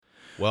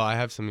Well, I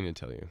have something to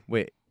tell you.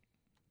 Wait.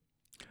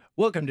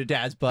 Welcome to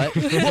Dad's Butt.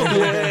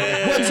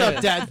 What's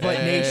up, Dad's Butt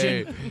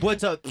Nation?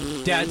 What's up,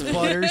 Dad's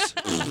Butters?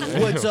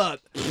 What's up,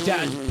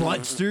 Dad's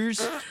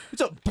Buttsters?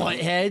 What's up,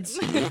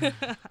 Buttheads?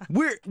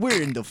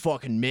 We're in the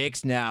fucking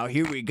mix now.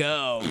 Here we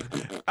go.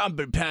 I'm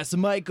gonna pass the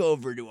mic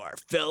over to our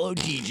fellow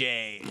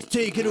DJs.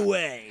 Take it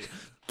away.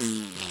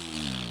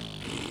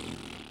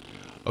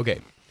 Okay,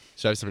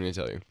 so I have something to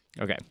tell you.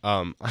 Okay.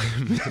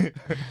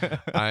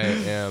 I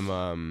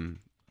am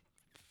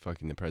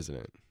fucking the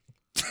president.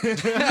 Long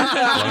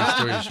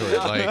story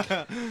short, like,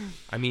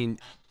 I mean,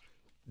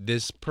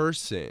 this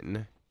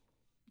person,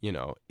 you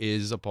know,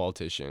 is a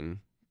politician.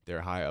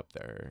 They're high up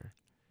there.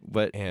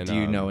 But And, do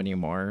you know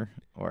anymore?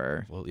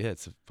 Or Well, yeah,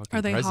 it's a fucking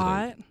Are they president.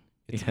 hot?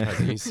 It's a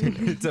president. You've seen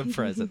it. it's a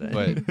president.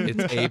 But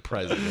it's a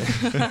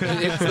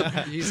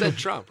president. You said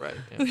Trump, right?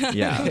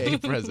 Yeah. A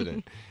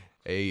president.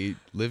 A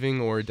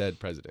living or dead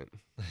president.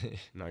 I'm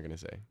not gonna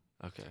say.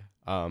 Okay.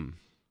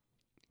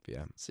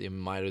 Yeah. So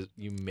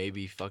you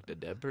maybe fucked a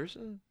dead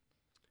person?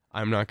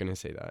 I'm not gonna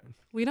say that.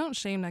 We don't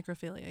shame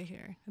necrophilia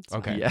here. It's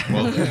Okay. fine. Yeah.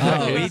 Well,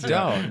 Oh, we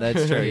don't.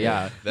 That's true.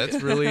 Yeah.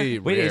 That's really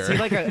Wait, rare. is he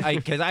like a?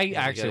 Because I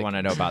actually want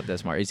to know about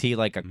this more. Is he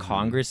like a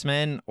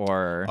congressman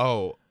or?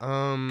 Oh,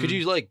 Could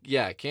you can't you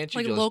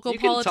Like just local you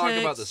can talk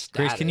politics? about the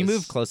status. Chris, can you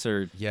move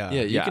closer? yeah.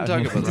 Yeah, you can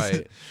talk about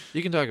right.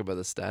 You can talk about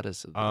the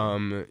status of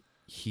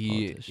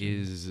He politician.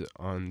 is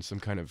on some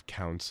kind of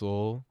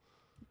council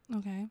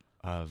Okay.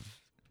 of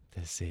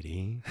the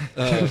city.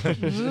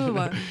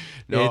 Ooh.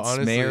 No, it's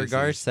honestly, Mayor it's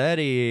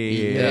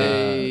Garcetti.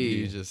 Yeah,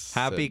 you just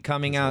Happy said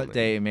coming his out whole name.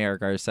 day, Mayor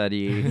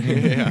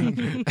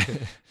Garcetti. Yeah.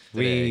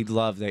 We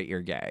love that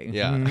you're gay.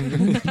 Yeah.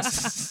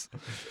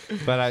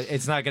 But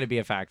it's not going to be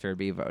a factor to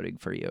be voting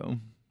for you.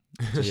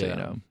 Just so you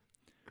know.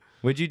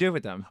 What'd you do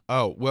with them?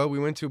 Oh, well, we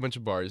went to a bunch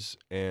of bars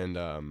and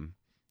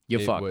You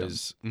it fucked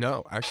was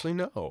no, actually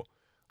no.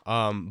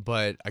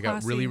 But I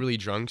got really, Classy. really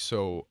drunk,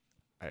 so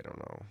I don't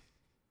know.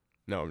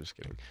 No, I'm just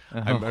kidding.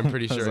 them. I'm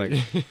pretty I was sure.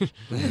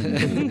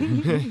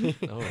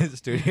 like,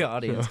 studio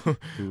audience.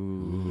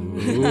 Ooh.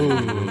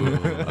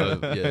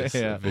 Yes.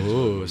 Yeah.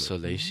 Oh,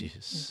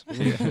 salacious.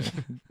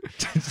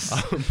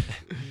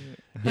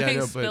 Yeah, Okay,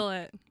 no, spill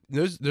but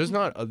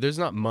it. there's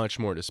not much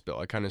more to spill.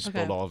 I kind of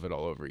spilled Okay. all of it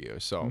all over you.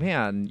 So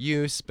Man.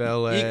 you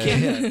spill You it.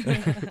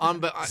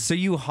 can't. So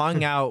you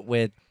hung out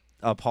with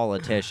a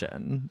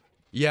politician.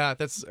 Yeah,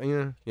 that's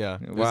yeah.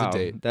 It was Wow, a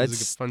date. It was a that's-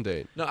 good, fun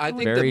date. No, I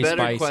think Very the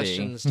better spicy.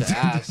 questions to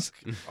ask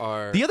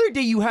are The other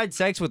day you had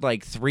sex with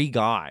like 3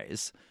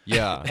 guys.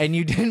 Yeah. And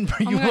you didn't. Oh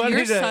You my God, wanted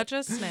you're to. such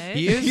a snitch.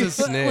 He is a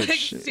snitch. Like,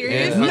 seriously?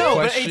 and a No,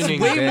 but it's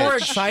questioning way more bitch.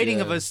 exciting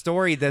of a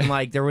story than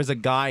like there was a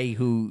guy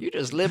who you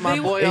just lit my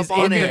They boy is up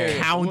on in air. the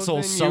council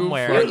Well, then you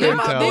somewhere. fucking Lit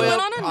my tell. They boy went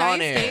up on a on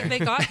nice air. date. They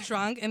got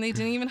drunk and they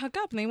didn't even hook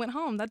up and they went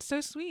home. That's so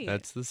sweet.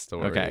 That's the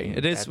story. Okay,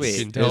 it is That's- sweet.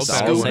 You can tell It's-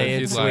 better I'll one say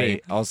if it's you'd sweet.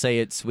 like. I'll say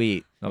it's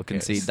sweet. I'll Okay.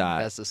 concede that.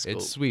 That's the scope.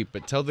 It's sweet,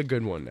 but tell the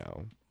good one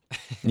now.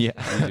 Yeah.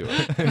 You do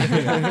it.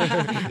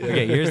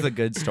 Okay, here's the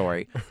good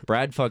story.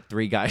 Brad fucked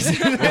 3 guys.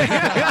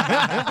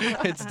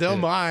 It's still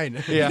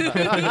mine.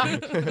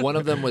 Yeah. One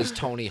of them was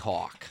Tony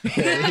Hawk.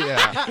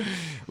 Yeah.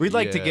 We'd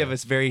like to Yeah. give a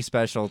very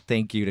special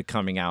thank you to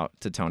coming out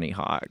to Tony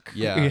Hawk.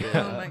 Yeah.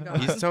 Oh my God.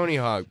 He's Tony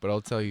Hawk, but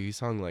I'll tell you, he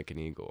sung like an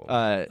eagle.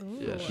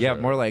 Ooh. Yeah,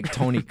 more like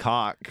Tony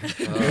Cock.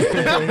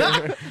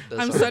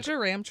 I'm such a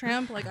Ram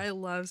tramp. Like, I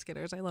love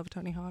Skitters. I love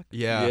Tony Hawk.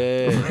 Yeah.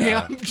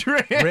 Yeah. I'm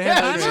a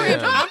Ram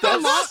tramp. I'm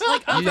from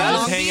Long You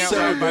just hang out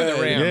right by the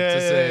ramp Yeah,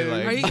 to say yeah,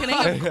 like. Are you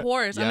kidding? Of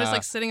course. I'm just Yeah.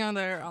 like sitting on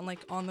there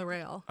on the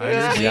rail. I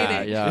Just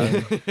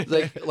understand.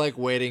 waiting. like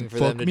waiting for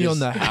them Fuck to me just on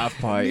the half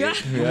pipe. Yeah.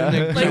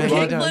 Yeah. Like Come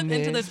on, kickflip into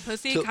man. this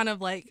pussy, To- kind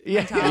of like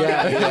Yeah.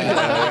 mentality.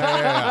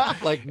 yeah.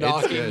 Like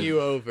knocking good. you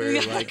over.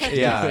 Like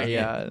Yeah,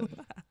 yeah.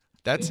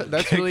 That's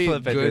really Kickflip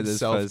into good this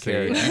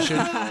self-care.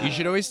 pussy. You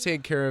should always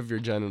take care of your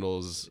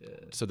genitals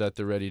so that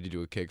they're ready to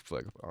do a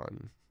kickflip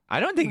on. I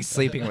don't think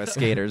sleeping with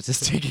skaters is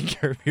taking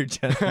care of your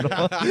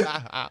genitals.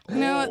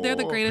 No, they're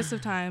the greatest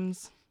of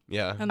times.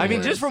 Yeah. And I mean,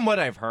 the just worst. from what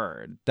I've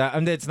heard,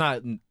 that it's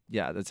not.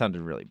 Yeah, that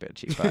sounded really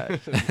bitchy, but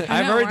I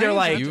I've know, heard they're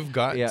right? like, You've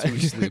got yeah. to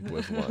sleep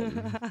with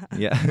one,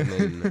 yeah, and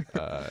then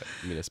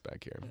meet us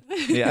back here.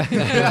 yeah,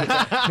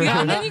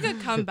 Yeah, and then you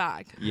could come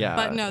back. Yeah,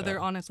 But no, yeah.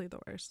 they're honestly the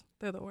worst.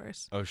 They're the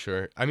worst. Oh,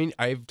 sure. I mean,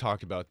 I've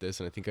talked about this,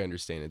 and I think I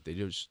understand it. They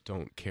just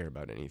don't care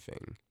about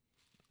anything,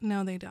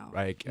 No, they don't.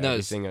 like No,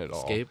 anything at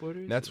all.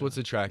 skateboarders. That's what's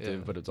attractive,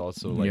 Yeah. but it's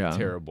also like Yeah.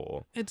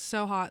 terrible. It's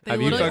so hot. They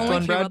Have you literally fucked only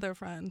one, care Brad? about their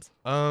friends.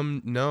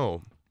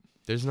 No,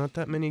 there's not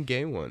that many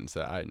gay ones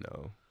that I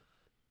know.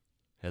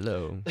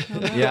 Hello. No,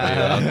 they're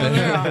Yeah. out. No,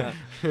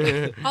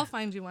 they're out. I'll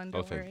find you one.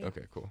 Don't worry.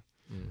 Okay, cool.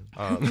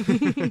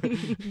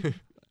 Mm.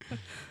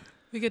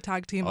 We could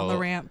tag team on the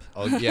ramp.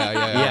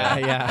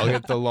 Yeah. I'll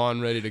get the lawn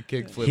ready to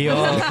kickflip.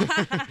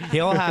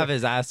 He'll have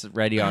his ass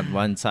ready on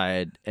one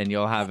side, and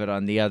you'll have it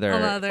on the other.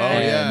 On the other. Oh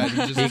yeah,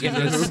 And he can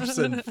just hoops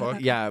and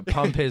fuck.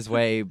 pump his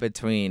way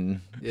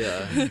between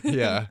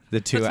Yeah. the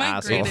two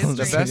That's my assholes.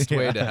 greatest The best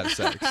way to have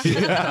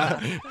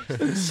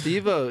sex.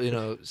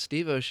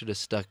 Steve-O should have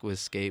stuck with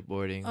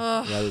skateboarding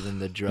Ugh. rather than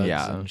the drugs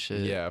Yeah. and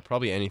shit. Yeah,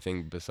 probably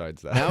anything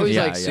besides that. Now he's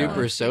Yeah, like yeah.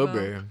 super Oh,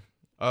 sober.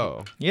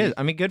 Oh. Yeah,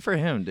 I mean, good for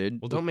him, dude.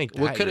 Well, don't make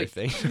What that your could've-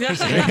 thing.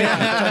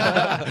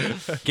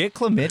 Get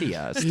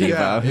chlamydia, Steve.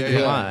 Yeah,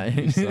 Come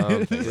on.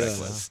 Something Yeah.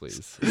 reckless,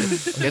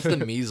 please. Get the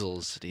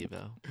measles,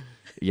 Steve-O.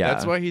 Yeah.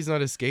 That's why he's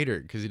not a skater,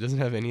 because he doesn't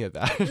have any of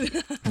that.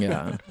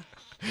 Yeah.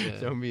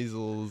 Yeah. No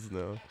measles,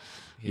 no.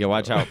 Yeah,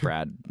 watch out,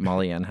 Brad.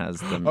 MALYANNE has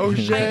them. Oh,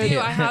 shit. I do.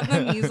 I have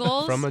the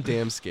measles. From a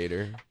damn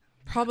skater.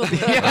 Probably.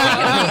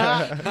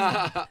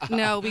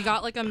 No, we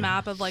got like a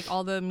map of like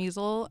all the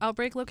measles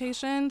outbreak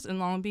locations in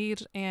Long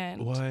Beach,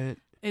 and What?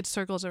 it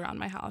circles around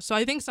my house. So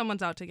I think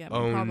someone's out to get me.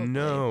 Oh, probably.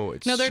 no.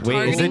 It's No, they're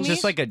Wait, is it targeting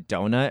just me? like a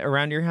donut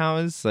around your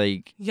house?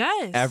 Like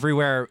Yes.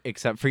 everywhere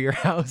except for your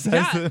house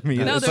Yeah. has the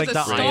measles. No, it's there's like a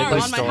the star eye of the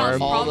on my house.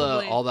 storm.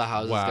 All the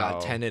houses Wow.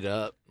 got tented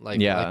up. Like,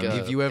 Yeah. like a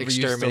Have you ever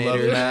used to love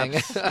exterminator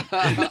maps?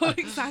 thing. No,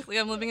 exactly.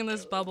 I'm living in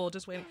this bubble,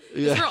 just waiting.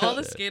 Yeah. It's for all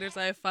the skaters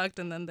I fucked,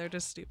 and then they're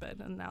just stupid,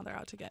 and now they're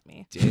out to get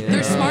me. Damn.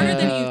 They're smarter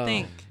than you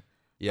think.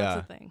 Yeah.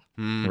 That's the thing.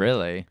 Mm.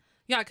 Really?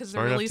 Yeah, because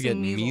they're Smart enough to get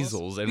releasing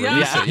measles and Yeah.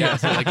 release it. Yeah,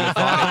 so like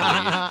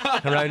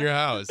methodically around your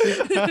house.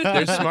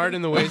 They're smart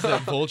in the ways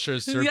that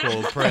vultures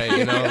circle prey.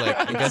 You know,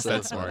 like I guess So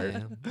that's smart.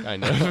 funny.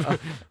 Kind of.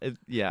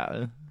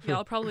 Yeah. Yeah,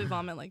 I'll probably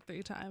vomit like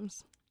 3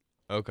 times.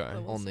 Okay.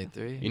 But we'll Only see.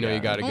 3. You know, you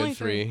got a Only good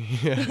 3.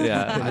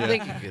 Yeah. I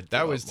think you could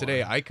That throw was up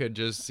today. more. I could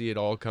just see it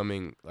all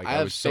coming. Like I I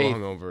have was so faith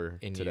hungover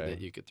in you today.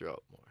 that you could throw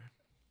up more.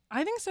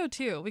 I think so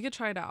too. We could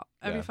try it out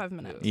every Yeah. 5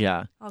 minutes.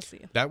 Yeah. I'll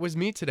see. That was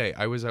me today.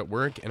 I was at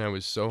work and I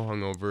was so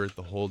hungover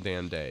the whole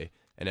damn day.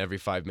 And every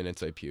 5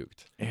 minutes I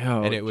puked. Ew.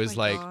 And it was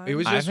my like, God. it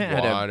was I just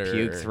haven't water. had a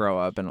puke throw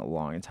up in a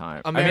long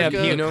time. America- I mean,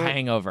 a puke you know-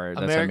 hangover.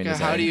 That's what I mean America,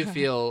 to how say. do you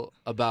feel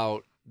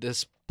about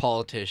this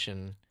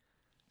politician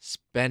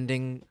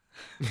spending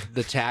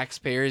the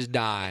taxpayers'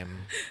 dime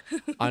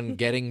on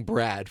getting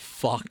Brad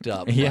fucked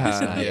up Yeah.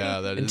 last night?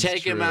 Yeah, that And is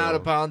take him out true.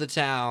 upon the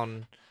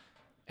town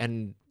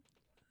and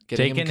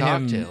getting Taking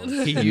him him,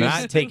 cocktails.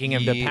 not taking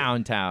him to He-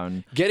 Pound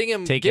Town. Getting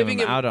him, taking giving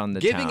him out on the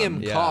giving town.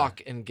 him Yeah.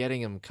 cock and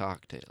getting him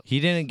cocktails. He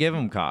didn't give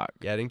him cock.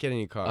 Yeah, I didn't get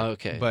any cock.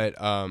 Okay. But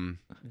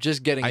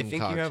Just getting I him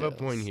think cocktails. you have a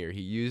point here.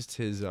 He used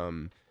his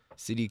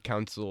city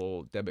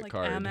council debit Like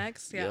card.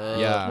 Amex, yeah. Yeah.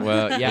 Yeah.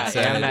 Well, yeah, It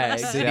said Amex,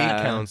 city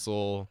yeah.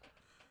 council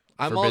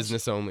I'm for all,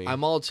 business only.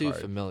 I'm all too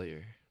card.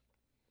 familiar.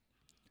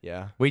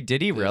 Yeah. Wait,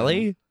 did he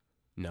really?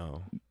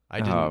 No. I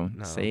didn't. Oh,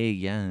 no. say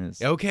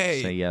yes.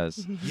 Okay. Say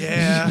yes.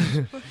 Yeah.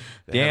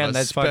 They Damn, have a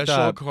that's fucked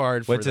special up.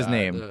 card for What's his that.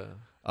 name?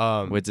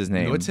 Uh, What's his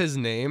name? What's his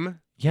name?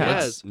 Yeah.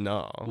 Yes.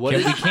 No. What Can,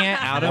 is- we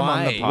can't out him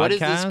on the Why? podcast. What is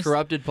this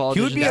corrupted He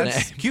politician's would be. name?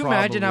 That's Can you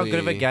imagine how good of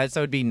a probably- guest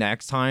that would be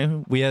next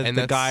time? We have And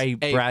the that's- guy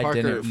Hey, Brad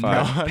Parker, didn't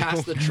fuck. no.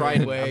 pass the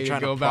trident. Way I'm to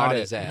trying go to about prod it.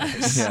 his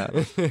ass.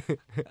 Yeah.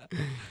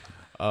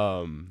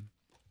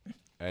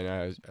 And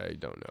I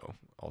don't know.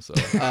 Also.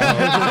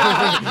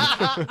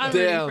 I'm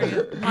Damn. rooting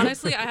for you.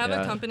 Honestly, I have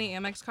Yeah. a company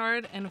Amex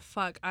card, and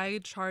fuck, I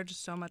charge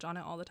so much on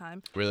it all the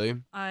time. Really?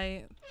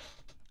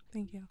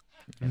 Thank you.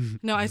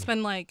 No, I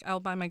spend like I'll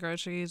buy my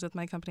groceries with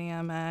my company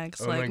Amex.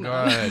 Oh like, my no.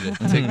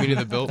 god. Take me to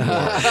the Biltmore.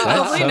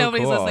 Hopefully so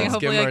nobody's cool. listening.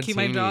 Let's get Hopefully I keep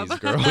my job.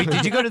 martinis, girl. Wait,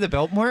 did you go to the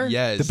Biltmore?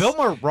 Yes. The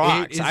Biltmore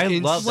rocks. It is I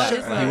love What that.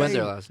 is You that? went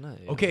there last night.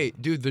 yeah. Okay,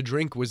 dude, the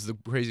drink was the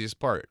craziest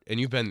part, and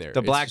you've been there.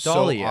 The Black it's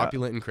Dahlia. so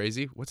opulent and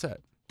crazy. What's that?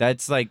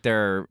 That's like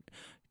their.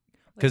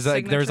 Because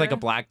like there's like a signature?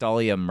 Black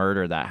Dahlia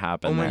murder that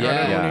happened. Oh my there. god,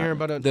 I Yeah. want to hear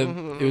about it.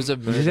 It was a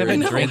They just have murder a in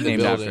drink the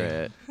named building. after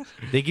it.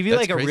 They give you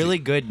That's like a crazy. really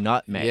good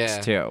nut mix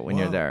Yeah. too when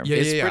you're there. Yeah,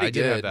 It's yeah, pretty I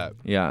did have good. that.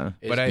 Yeah.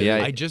 But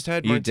It's- I just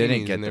had You martinis,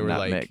 didn't get and they the were nut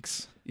like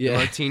mix. the Yeah.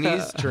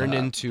 martinis turned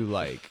into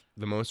like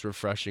the most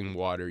refreshing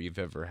water you've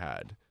ever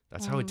had.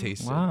 That's how it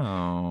tasted.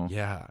 Wow.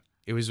 Yeah,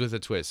 it was with a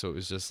twist, so it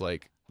was just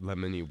like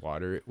lemony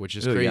water, which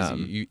is Ooh, crazy.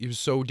 yeah. It was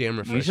so damn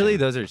refreshing. Usually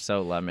those are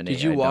so lemony.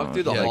 Did you I walk don't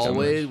through the like them.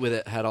 hallway with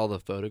it had all the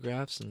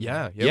photographs? And,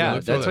 Yeah, Yeah, we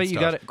looked that's at what that you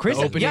stuff. got. Chris,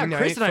 The opening yeah,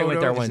 Chris night and I went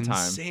there photo one is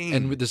time. insane.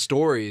 And with the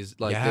stories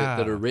like Yeah.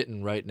 that are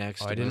written right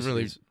next Oh, to I didn't most of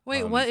really. these.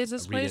 Wait, what is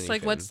this read place? Like,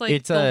 anything. what's like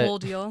It's the a- whole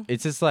deal?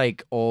 It's this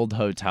like old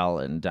hotel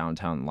in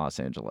downtown Los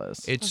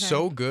Angeles. It's Okay.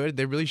 so good.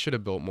 They really should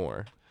have built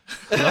more.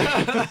 Is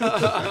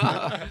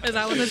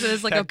that what this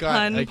is? Like a That got,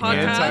 pun like,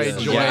 podcast?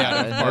 anti-joy yeah,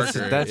 out of that's,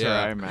 Parker. that's Yeah.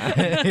 where I'm at.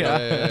 Yeah, yeah.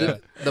 yeah, yeah.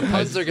 The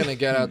puns are gonna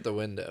get out the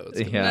window. It's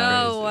gonna be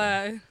Yeah. No crazy.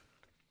 way.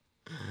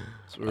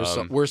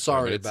 So we're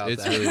sorry but about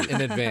it's that really-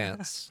 in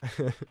advance.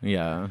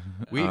 Yeah.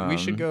 We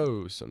should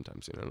go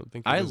sometime soon. I don't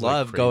think. it I was, like,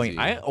 love going.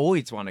 crazy. I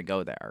always want to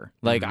go there.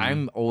 Like Mhm.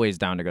 I'm always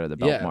down to go to the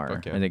Yeah, Biltmore.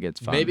 okay. I think it's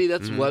fun. Maybe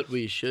that's Mhm. what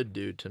we should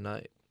do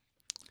tonight.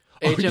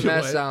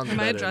 HMS sounds Am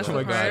I better. dressed Oh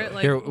the my God. part?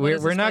 Like, Here, what we're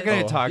is we're this not place?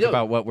 going to talk Yo.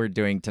 about what we're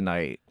doing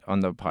tonight on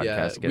the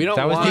podcast. we don't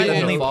that was want the you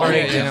to only follow part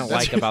I us. didn't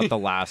like about the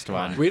last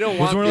one. We don't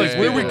Was want we're like, these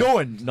where we people-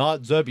 going?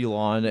 Not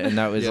Zebulon, and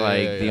that was Yeah,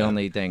 like yeah, the yeah.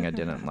 only thing I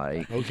didn't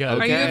like. Okay.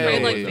 Are you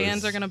afraid like Okay.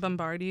 fans are gonna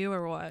bombard you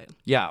or what?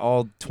 Yeah,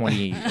 all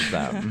 20 of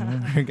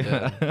them. are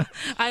gonna-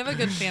 I have a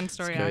good fan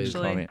story crazy.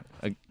 call actually.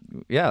 me.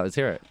 Yeah, let's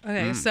hear it.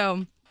 Okay,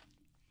 so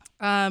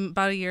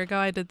about a year ago,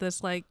 I did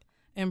this like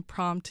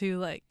impromptu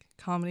like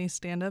comedy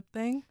stand-up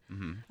thing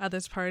at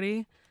this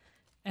party,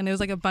 and it was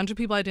like a bunch of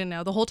people I didn't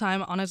know. The whole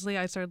time, honestly,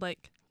 I started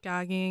like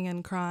gagging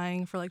and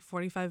crying for like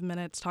 45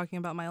 minutes talking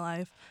about my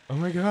life. Oh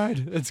my God,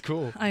 that's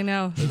cool. I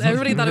know.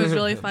 Everybody thought it was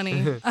really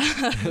funny.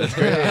 That's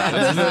great.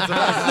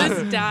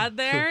 This dad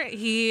there,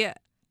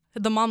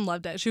 the mom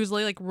loved it. She was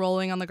literally like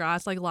rolling on the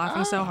grass, like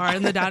laughing so hard.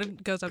 And the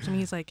dad goes up to me,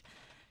 he's like,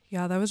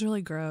 yeah, that was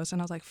really gross.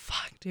 And I was like,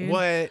 fuck, dude.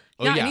 What? Yeah,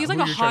 Oh, and he's like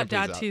who a you're trying hot to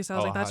please dad out. too. So I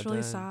was Oh, like, that's hot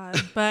really dad.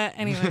 sad. But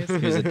anyways,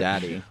 He's a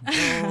daddy.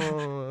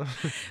 Oh.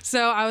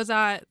 so I was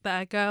at the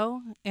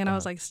Echo and I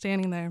was like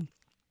standing there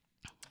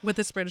with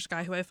this British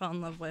guy who I fell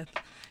in love with.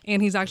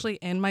 And he's actually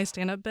in my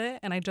stand-up bit.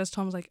 And I just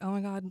told him, I was like, oh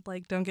my God,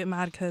 like, don't get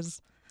mad because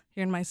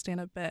you're in my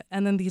stand-up bit.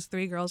 And then these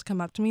 3 girls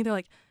come up to me. They're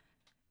like,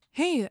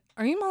 hey,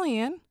 are you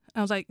MALYANNE?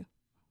 I was like,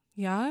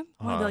 yeah.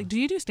 Why? They're like, do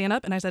you do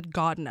stand-up? And I said,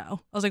 God, no.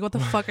 I was like, what the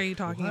fuck are you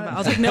talking about? I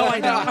was like, no, I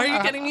don't. Are you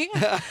kidding me?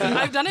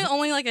 I've done it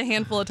only like a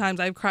handful of times.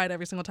 I've cried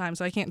every single time,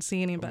 so I can't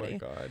see Oh anybody. my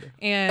God.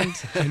 And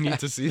I need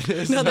to see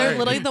this. no, they're Sorry.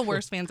 literally the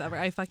worst fans ever.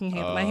 I fucking hate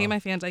them. I hate my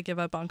fans. I give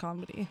up on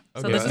comedy.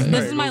 So Okay, this is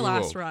alright, my cool,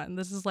 last cool. run.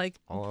 This is like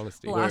All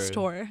honesty. the last Word.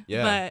 tour.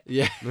 Yeah.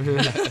 Yeah.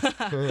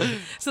 But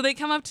so they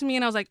come up to me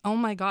and I was like, oh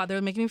my God. They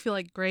were making me feel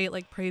like great,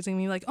 like praising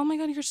me, like, oh my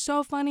God, you're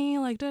so funny.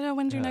 Like,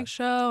 when's your Yeah. next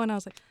show? And I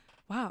was like,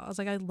 wow. I was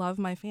like, I love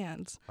my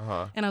fans.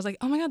 Uh-huh. And I was like,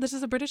 oh my God, this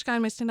is a British guy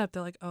in my stand-up.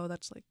 They're like, oh,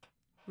 that's like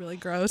really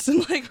gross and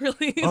like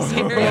really Oh.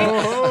 scary.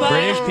 But-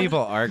 British people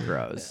are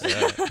gross.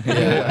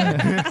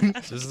 Yeah.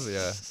 This is,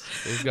 yeah.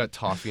 They've got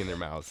toffee in their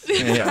mouths.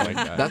 Yeah. Like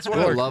that. That's what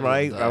I love.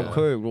 Right? about that.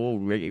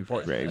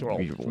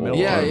 Okay.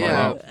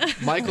 Yeah.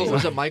 Michael,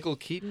 was it Michael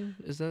Keaton?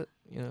 Is that,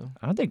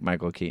 I don't think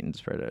Michael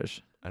Keaton's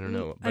British. I don't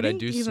know, I but I, think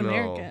do he's smell.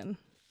 American.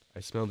 I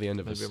smell the end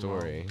of a Maybe I'm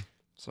story.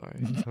 Sorry.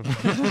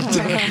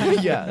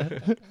 Yeah.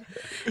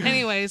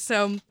 Anyway,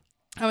 so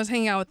I was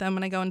hanging out with them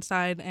and I go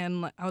inside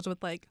and I was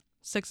with like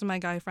 6 of my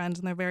guy friends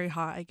and they're very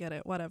hot. I get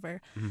it,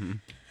 whatever.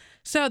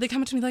 So they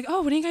come up to me like,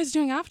 oh, what are you guys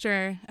doing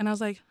after? And I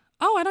was like,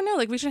 oh, I don't know.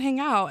 Like, we should hang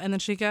out. And then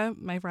Chica,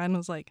 my friend,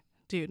 was like,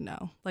 dude,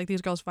 no. Like,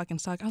 these girls fucking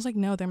suck. I was like,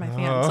 no, they're my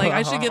fans. Like,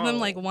 I should give them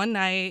like one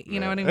night. You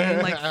know what I mean?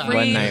 Like, free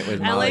One night with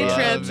LA Molly. trip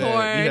Love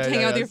tour it. to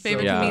hang out with your so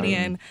favorite Yeah.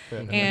 comedian.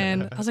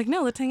 And I was like,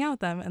 no, let's hang out with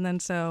them. And then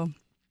so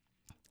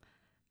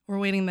we're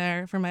waiting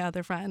there for my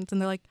other friends.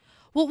 And they're like,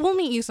 well, we'll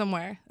meet you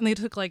somewhere. And they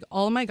took like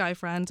all of my guy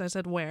friends. I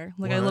said, where?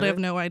 Like, I literally have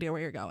What? no idea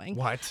where you're going.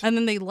 What? And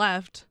then they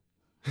left.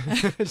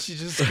 She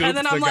just scoops And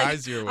then the I'm like,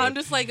 guys you're with. I'm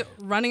just like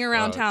running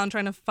around Fuck. town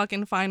trying to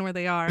fucking find where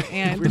they are.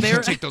 And we they should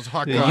were, take those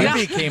hot You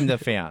guys. became the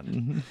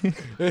fan.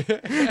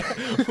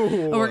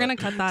 oh, we're going to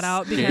cut that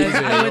out because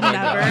I would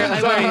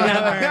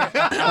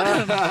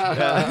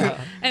never.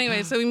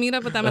 Anyway, so we meet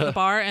up with them at the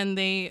bar and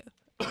they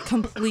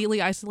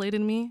completely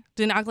isolated me.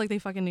 Didn't act like they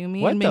fucking knew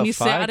me What and made the me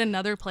sit fuck? at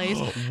another place.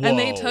 And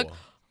they Whoa. took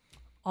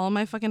all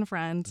my fucking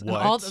friends and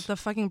all What? the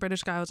fucking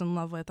British guy I was in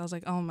love with. I was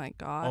like, oh my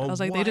God. Oh, I was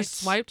like, they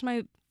just what? swiped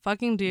my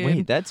fucking dude.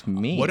 Wait, that's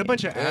me. What a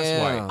bunch of ass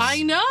Damn. wipes.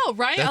 I know,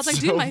 right? I was That's like,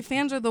 dude, so my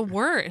fans are the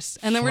worst.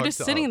 And then we're just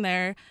fucked sitting up.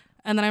 there.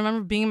 And then I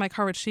remember being in my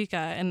car with Chica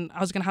and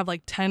I was going to have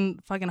like 10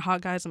 fucking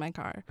hot guys in my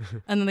car.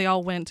 And then they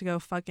all went to go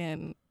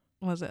fucking,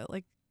 what was it?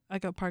 Like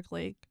Echo Park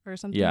Lake or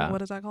something? Yeah.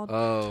 What is that called?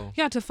 Oh.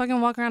 Yeah, to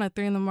fucking walk around at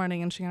 3 a.m.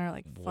 and Chica and I are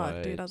like, fuck,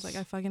 What? dude. I was like,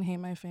 I fucking hate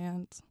my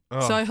fans. Oh.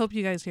 So I hope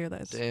you guys hear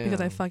this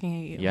because I Damn. fucking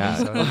hate you. Yeah.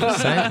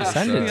 Sorry.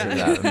 send it to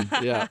Yeah. them.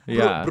 Yeah.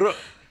 Yeah.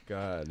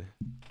 God.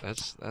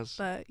 That's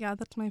But yeah,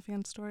 that's my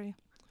fan story.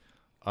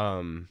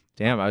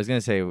 Damn, I was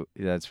gonna say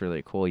that's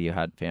really cool. You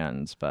had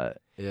fans, but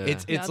yeah.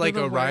 It's Yeah, like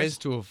they're a the rise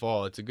worst. to a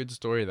fall. It's a good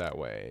story that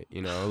way,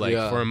 you know. Like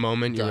Yeah. for a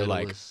moment you were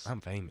like, Journalists. I'm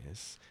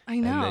famous, I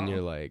know. and then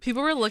you're like,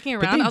 People were looking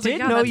but around. they I was did like,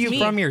 yeah, know that's you me.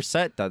 from your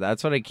set though.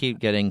 That's what I keep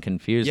getting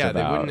confused yeah,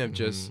 about. they wouldn't have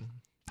just.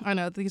 I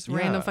know, these Yeah.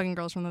 random fucking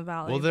girls from the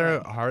valley. Well, they're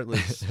but-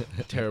 heartless,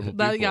 terrible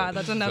That- people. yeah,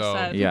 that's enough so,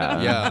 said.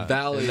 Yeah. Yeah,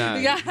 Valley.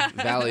 Yeah.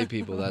 Valley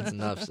people. That's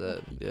enough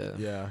said. Yeah.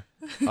 Yeah.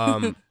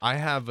 I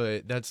have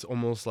a that's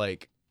almost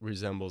like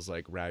resembles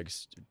like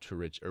rags to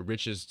rich or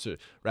riches to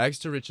rags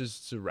to riches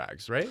to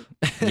rags, right?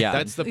 Yeah,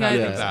 That's the Yeah, I pattern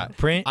think of so. that.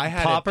 Print I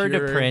had a popper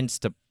pure- to Prince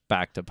to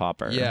back to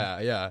popper.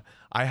 Yeah.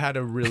 I had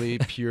a really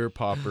pure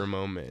popper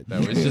moment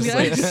that was just Yeah.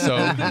 like so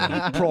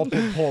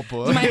proper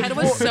popper. My head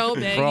was so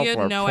big, you had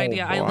Proper no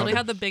idea. I proper. literally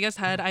had the biggest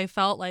head. I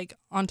felt like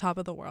on top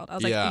of the world. I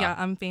was like, Yeah. yeah,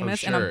 I'm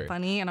famous and sure. I'm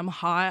funny and I'm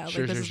hot.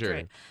 Sure, like, this sure, is sure.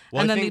 great.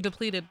 Well, And I then they think-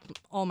 depleted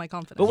all my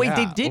confidence. But wait, Yeah,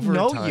 they did over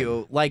know time.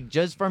 you like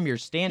just from your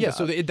stand Yeah, up.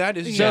 so that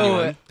is So,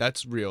 genuine.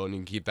 That's real, and you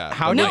can keep that.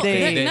 how But, did like,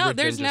 they- No, would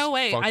there's then no just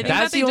way. fuck I it think up.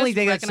 That's that the they only just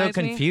thing that's so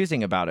recognized me.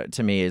 confusing about it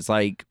to me is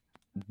like,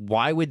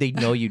 why would they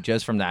know you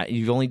just from that?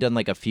 You've only done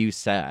like a few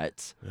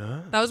sets. Huh?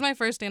 That was my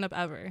first stand up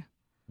ever.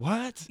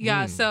 What?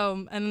 Yeah. So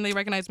and then they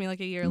recognized me like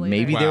a year later.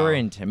 Maybe they Wow. were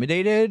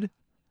intimidated.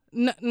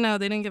 No,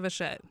 they didn't give a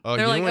shit. Oh,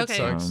 They're you like, know what okay.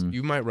 sucks?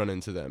 You might run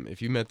into them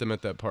if you met them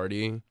at that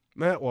party.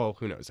 Well,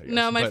 who knows? I guess.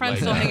 No, my But, friends like,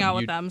 still hang out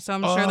with you- them, so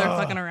I'm sure they're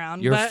fucking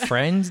around. Your but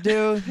friends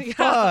do? yeah,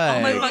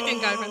 all my Fuck.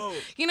 fucking guy friends.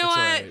 You know It's what?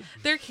 alright.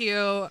 They're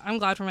cute. I'm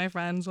glad for my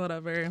friends.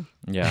 Whatever.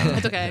 Yeah.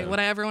 It's okay. Would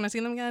I ever want to see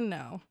them again?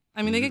 No.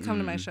 I mean, they could come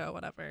to my show.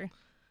 Whatever.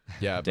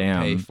 Yeah, but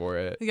Damn. pay for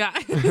it. Yeah.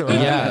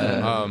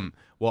 Yeah.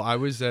 Well, I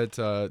was at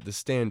the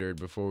Standard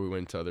before we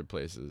went to other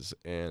places,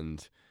 and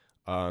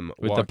With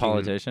the walking-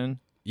 politician?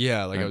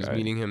 Yeah, like I was Okay.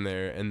 meeting him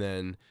there, and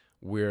then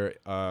we're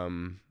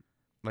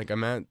like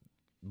I'm at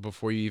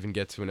before you even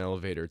get to an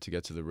elevator to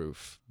get to the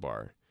roof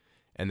bar,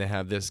 and they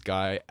have this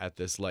guy at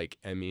this like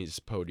Emmys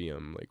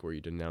podium, like where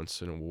you'd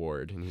announce an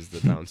award, and he's the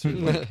bouncer.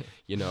 Like,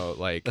 you know,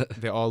 like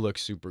they all look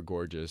super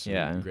gorgeous, and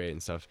Yeah. great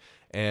and stuff.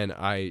 And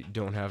I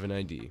don't have an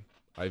ID.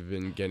 I've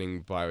been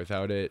getting by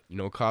without it.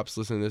 No cops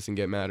listen to this and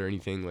get mad or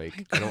anything.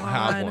 Like I don't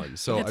have God. one,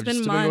 so It's I've been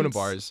just been going to months.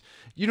 bars.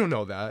 You don't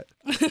know that.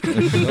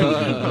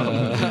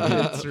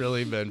 It's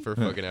really been for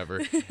fucking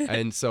ever.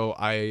 And so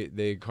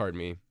they card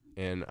me,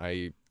 and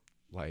I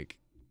like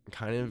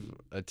kind of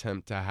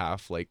attempt to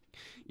half like,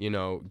 you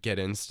know, get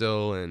in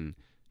still and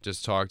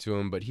just talk to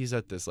him, but he's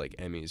at this like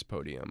Emmys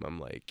podium. I'm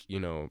like, you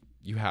know,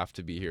 you have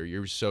to be here.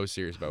 You're so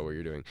serious about what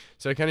you're doing.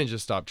 So I kind of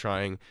just stopped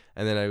trying,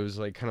 and then I was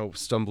like kind of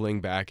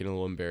stumbling back and a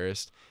little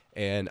embarrassed,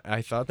 and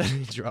I thought that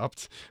he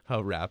dropped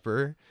a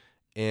wrapper,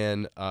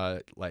 and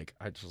like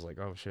I just was like,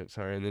 oh shit,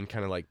 sorry, and then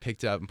kind of like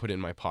picked it up and put it in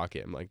my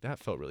pocket. I'm like, that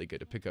felt really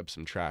good to pick up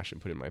some trash and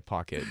put it in my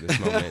pocket in this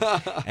moment.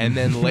 And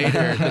then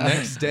later, the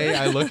next day,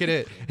 I look at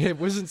it, it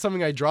wasn't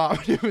something I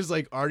dropped. It was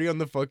like already on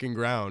the fucking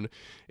ground.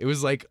 It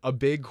was like a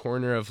big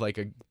corner of like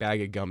a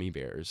bag of gummy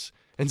bears.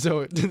 And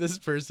so to this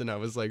person, I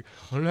was like,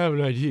 I don't have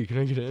an ID. Can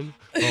I get in?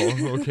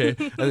 Oh, okay.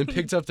 And then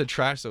picked up the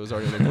trash that was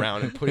already on the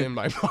ground and put it in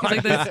my pocket.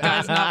 He's like, this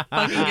guy's not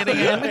fucking getting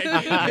in.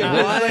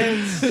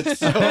 It was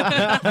so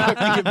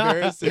fucking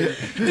embarrassing.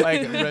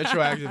 Like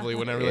retroactively,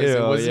 when I realized it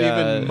Ew, wasn't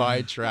yeah. even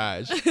my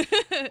trash.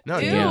 No,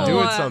 you Ew. can do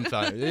it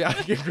sometime.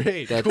 Yeah,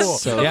 great, That's cool.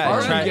 so Yeah,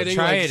 Already try- getting,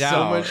 try like, it so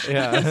out. much,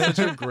 Yeah. such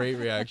a great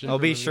reaction. I'll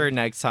from be him. sure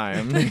next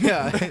time.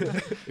 Yeah.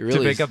 To You're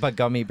pick up a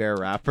gummy bear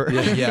wrapper.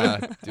 Yeah,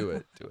 do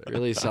it.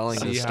 really selling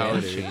See the how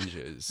it Standard.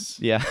 changes.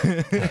 Yeah. How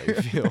you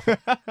feel.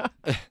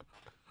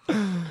 Oh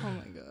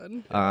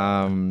my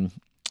god.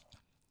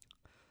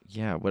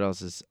 Yeah, what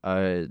else is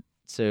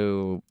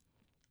so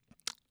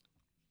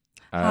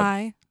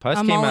Hi. Puss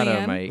I'm came out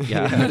of MALYANNE. my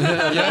yeah.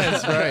 Yeah,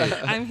 that's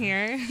right. I'm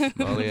here.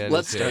 MALYANNE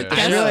Let's is here. start the I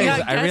show. realized, Yeah,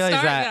 I guest realized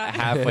star, that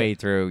yeah. halfway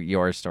through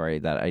your story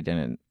that I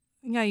didn't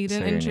Yeah, you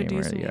didn't say your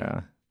introduce name me.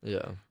 right,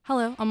 Yeah.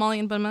 Hello, I'm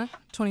MALYANNE Bunma,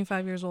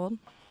 25 years old.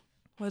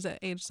 What is it?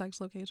 Age, sex,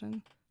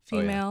 location? Oh,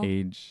 yeah. Female. yeah.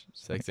 Age.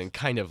 Sex and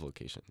kind of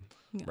location,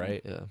 Yeah.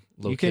 right? Yeah.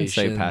 You can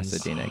say Locations.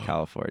 Pasadena,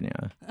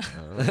 California.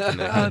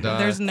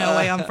 There's no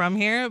way I'm from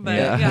here, but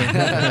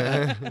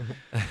Yeah.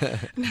 yeah.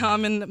 No,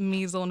 I'm in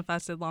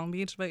measle-infested Long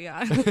Beach, but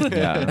yeah.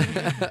 Yeah.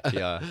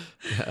 Yeah.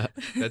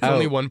 That's Oh.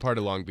 only one part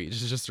of Long Beach.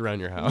 It's just around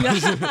your house.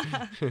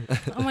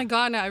 Oh my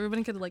god, now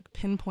everybody could like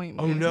pinpoint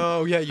me. Oh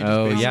no, yeah, you just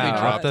Oh basically yeah,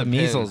 dropped off the a pin.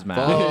 measles map.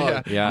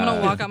 Fuck. Yeah. I'm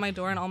gonna walk out my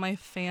door and all my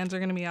fans are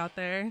gonna be out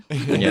there.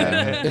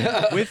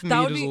 Yeah. With That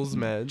would be- measles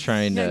meds.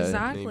 Trying to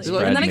Exactly.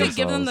 spread And then I measles. could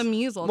give them the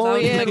measles. That Well, would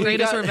be yeah, the we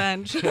greatest got-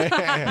 revenge.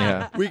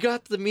 Yeah. We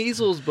got the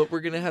measles, but we're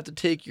gonna have to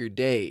take your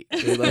date.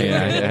 You're like,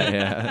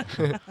 Yeah,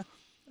 yeah,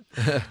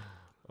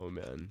 Oh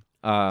man.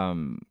 yeah.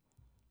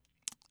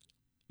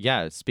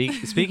 Yeah,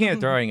 speaking of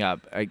throwing up,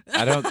 I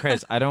don't,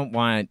 Chris, I don't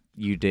want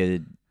you to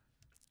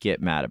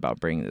get mad about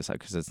bringing this up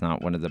because it's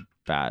not one of the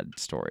bad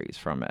stories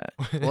from it.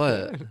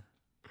 What?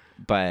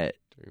 But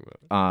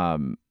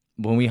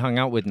when we hung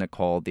out with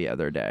Nicole the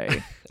other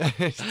day,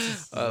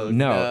 Oh,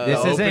 no,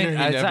 this The isn't. opener he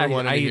never I,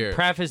 wanted to I hear.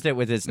 prefaced it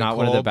with it's not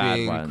one of the Nicole bad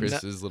being ones.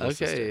 Chris's little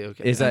sister.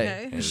 Okay. Is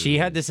that Okay. she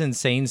had this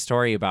insane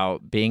story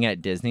about being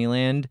at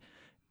Disneyland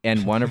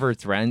and one of her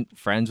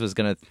friends was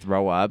going to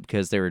throw up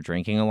because they were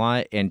drinking a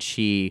lot and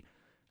she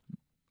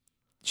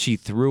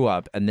threw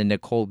up and then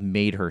Nicole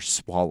made her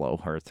swallow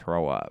her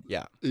throw up.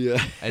 Yeah.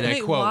 Yeah. And I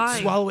Wait, quote, why?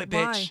 "Swallow it, Why?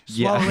 bitch.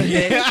 Yeah. Swallow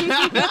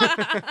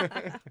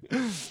it,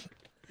 bitch."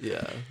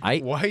 Yeah.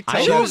 Why I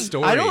tell don't- the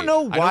story? I don't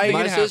know why- think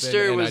My it happened,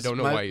 sister and was. I don't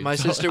know my, why. my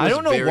sister I was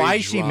don't know very why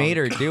she made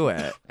her drunk do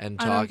it.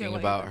 and I don't get talking what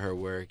about you- her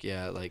work.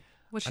 Yeah, like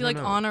Was I she don't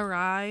like know. on a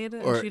ride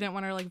and Or- she didn't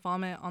want to like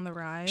vomit on the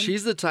ride?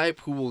 she's the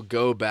type who will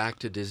go back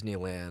to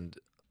Disneyland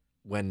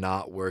when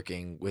not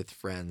working with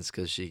friends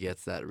because she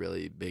gets that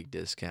really big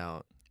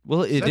discount.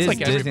 Well, it That's is like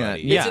Disneyland.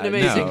 everybody. Yeah, It's an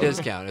amazing no.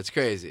 discount. It's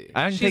crazy.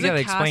 I don't She's think a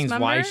that cast explains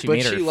why member? she But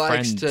made she her likes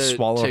friend to,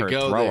 swallow to her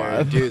go throw there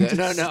up. and do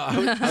that. No,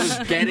 I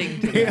was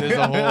getting to There's a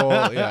that.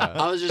 whole, yeah.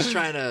 I was just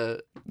trying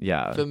to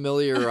Yeah.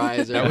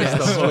 familiarize her That was the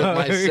guests whole- with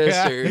my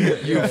sister.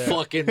 Yeah. You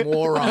fucking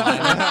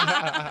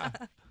moron.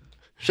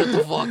 Shut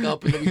the fuck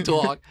up and let me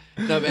talk.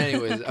 No, but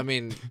anyways, I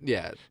mean,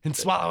 yeah. And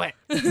swallow it.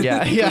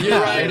 Yeah. Yeah. You're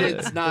right.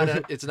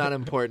 It's not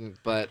important,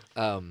 but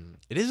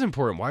It is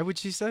important. Why would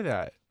she say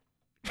that?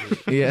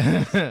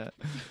 Yeah.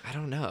 I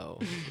don't know.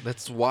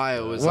 That's why I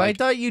was Well, I like,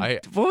 thought you.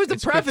 What was the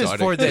it's preface cryptotic.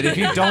 for that? If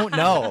you don't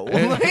know,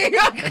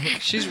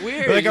 she's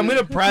weird. like I'm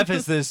gonna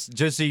preface this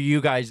just so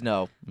you guys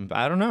know.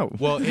 I don't know.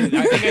 Well, I think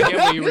I get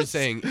what you were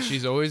saying.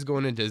 She's always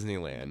going to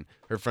Disneyland.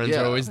 Her friends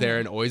are always there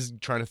and always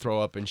trying to throw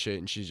up and shit.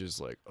 And she's just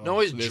like, No,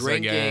 always this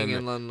drinking again.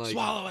 and then like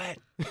Swallow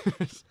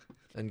it.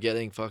 and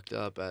getting fucked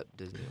up at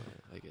Disneyland,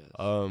 I guess.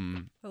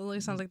 That literally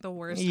sounds like the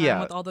worst time Yeah.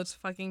 with all those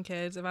fucking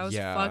kids. If I was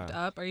Yeah. fucked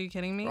up, are you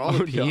kidding me? All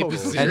the Oh, no, people.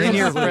 And then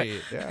you're seriously.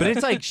 But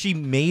it's like she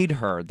made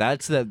her.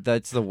 That's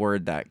the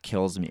word that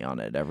kills me on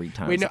it every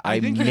time. Wait, no, I I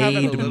think you have it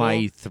a made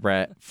my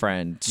little-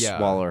 friend Yeah.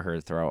 swallow her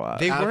throw up.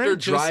 They After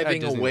weren't just at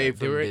driving away Disneyland. from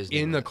They were in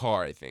Disneyland. the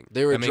car, I think.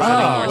 They were that makes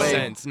driving a little more away.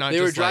 sense. Not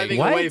They were just driving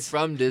What? away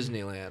from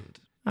Disneyland.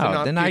 Oh,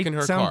 not then puke I in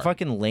her sound car.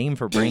 fucking lame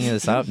for bringing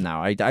this up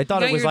now. I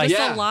thought yeah, it was you're like just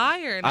Yeah. a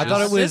liar. I now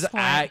thought it at was this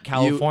point. at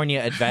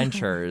California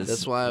Adventures.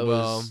 That's why I was.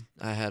 Well-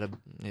 I had a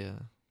yeah.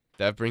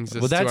 That brings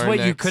us Well, to that's our what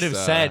you next, could have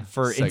said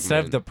for instead of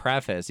segment. the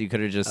preface. You could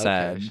have just Okay,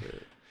 said. sure.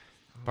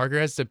 Parker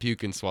has to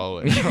puke and swallow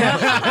it.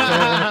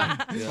 Swallow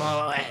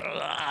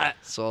it.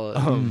 Swallow it.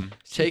 Um,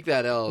 Take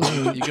that L.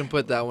 You can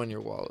put that one in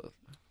your wallet.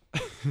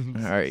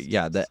 All right,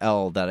 yeah, the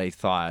L that I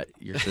thought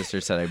your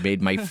sister said I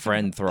made my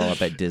friend throw up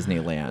at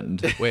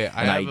Disneyland. Wait,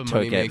 I And have I a took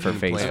money it for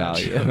making face plan.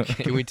 value.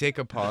 Can we take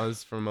a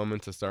pause for a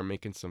moment to start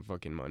making some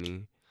fucking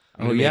money?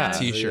 I'm Oh, gonna yeah. make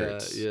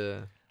t-shirts. Yeah.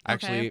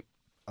 Actually, Okay.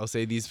 I'll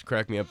say these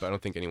crack me up, but I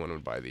don't think anyone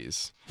would buy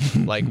these.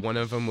 Like one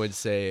of them would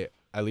say,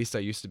 "At least I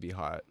used to be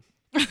hot."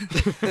 But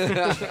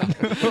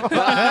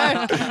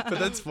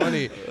that's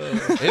funny.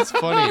 It's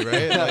funny,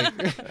 right? Like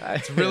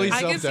it's really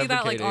I can self-deprecating. see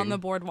that like on the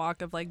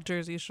boardwalk of like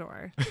Jersey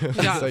Shore. At Yeah,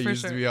 least I for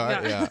used sure. to be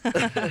hot. Yeah.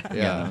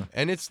 Yeah.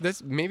 And it's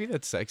maybe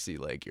that's sexy.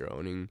 Like you're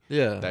owning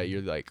Yeah. that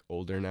you're like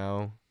older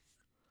now.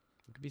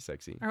 It could be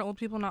sexy. Are old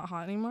people not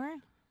hot anymore?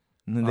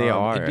 They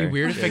are. It'd be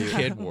weird if a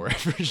kid wore it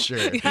for sure.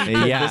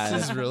 Yeah.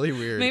 This is really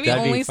weird. Maybe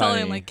That'd be only sell it in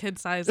funny. like kid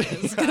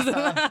sizes. 'Cause of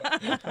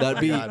that.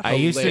 That'd be. I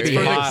used to be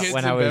For the hot kids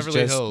when in I was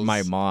Beverly just Hills.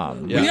 my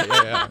mom. Yeah,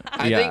 yeah.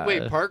 I Yeah. think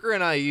wait, Parker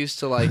and I used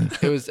to like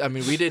it was. I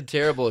mean, we did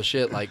terrible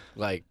shit like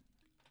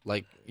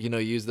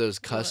use those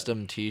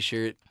custom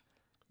T-shirt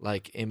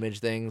like image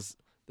things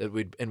that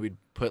we'd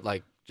put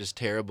like just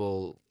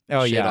terrible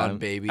Oh shit yeah. on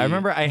baby. I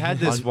remember I had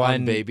this on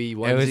one baby. It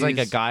was like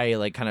a onesies. guy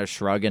like kind of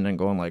shrugging and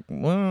going like,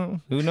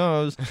 "Well, who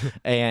knows?"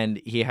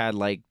 And he had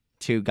like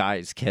two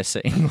guys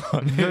kissing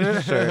on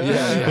his shirt.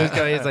 Yeah. This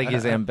guy is like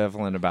he's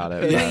ambivalent about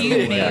it. Yeah. but- You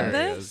made yeah.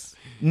 this?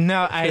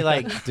 No, I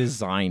like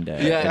designed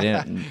it. Yeah. I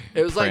didn't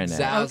It was like print it.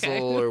 Zazzle Okay.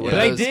 or one But of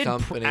I those did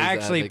companies that had,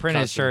 actually like, print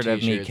a custom shirt of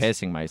me T-shirts.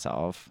 kissing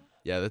myself.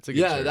 Yeah, that's a good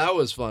Yeah, shirt. that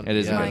was fun. It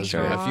is a yeah, good that was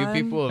shirt. great. A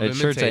few people have That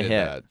shirt's a imitated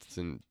hit.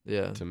 that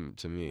Yeah.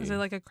 to me. Is it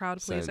like a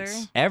crowd pleaser?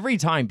 Sense. Every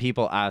time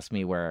people ask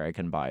me where I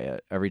can buy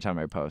it, every time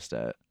I post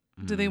it,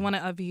 Do Mm. they want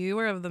it of you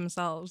or of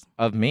themselves?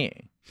 of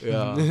me,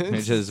 Yeah.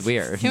 which is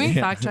weird. Can we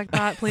Yeah. fact check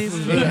that, please?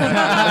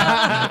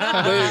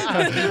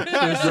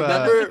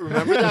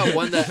 remember that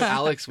one that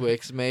Alex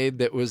Wicks made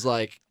that was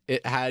like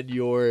it had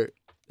your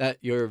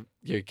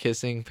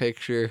kissing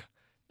picture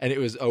and it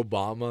was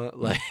Obama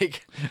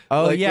like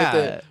Oh like, with yeah,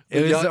 the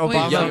it was young-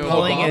 Obama young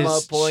pulling Obama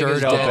his pulling shirt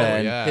his open,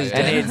 denim- Yeah, his yeah.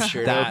 and denim it's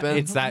shirt that open.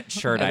 it's that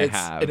shirt And I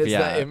it's- have. and it's Yeah,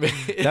 that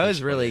image. that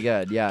was really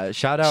good. Yeah,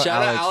 shout out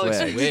Shout out Alex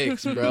Alex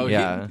Wicks. Wicks, bro.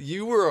 Yeah.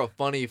 You were a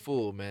funny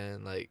fool,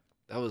 man. Like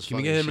that was Can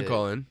we funny get him shit. to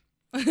call in?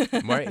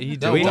 Why, he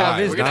No, we did have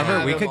die. his We're gonna number?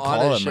 have We him could on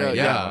call the him show, right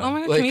yeah. now. Oh my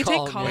god, Like, can we call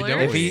take him. callers? Why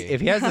don't If we?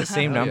 he has the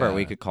same number, Yeah.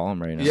 we could call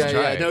him right now. Yeah,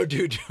 try. no,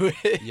 dude, do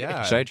it.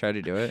 Yeah. Should I try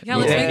to do it? Yeah,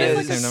 You let's think make he it has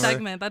like the a same number?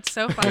 segment. That's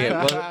so funny.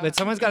 Okay, well, but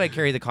someone's got to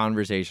carry the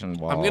conversation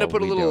while I'm gonna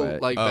put a we do little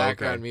it. like Oh, okay.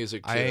 background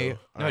music too.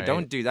 No,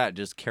 don't do that.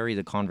 Just carry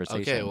the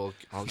conversation. Okay, well,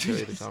 I'll carry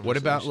the conversation. What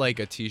about like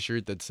a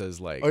T-shirt that says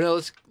like Oh no,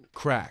 let's.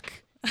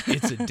 crack?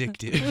 It's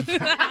addictive.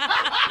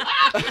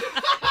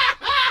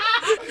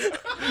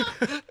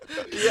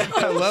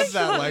 I love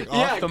that. Like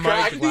Yeah, off the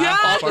crack- mic laugh.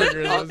 off the-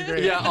 Parker, that was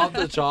great. Yeah, off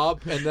the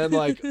top, and then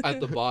like at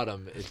the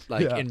bottom, it's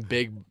like Yeah. in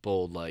big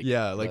bold, like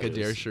Yeah, like a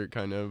dare letters. shirt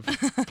kind of.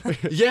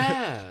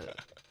 Yeah.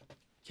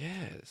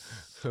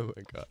 Yes. Oh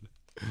my god.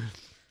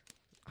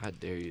 I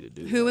dare you to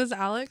do. Who that. is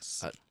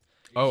Alex?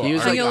 Oh, He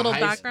was Can I like get a little high,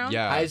 background?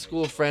 yeah. high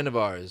school friend of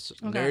ours.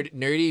 Okay.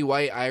 Nerdy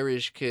white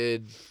Irish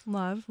kid,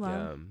 Love.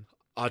 yeah.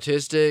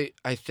 autistic.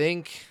 I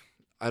think.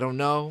 I don't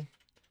know.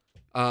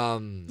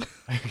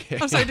 Okay.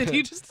 I'm sorry, did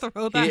you just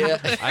throw that Yeah.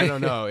 out there? I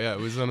don't know. Yeah, it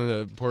was on an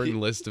important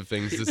list of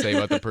things to say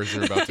about the person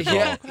we're about to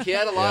call. He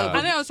had a lot Yeah. I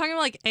of. know, I was talking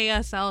about like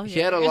ASL here. He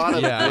had a lot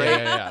of. Yeah, great,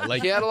 yeah.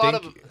 Like He had a lot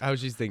of- how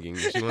she's thinking.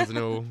 She wants to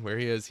know where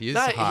he is. He is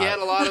Not, hot. he had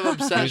a lot of He was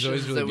obsessions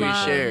always really that we good.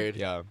 Wow. shared.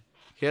 Yeah.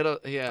 He had a.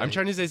 Yeah. I'm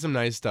trying to say some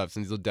nice stuff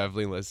since he'll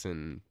definitely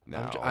listen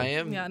now. I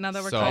am. Yeah, now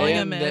that we're So- calling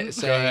I him am in.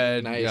 saying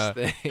ahead, nice yeah.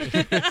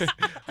 things.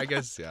 I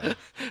guess, yeah.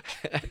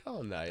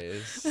 Oh,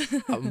 nice.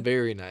 I'm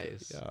very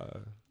nice. Yeah.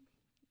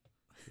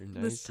 You're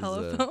nice This as a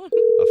telephone.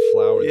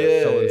 flower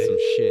that fell in Yay. some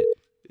shit.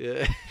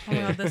 Yeah. Oh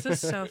my god, this is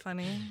so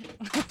funny.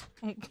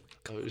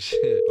 Oh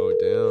shit. Oh,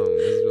 damn.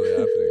 This is really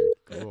happening.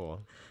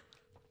 Cool.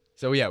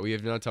 So, yeah, we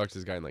have not talked to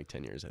this guy in like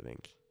 10 years, I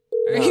think.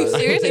 Are you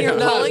serious? And you're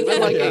No, calling it's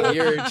been him? like a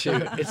year or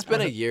two. It's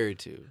been a year or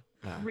two.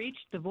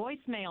 reached the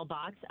voicemail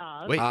box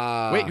of. Wait,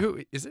 wait,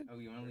 who is it? Oh,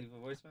 you want to leave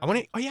a voicemail? I want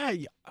to. Oh yeah,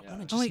 I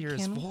want to just wait, hear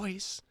his can we?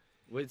 voice.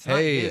 Well, it's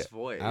Hey, not his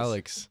voice.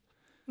 Alex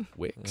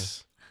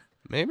Wicks.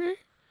 Maybe.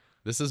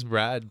 This is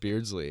Brad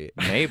Beardsley.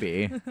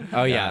 Maybe.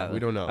 Oh yeah. We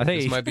don't know. I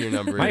think This might be your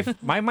number.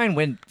 my mind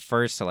went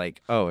first to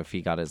like, oh, if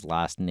he got his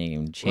last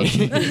name changed.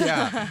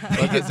 Yeah.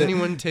 Has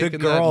anyone The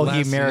taken girl that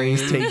he last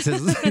marries name? takes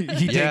his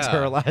takes Yeah.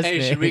 her last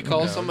name. Hey, should we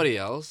call No. somebody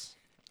else?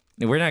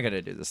 We're not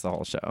gonna do this the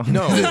whole show.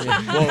 No.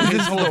 Well,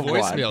 his whole Little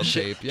one. voicemail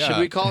tape. Yeah. Should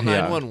we call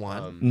Yeah.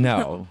 911?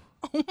 No,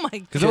 Oh my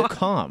because he'll god.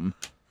 come.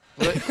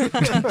 What if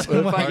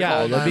I Yeah,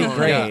 call that'd be 911?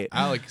 great. Yeah,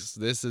 Alex,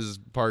 this is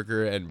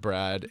Parker and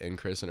Brad and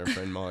Chris and our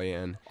friend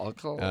MALYANNE. I'll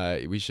call.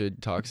 We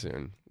should talk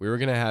soon. We were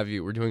gonna have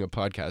you. We're doing a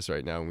podcast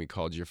right now, and we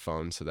called your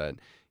phone so that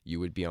you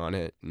would be on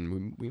it,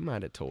 and we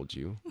might have told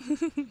you.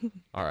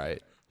 All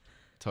right.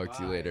 Talk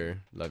to you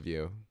later. Love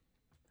you.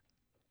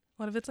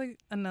 What if it's like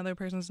another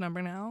person's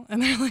number now,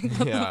 and they're like,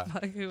 "What Yeah, the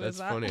fuck? Who That's is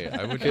that?" funny.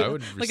 I would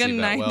like like a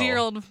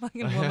 90-year-old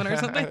fucking woman or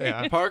something.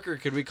 Yeah. Parker,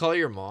 could we call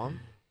your mom?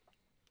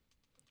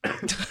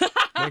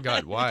 My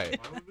God, why?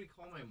 Why would we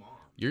call my mom?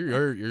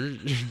 You're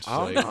just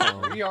I don't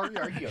like. know.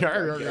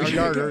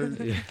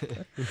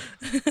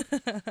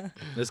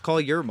 Let's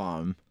call your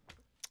mom.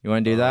 You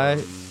want to do that?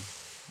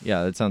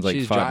 Yeah, that sounds like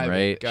She's fun, driving.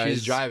 right? Guys,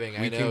 She's driving.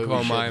 I We know. can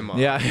call my should- mom.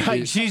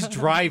 Yeah, she's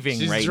driving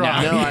She's right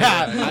driving.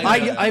 now. No,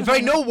 Yeah, if I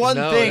know one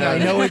No, thing, no. I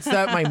know it's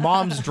that my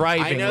mom's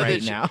driving know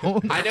right that now.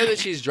 I know that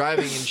she's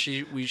driving, and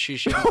she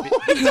shouldn't be.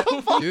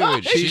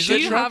 Dude, She's she's a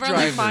She truck have her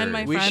like driver. find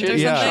my We friend should or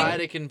Yeah. something. try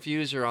to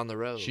confuse her on the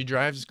road. She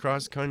drives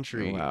cross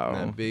country. Wow.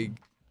 That big.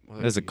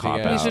 There's a cop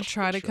big We out. ass should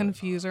try to truck.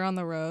 confuse her on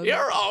the road.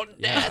 You're on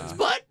Dad's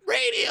Butt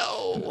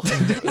Radio.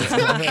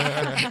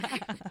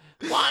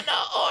 Wanda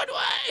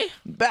Ordway.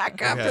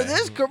 Back after Okay.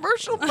 this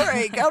commercial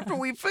break, after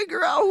we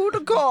figure out who to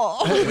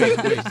call. Wait,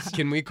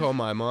 can we call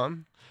my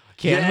mom?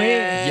 Can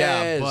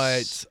Yeah,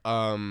 but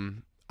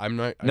I'm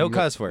not. No I'm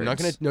cuss Not gonna.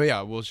 words. No,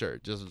 yeah. Well, sure.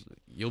 Just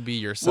you'll be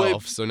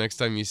yourself. So next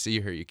time you see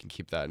her, you can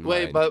keep that in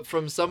Wait, mind. but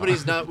from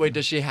somebody's not. Wait,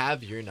 does she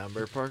have your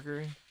number,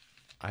 Parker?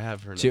 I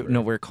have her we? number.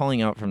 No, we're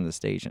calling out from the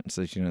station,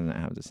 so she doesn't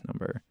have this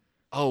number.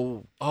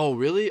 Oh,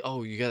 really?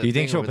 Oh, you got. Do you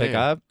think she'll pick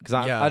up?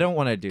 Because Yeah, I don't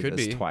want to do could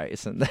this be.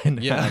 twice and then.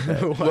 Yeah.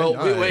 have it. Why Well,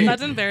 not? wait.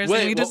 That's embarrassing.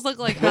 Wait, we just look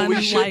like what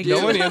we should unliked. do-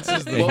 No one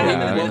answers the What phone. we,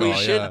 at what we all,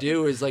 should yeah.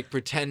 do is like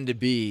pretend to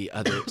be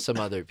some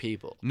other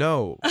people,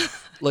 No.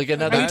 like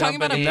another Are you talking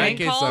about a In company. that prank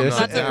case, call? I'm not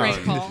That's a down.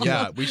 prank call.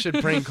 Yeah, we should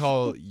prank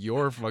call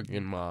your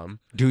fucking mom.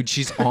 Dude,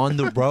 she's on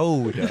the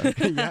road.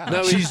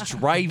 No, She's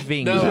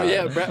driving. No,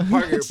 yeah,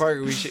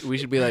 Parker, we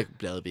should be like,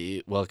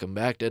 welcome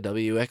back to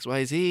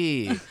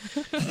WXYZ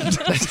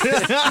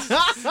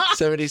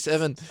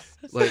 77,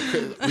 like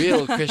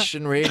real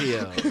Christian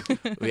radio.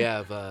 We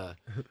have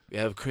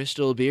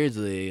Crystal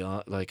Beardsley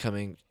like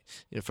coming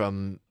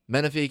from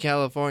Menifee,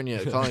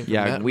 California, calling. From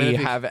Yeah, we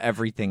Menifee. have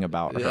everything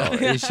about her.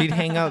 Yeah. She'd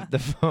hang up the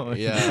phone.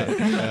 Yeah.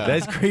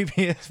 That's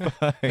creepy as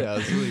fuck. Yeah,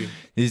 it's really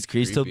This is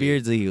Crystal creepy.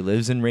 Beardsley, who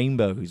lives in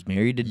Rainbow, who's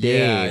married to Dave,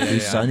 Yeah, yeah,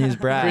 whose yeah. son is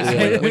Brad.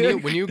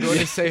 Chris, when you go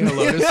to say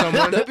hello to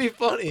someone, That'd be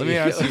funny. let me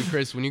ask you,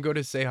 Chris. When you go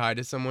to say hi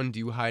to someone, do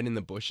you hide in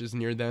the bushes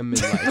near them?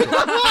 And like,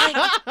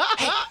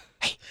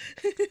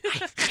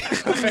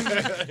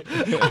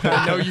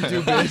 I know you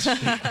do,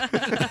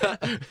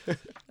 bitch.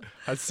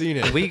 I've seen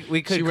it. we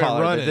could She went call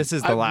her, but running. this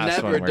is the I've last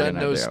never one we're done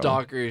gonna no do.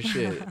 stalker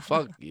shit.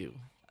 Fuck you.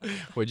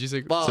 What'd you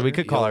say? Fuck So we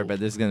could call her, you. but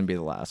this is gonna be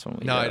the last one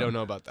we No, do. I don't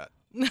know about that.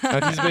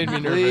 Okay. He's made me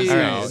nervous. Please.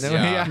 now. All right, no,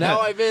 yeah. yeah.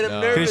 Now I made him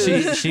No. nervous.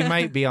 Because she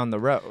might be on the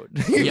road.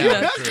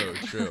 Yeah,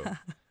 true.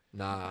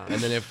 Nah. And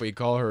then if we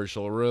call her,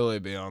 she'll really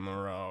be on the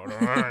road.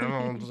 You know what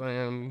I'm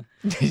saying?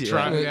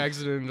 Traffic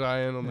accident,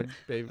 dying on the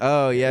baby.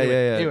 Oh yeah,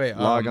 yeah. Anyway,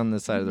 log on the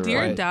side of the Do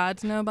your road.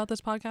 dads know about this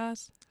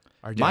podcast?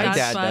 Our My Dad's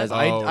dad butt? does.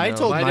 Oh, I no.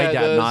 told My my dad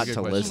dad does. not Good to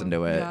question. listen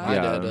to it. Yeah. My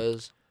Yeah. dad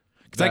does.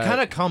 Because I kind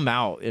of come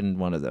out in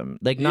one of them,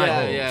 like not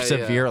Yeah,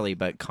 severely,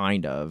 but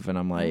kind of, and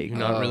I'm like, You're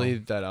not really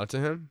that out to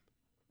him?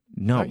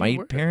 no, thought you my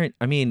were. parent.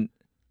 I mean,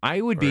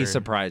 I would be Or-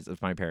 surprised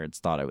if my parents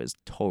thought I was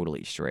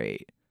totally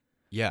straight,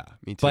 Yeah,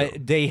 me too.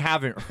 but they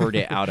haven't heard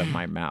it out of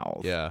my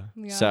mouth. yeah.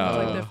 Yeah, So- it's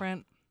like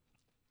different.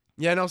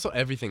 Yeah, and also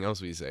everything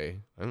else we say.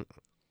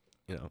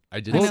 I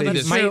didn't I know say that's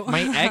this. true.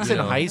 My ex in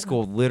You know. high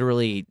school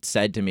literally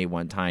said to me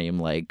one time,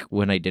 like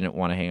when I didn't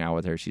want to hang out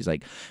with her, she's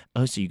like,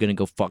 "Oh, so you gonna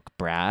go fuck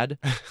Brad?"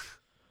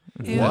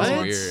 Ew. What?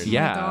 Oh Weird.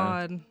 Yeah. my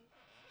God.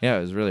 Yeah,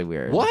 it was really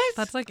weird. What?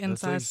 That's like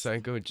That's like incest.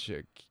 psycho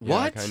chick.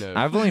 What? Yeah, kind of.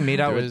 I've only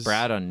made out There with was-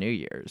 Brad on New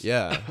Year's.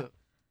 Yeah.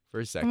 For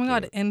a Oh second. my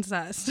God,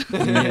 incest.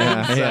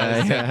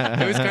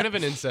 yeah. It was kind of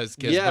an incest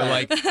kiss, Yeah. but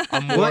like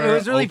a more Well, it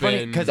was really funny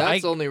open- because That's I,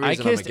 the only I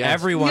reason I'm kissed against.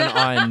 everyone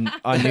on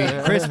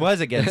New Chris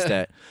was against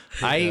it.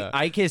 Yeah.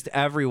 I kissed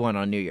everyone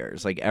on New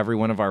Year's, like every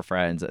one of our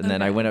friends. And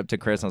then I Okay. went up to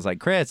Chris and I was like,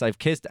 Chris, I've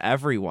kissed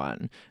everyone.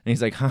 And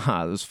he's like,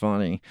 haha, that was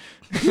funny.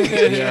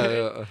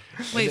 yeah.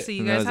 Wait, so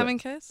you And that guys was it. haven't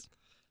kissed?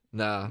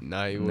 Nah.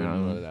 Nah, you wouldn't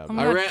No. know that. Oh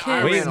my I God, ran- kiss,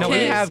 I Wait, ran no, away.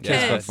 we have Kiss,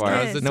 kissed kiss, before.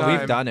 now's the No, we've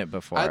time. done it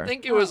before. I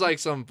think it was like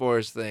some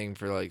forced thing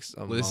for like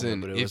some. Listen,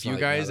 moment, but it if was you like,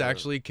 guys not a-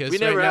 actually kiss We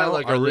right never had, now,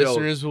 like, a our real-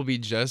 listeners will be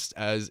just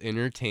as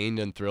entertained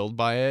and thrilled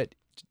by it,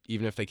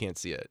 even if they can't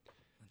see it.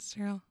 It's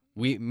true.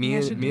 Me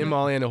Yeah, should and do it.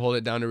 MALYANNE hold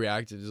it down to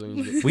react.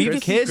 We've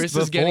kissed Chris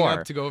is getting before.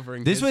 up to go over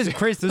and This kiss was you.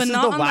 Chris. This But is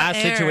not the on the last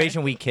air.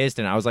 situation we kissed,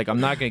 and I was like, I'm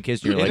not gonna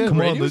kiss you. You're In like, a come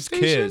on, radio let's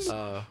station? kiss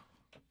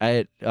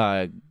at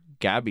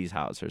Gabby's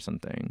house or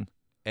something.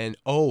 And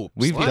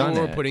We've people done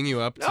were it. putting you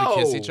up to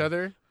kiss No. each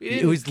other.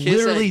 It was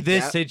literally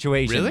this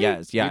situation. Really?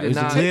 Yes, yeah, We it was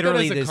did not.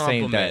 literally Take that as the a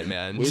same compliment, thing.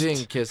 man. We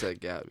didn't kiss at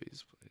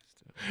Gabby's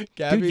place.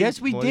 Gabby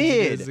yes, we wanted to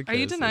did. kiss a Are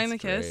you kiss. denying the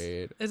That's kiss?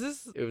 great. Is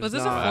this It was was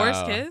this not. a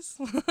forced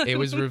Wow. kiss? It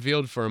was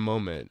revealed for a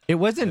moment. It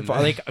wasn't And fun,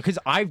 then- like because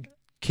I've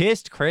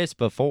kissed Chris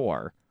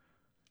before,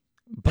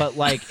 but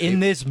like in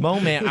this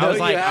moment, I No, was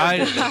you like,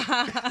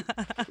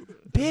 haven't.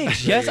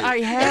 bitch, yes, I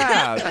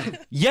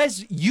have.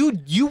 Yes,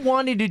 you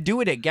wanted to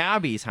do it at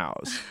Gabby's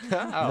house.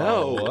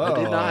 No, I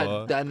did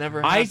not. That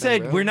never happened. I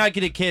said bro. we're not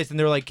gonna kiss, and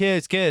they're like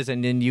kiss,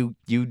 and then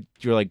you're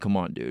like, come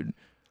on, dude.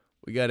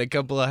 We got a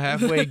couple of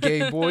halfway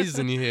gay boys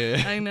in here.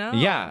 I know.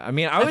 Yeah, I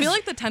mean, I feel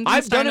like the tension's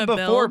I've done starting it to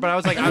before, build. but I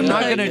was like, I'm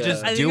not gonna Yeah.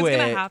 just I think do it's it.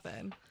 gonna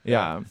happen.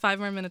 Yeah, 5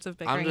 more minutes of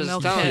bickering. I'm just they'll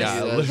telling kiss. Yeah,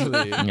 you. That's-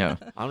 literally. yeah.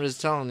 I'm just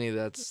telling you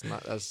that's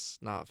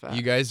not fact.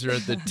 You guys are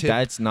at the tip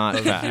That's not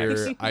of facts.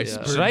 your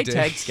iceberg. Should I dick.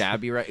 text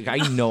Gabby right?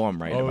 I know I'm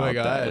right Oh my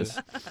about God. this.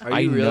 Are I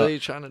you know- really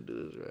trying to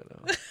do this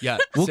right now? Yeah.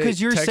 Well, say- because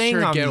you're text saying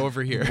her, I'm get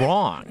over here.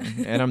 wrong,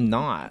 and I'm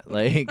not.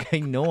 Like, I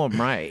know I'm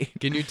right.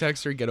 Can you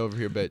text her? Get over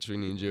here, bitch. We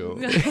need you.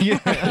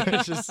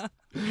 Yeah. Just,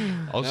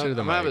 I'll No, share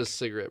the I'm gonna have a mic.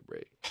 cigarette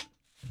break.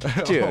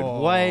 Dude, Oh.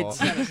 what?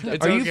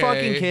 It's Are you okay.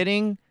 fucking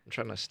kidding? I'm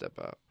trying to step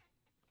out.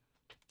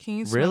 Can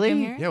you smoke Really? in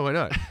here? Yeah, why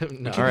not?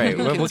 No. All right,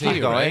 we'll keep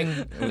Continue, going.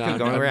 right? We'll No, keep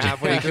going. no, We're I'm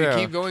halfway We through. could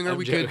keep going, or I'm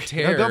we could joking.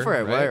 tear. No, go for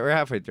it. right? We're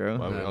halfway through.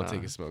 Well, No, I'll no.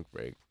 take a smoke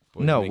break.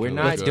 Boys, No, make we're it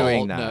not look good.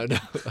 doing No, that.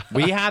 no.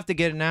 We have to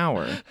get an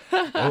hour.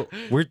 Oh,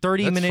 We're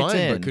 30 that's minutes fine,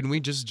 in. but couldn't we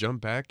just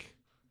jump back?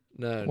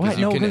 No. What?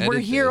 you No, can because we're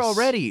edit here this.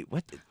 already.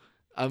 What?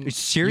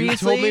 Seriously? You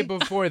told me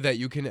before that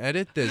you can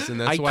edit this,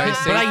 and that's I why I can,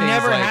 say but I things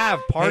never like,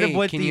 have. Part hey, of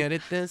what can the you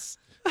edit this?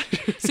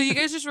 So you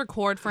guys just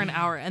record for an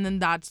hour and then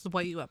that's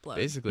what you upload.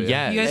 Basically,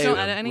 Yeah. You guys Hey, don't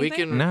edit We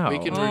anything? can. No. We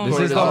can Oh, record this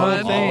is it the all whole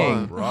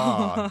on thing.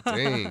 Raw,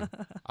 dang.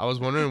 I was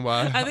wondering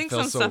why I think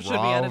felt some so stuff should be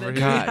raw edited. over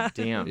here. God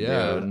damn,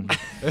 Yeah. dude.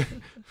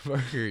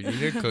 Fucker, you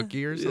need a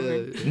cookie or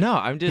something? Yeah. No,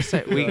 I'm just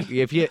saying.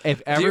 If Do you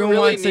everyone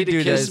really wants to need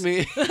do kiss this,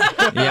 me?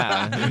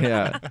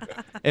 yeah.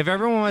 If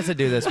everyone wants to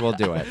do this, we'll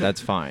do it.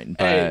 That's fine.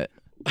 Hey.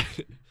 But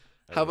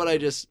How about I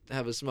just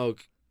have a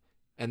smoke,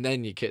 and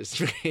then you kiss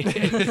me?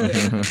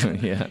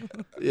 yeah,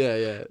 yeah.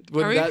 Are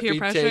Wouldn't we that peer be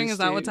pressuring? Is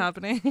that tasty? what's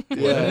happening?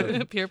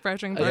 Yeah. Peer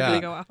pressuring Yeah. before we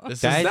go out.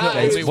 This That's- is the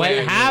that's only what way it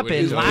would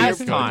happened go last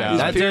down. time. He's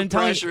That's peer what I'm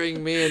telling you. pressuring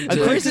me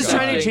into. Chris is trying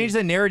to accepting- change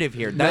the narrative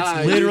here. That's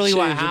Nah, you're literally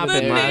what changing the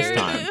happened last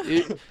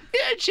narrative. time.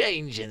 You're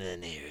changing the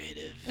narrative.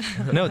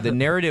 No, the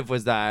narrative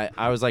was that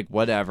I was like,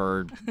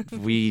 whatever,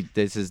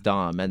 this is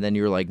dumb, and then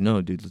you were like,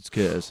 no, dude, let's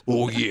kiss.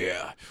 Oh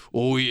yeah,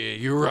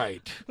 you're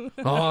right.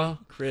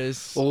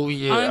 Chris, Oh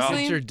yeah.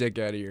 Honestly, get your dick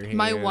out of your hand.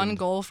 My one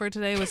goal for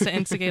today was to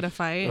instigate a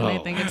fight, and I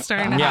think it's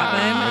starting to Yeah,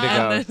 happen.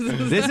 way And to go.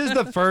 this is- This is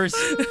the first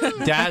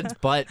dad's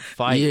butt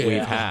fight Yeah.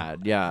 we've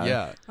had. Yeah.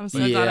 Yeah. I'm so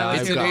Yeah, glad I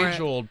It's was an for it.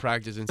 age-old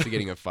practice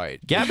instigating a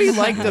fight. Gabby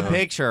liked the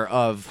picture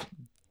of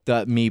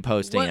me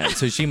posting What? it,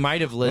 so she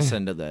might have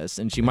listened to this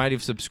and she might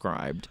have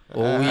subscribed.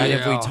 Oh And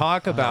if we yeah.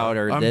 talk about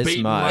her I'm this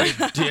beating much,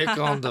 my dick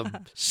on the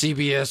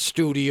CBS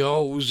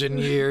studios in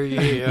here.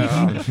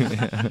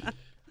 Yeah.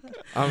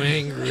 I'm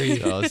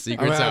angry. Oh,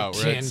 secret's I'm out.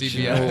 We're at tension.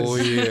 CBS. Oh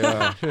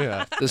yeah.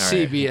 Yeah. The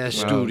CBS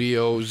Well.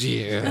 studios.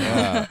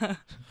 Yeah.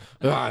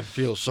 I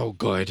feel so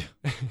good.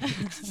 yeah,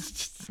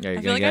 you're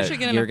I feel like I should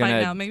get in a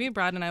fight now. Maybe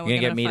Brad and I will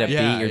You're gonna get get in me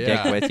a to fight. beat your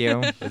Yeah. dick with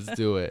you. Let's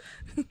do it.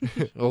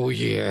 Oh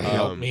yeah,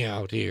 help Um, me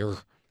out here.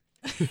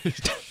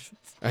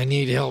 I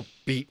need help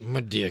beating my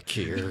dick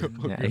here.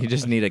 Yeah, you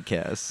just need a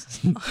kiss.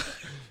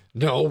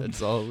 No,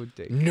 That's all it would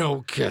take.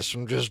 no kiss.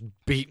 I'm just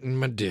beating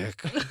my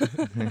dick.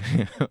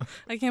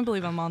 I can't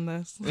believe I'm on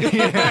this.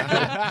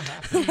 Yeah.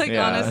 Like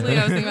Yeah. honestly,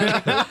 I was thinking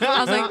about it. I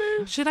was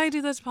like, should I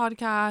do this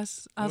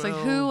podcast? I was like,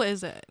 who Well,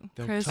 is it?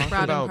 They'll Chris, talk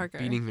Brad, about and Parker.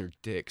 beating their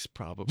dicks,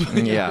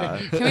 probably. Yeah.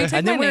 Can we take And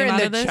my then we were name in out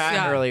the of this? chat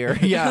Yeah. earlier.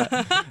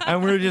 Yeah.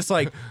 And we were just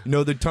like,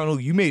 no, the tunnel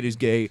you made is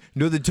gay.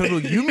 No, the tunnel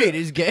you made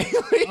is gay.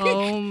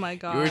 Oh my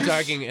god. You were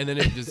talking, and then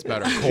it was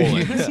about our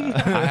colons.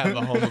 I have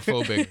a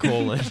homophobic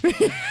colon.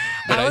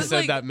 But I was said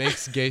like- that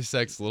makes gay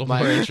sex a little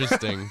more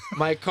interesting.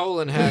 My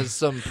colon has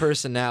some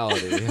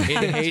personality.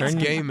 It hates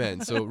gay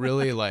men, so it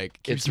really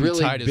like keeps It's me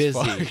really tight as busy.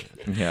 fuck.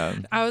 Yeah.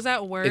 I was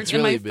at work It's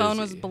and really my phone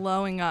was busy.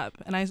 blowing up,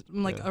 and I'm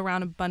like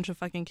around a bunch of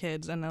fucking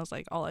kids, and I was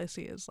like, all I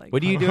see is like.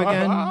 What do you do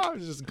again?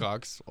 Just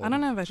cocks. I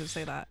don't know if I should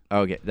say that.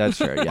 Okay, that's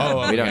true. Yeah,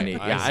 Oh, we don't okay. need.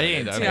 I Yeah, I said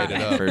didn't it. I say made it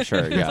that up. for sure.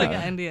 It's like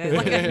Yeah, an NDA.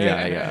 Like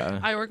yeah, yeah.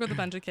 I work with a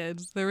bunch of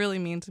kids. They're really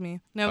mean to me.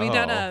 No, we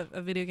did Oh.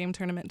 a video game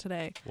tournament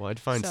today. Well, I'd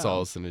find So-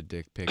 solace in a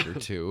dick pic or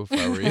two if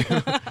I were you.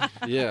 I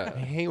Yeah.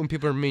 hate when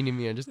people are mean to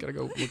me. I just gotta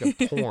go look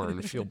at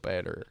porn to feel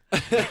better.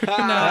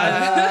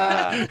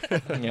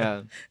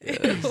 Yeah. Ew.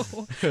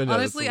 that's a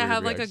Honestly, I weird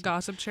have like a reaction.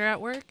 gossip chair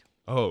at work.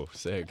 Oh,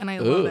 sick. and I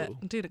love it,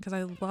 Ooh. dude, because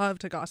I love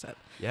to gossip.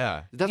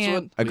 Yeah. That's And-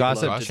 what A we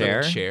gossip love to do.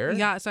 chair? Chair?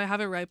 Yeah, so I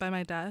have it right by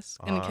my desk,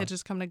 and the Uh-huh. kids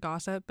just come to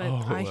gossip. But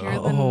Oh, I hear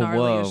wow. the Oh, gnarliest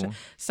whoa. shit.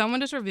 Someone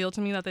just revealed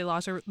to me that they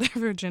lost their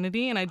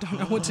virginity, and I don't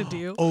know what to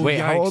do. Oh, Wait,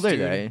 how yikes, old are dude.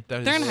 they?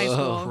 That They're in is high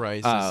school.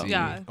 crazy. Oh.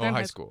 Yeah, Oh, they're in high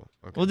high school.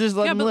 Okay. Well, just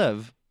let Yeah, them but-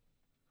 live.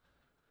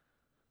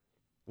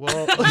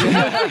 Well,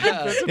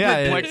 that's a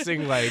Yeah,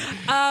 perplexing, like,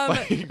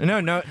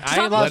 No, I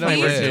Some lost of my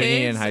these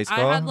virginity in kids, high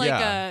school. I had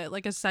Yeah.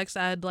 like a sex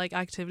ed like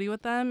activity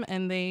with them,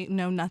 and they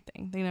know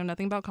nothing. They know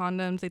nothing about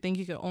condoms. They think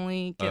you could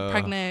only get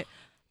pregnant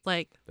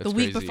like the That's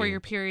week crazy. before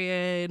your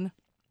period.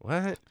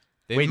 what?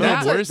 They Wait, know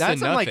that's worse that's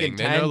than some, like, nothing.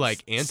 They know,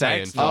 like, intense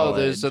sex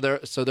anti-info. Oh,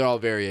 so they're all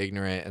very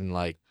ignorant and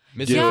like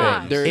Yeah, They're-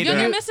 yeah, they're-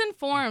 they're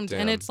misinformed,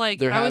 Damn. and it's like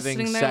they're I was having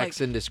sitting there sex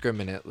like,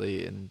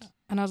 indiscriminately and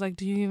and I was like,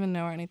 "Do you even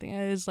know where anything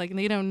is?" Like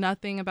they know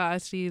nothing about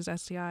STs,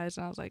 STIs,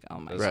 and I was like, "Oh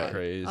my That's god!"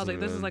 crazy. I was like,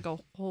 "This is man. like a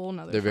whole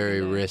nother." they're very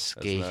fucking thing. That's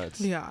risky.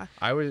 nuts. Yeah.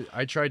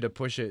 I tried to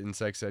push it in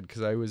sex ed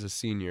because I was a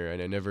senior and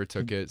I never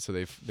took it. So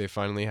they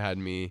finally had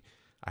me.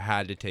 I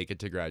had to take it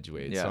to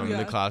graduate. Yeah. So I'm in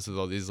Yeah. the class with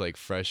all these like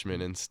freshmen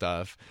and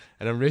stuff,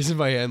 and I'm raising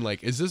my hand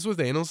like, "Is this with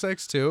anal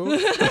sex too?"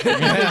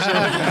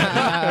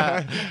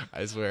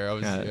 I swear I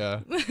was trying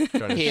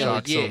to Hell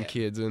shock yeah. some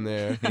kids in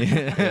there.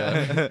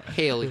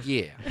 Hell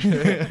yeah.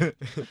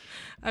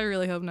 I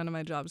really hope none of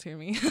my jobs hear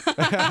me.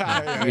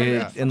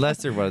 Unless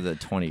they're one of the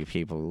 20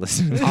 people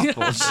listening to this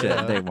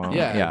bullshit, they won't.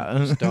 Yeah,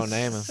 just don't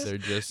name them. They're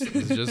it's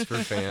just for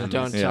fans.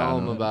 Don't Yeah. tell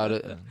them about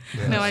it.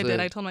 No, I That's did. it.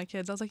 I told my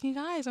kids. I was like, "You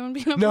guys, I'm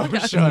gonna be on a No,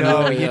 podcast." shut No,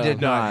 up. you Yeah.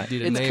 did not.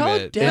 Didn't It's name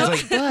called it.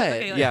 Dad's It's Butt.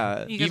 Okay, like,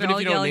 Yeah. You guys Even are if all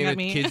you don't yelling name at it,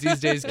 me. kids these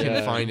days can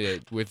Yeah. find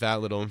it with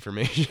that little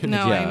information.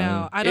 No, I Yeah.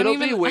 know. I don't It'll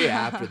even. be way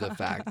after the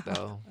fact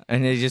though.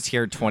 And they just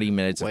hear 20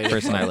 minutes of Wait.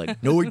 Chris and I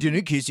like, no, I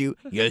didn't kiss you.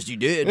 Yes, you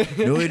did.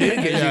 No, I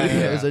didn't kiss Yeah, you.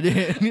 yeah. Yes, I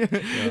did.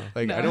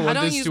 Like No, I don't I want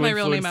don't this use to my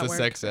real name influence at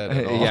the work. sex ed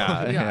at all.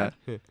 Yeah.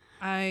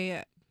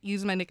 I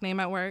use my nickname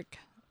at work.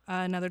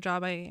 Another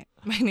job. My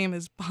name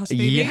is Boss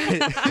Baby. Yes.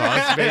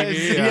 Boss baby.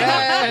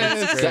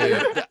 Yes.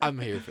 That's great. I'm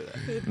here for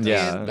that.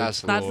 Yeah.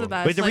 That's That's cool. the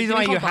best. But the Like, reason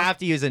why getting you called Boss- have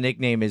to use a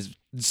nickname is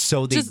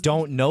so they Just-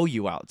 don't know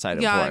you outside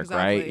of Yeah, work,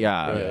 right? exactly.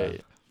 Yeah.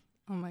 Right.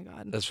 Oh my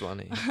god. That's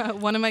funny.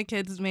 One of my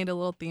kids made a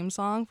little theme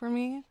song for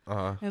me.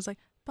 Uh-huh. It was like,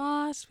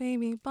 "Boss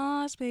baby,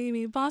 boss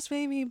baby, boss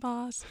baby,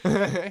 boss." Oh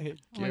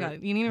my god,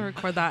 you need to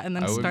record that and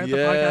then I would- start Yeah.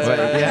 the podcast. But,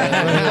 with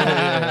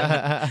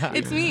that. yeah.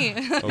 It's me.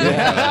 Oh my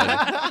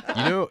God.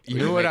 You know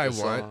can what make I a want?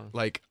 song.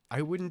 Like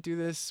I wouldn't do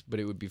this, but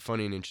it would be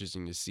funny and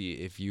interesting to see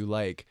if you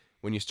like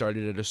when you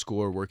started at a school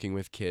or working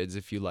with kids,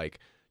 if you like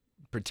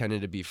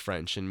pretended to be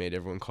French and made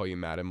everyone call you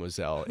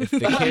Mademoiselle. If the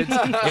kids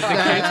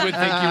would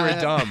think you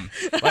were dumb.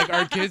 Like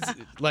our kids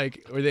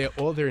like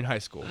they're in high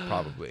school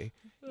probably.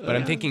 But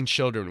I'm thinking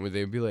children, would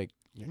they be like,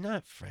 "You're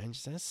not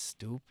French, that's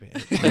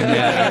stupid."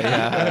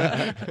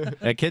 Yeah.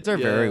 Kids are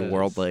very Yes.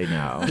 worldly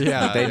now.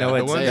 Yeah, Like, they know yeah,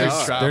 the it's ones they're,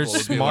 who travel they're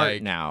would be smart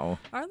like- now.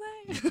 Are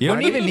they? You don't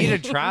Are even they?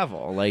 need to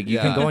travel. Like you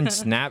Yeah. can go on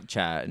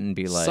Snapchat and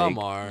be like, Some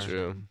are.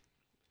 True.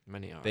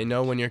 Many are. They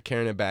know when you're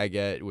carrying a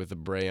baguette with a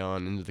bray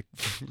on into the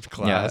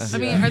class. I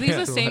mean, are these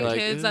the same Like,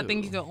 kids that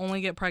think ew. you could only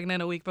get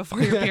pregnant a week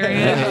before your period?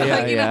 yeah,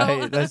 Like, you yeah,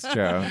 know? that's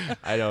true.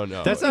 I don't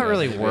know. That's not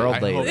really I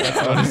worldly. hope that's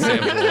not a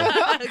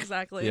sample.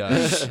 Exactly.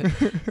 Yeah.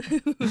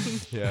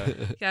 Yeah.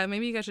 Yeah,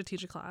 maybe you guys should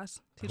teach a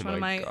class. Teach Oh one of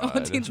my my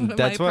God. teach one of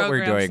That's my what we're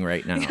programs. doing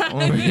right now.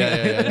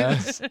 Yeah.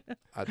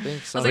 I think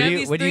I so. was What like, I do have you-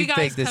 these what do three you guys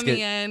think this coming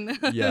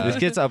get- in. Yeah. This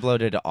gets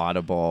uploaded to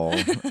Audible,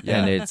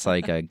 Yeah. and it's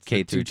like a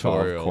K through 12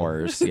 tutorial.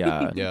 course.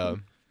 Yeah. Yeah.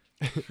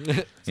 So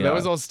Yeah. that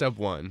was all step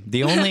one.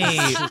 The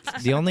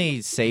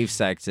only safe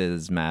sex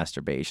is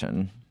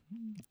masturbation.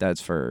 That's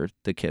for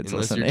the kids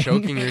Unless listening. you're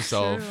choking True.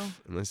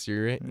 yourself, unless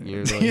you're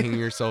hitting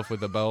yourself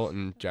with a belt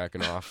and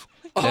jacking off,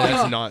 then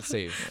that's not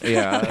safe.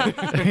 Yeah.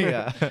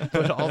 Yeah.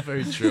 But all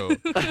very true.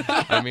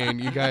 I mean,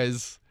 you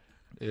guys,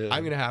 Yeah.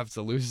 I'm gonna have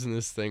to loosen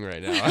this thing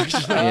right now.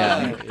 Actually,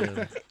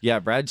 Yeah. Yeah,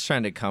 Brad's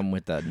trying to come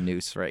with a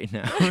noose right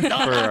now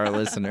for our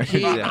listeners.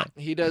 Yeah.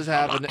 He does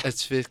have an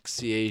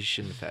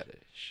asphyxiation fetish.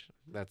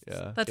 That's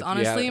Yeah. That's If you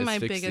honestly have my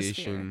biggest fear.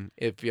 Asphyxiation.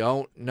 if you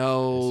don't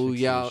know,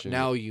 yeah, Asphyxiation.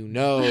 now you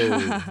know,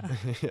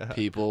 Yeah.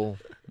 people.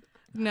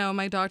 No,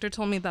 my doctor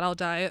told me that I'll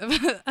die of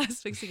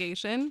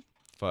asphyxiation.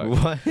 Fuck.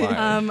 What?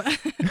 Why?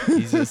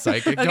 He's a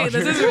psychic Okay,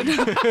 doctor. this is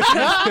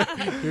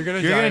You're gonna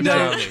You're die. gonna die.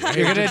 drowning. I hate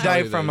You're to gonna tell die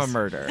you from a this.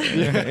 murder.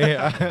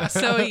 Yeah.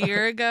 so a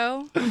year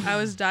ago. I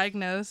was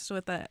diagnosed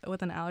with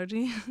an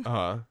allergy.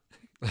 Uh-huh.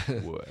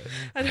 What?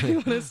 I don't even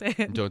want to say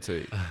it. Don't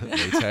say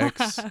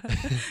latex.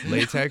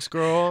 Latex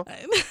girl.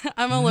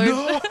 I'm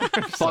allergic.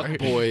 Fuck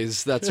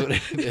boys. That's what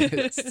it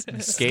is. Skater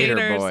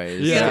Skaters.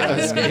 boys. Yeah,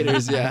 Yeah.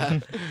 skaters. Yeah.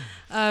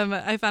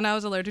 I found out I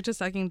was allergic to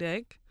sucking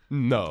dick.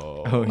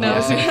 No. Oh,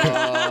 No,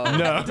 Oh.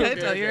 No. did I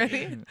tell you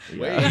already?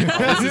 Wait,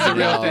 this is a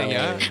real thing,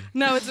 yeah?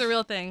 No, it's a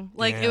real thing.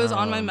 Like it was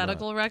on my Damn.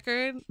 medical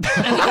record.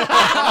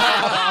 I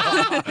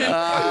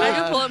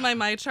can pull up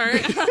my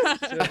chart.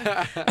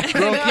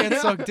 Girl can't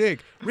suck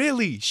dick.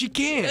 Really? She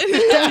can't.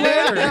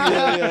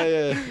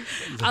 Yeah.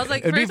 I was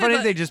like, It'd be first I funny if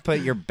thought, they just put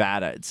you're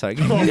bad at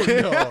sucking. Oh,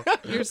 no.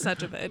 you're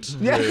such a bitch.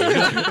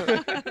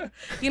 Yeah.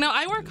 You know,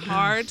 I work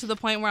hard to the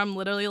point where I'm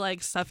literally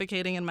like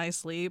suffocating in my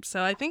sleep.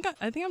 So I think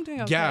I'm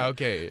doing okay. Yeah,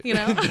 okay. You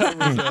know?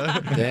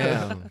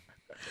 Damn.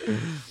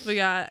 But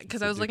yeah,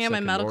 because I was looking at my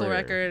dick-sucking medical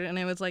warrior. record, and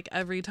it was like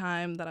every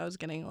time that I was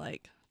getting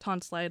like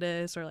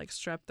tonsillitis or like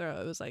strep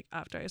throat, it was like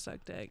after I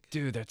sucked dick.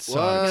 Dude, that sucks.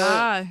 What?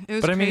 Yeah, it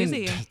was But I mean,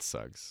 crazy. That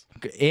sucks.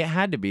 It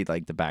had to be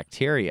like the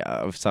bacteria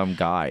of some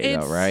guy,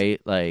 It's- though, right?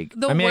 Like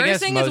The I mean, I worst guess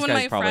thing is most when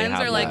guys my probably friends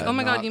have are like, that. "Oh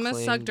my god, Not you must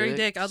clean suck dirty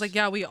dick." I was like,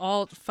 "Yeah, we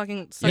all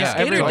fucking suck Yeah,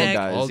 skater everyone dick."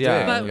 does. All Yeah.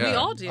 day. But Yeah. we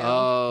all do.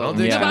 Oh.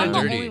 Dick's Yeah. But I'm kinda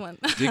the dirty. only one.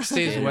 Dick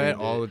stays Skater wet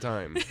dick. all the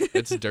time.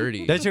 It's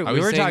dirty. That's true. I We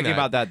was were saying talking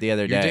about that the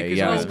other Your day. dick is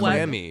Yeah. always Wet.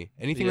 clammy.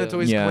 Anything Yeah. that's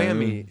always Yeah.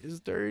 clammy is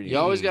dirty. You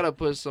always gotta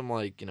put some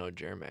like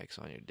Germ-X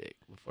on your dick.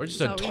 Or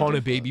just Oh, a we ton do.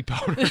 of baby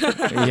powder.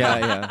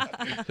 Yeah.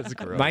 That's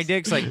gross. My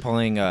dick's like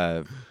pulling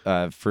a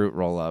fruit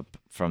roll up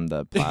from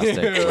the plastic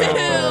Ew. wrapper.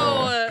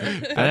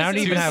 Ew. And I don't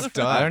Too even have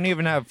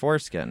stuck.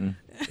 foreskin.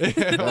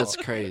 That's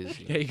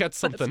crazy. Yeah, you got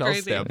something That's else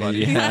crazy. there, buddy.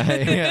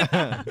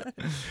 Yeah.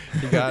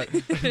 You got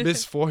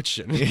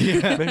misfortune.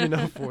 Maybe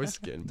no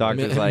foreskin.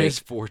 Doctor's like,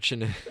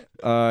 Misfortunate.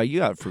 you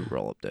got fruit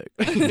roll up dick.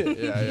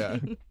 yeah.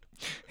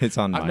 It's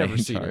on I've my never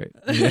seen chart.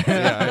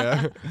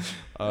 Yeah.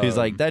 He's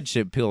like, that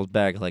shit peels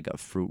back like a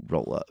fruit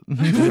roll up.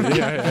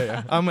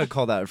 yeah. I'm gonna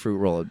call that a fruit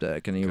roll up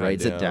dick, and he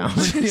writes it down.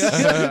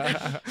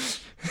 Goddamn.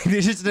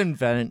 They just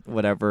invent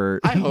whatever.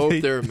 I hope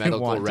they- there are they medical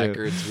want to.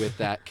 records with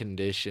that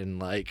condition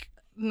like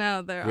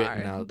No, there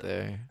written are. out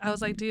there. I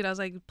was like, dude,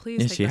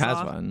 please Yeah, take she this has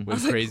off. one. I With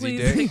was like, crazy please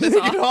dick? take this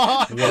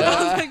off. I Yeah.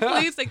 was like,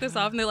 please take this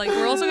off. And they're like,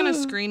 we're also gonna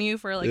screen you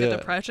for like Yeah. a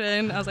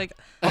depression. I was like,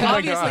 Oh my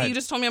obviously, God. you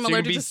just told me I'm So you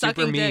can allergic be to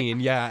super sucking dick. mean,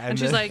 yeah. And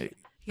she's then- like,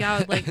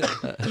 yeah, like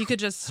you could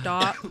just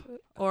stop,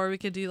 or we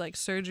could do like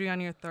surgery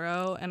on your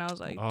throat. And I was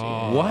like, dude.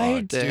 Oh,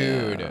 What?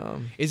 dude?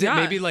 Damn. Is it Yeah.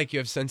 maybe like you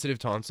have sensitive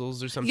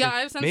tonsils or something? Yeah,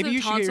 I have sensitive Maybe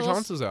you should get your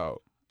tonsils. tonsils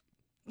out.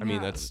 I mean,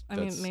 Yeah, that's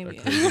maybe.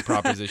 a crazy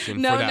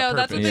proposition No, for that no,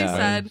 that's what purpose. they Yeah.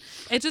 said.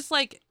 It's just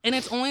like, and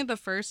it's only the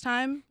first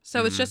time,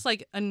 so it's Mhm. just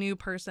like a new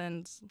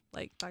person's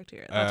like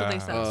bacteria. That's what they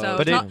said. Oh, So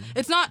But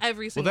it's not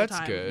every Well, single that's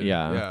time. good.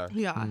 Yeah.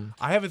 Yeah.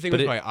 I have a thing But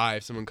with it- my eye.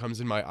 If someone comes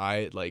in my eye,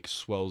 it like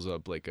swells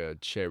up like a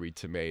cherry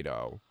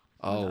tomato.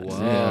 Oh Nice.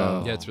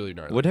 wow. Yeah, it's really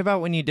gnarly. What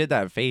about when you did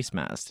that face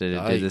mask? Did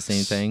it do the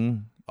same Yikes.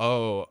 thing?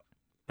 Oh,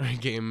 I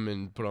came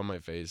and put on my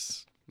face.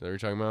 Is that what you're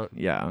talking about?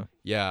 Yeah.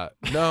 Yeah.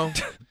 No.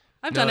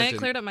 I've No, done it it. didn't.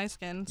 Cleared up my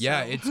skin.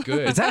 Yeah, so. it's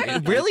good. Is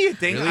that really a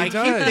thing? really I keep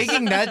does.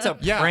 thinking that's a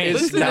Yeah, prank.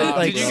 listen, that,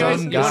 like, did you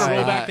guys some you want to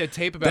roll guy- back the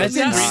tape about That's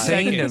 3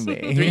 insane seconds?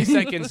 to me. 3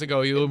 seconds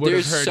ago, you would have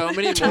There's heard. so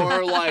many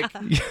more like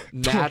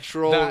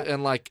natural That-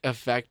 and like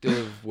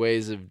effective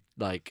ways of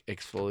like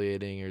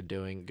exfoliating or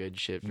doing good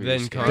shit for your Then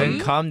skin. cum? Then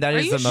come. That Are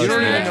is you the You most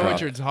don't even know natural.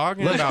 what you're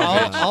talking Look, about.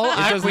 I'll, bitch. I'll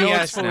It does no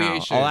acquiesce now.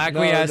 exfoliation. I'll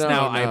acquiesce No,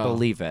 now. I no.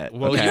 believe it.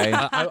 Well, Okay.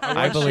 I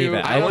want believe you,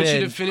 it. I I've want you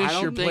been- to finish I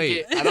don't your think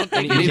plate. it- I don't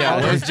think and it eat all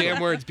even those works.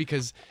 damn words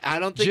because I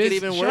don't think just it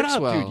even shut works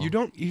up, well. dude. You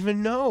don't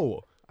even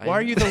know. I Why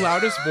are know. you the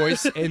loudest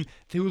voice and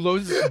who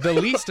knows the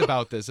least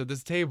about this at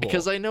this table?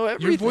 Because I know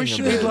everything. Your voice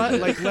should be about it.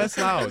 like less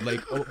loud,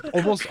 like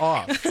almost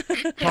off,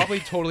 probably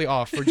totally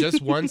off for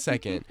just 1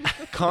 second.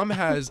 Cum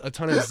has a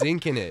ton of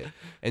zinc in it,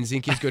 and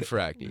zinc is good for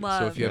acne. So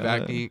Love. if you have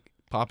Yeah. acne,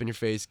 pop in your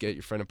face, get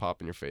your friend to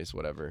pop in your face,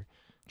 whatever.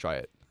 Try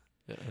it.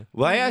 Yeah.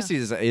 Well, I Yeah. asked you,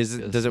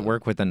 does it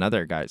work with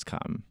another guy's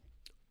cum?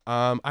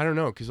 I don't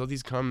know, because all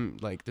these cum,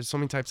 like, there's so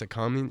many types of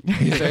cum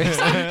these days.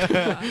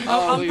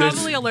 I'm there's-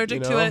 probably allergic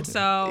you to know? it,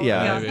 so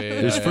Yeah.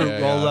 yeah. There's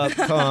fruit roll up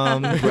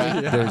cum.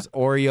 There's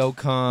Oreo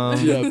cum.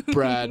 Yeah,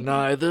 Brad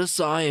Nye, the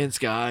science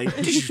guy.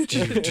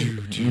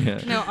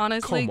 Yeah. No,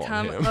 honestly, Come on,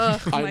 cum. him. Oh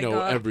I my know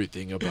God.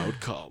 everything about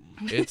cum.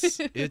 It's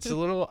a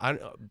little.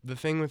 The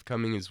thing with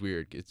coming is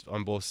weird. It's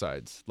on both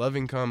sides.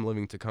 Loving cum,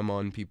 loving to come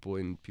on people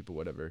and people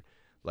whatever,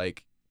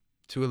 like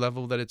to a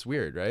level that it's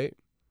weird, right?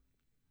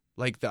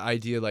 Like the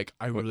idea, like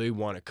I really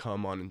want to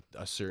come on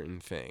a certain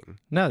thing.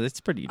 No, that's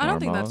pretty I normal. don't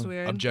think that's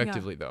weird.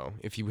 Objectively, though,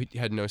 if you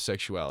had no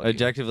sexuality,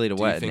 Objectively to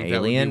do you what? An think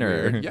that would be alien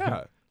or? weird?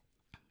 Yeah,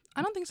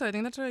 I don't think so. I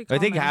think that's really I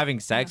common. think having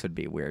sex would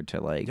be weird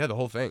to like. yeah, the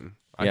whole thing.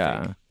 I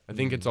Yeah. think. I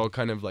think it's all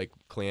kind of like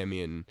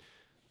clammy and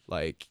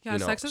like Yeah, you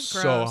know sex is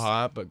so gross.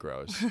 hot but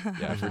gross.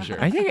 Yeah, for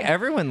sure. I think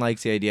everyone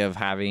likes the idea of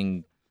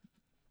having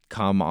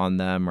cum on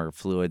them or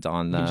fluids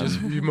on them.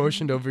 You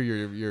motioned over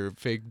your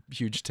fake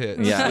huge tits.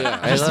 Yeah, Yeah.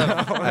 I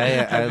love.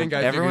 I think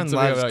I everyone figured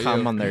something loves about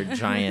cum you. on their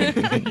giant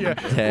Yeah.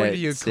 tits. What do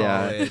you call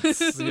yeah.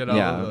 it? You know,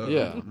 Yeah.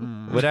 Yeah.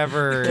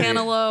 Whatever.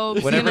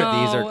 Cantaloupe. Whatever you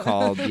know. these are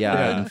called. Yeah,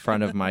 Yeah. in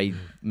front of my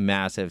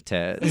massive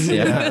tits.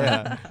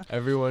 Yeah.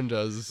 Everyone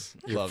does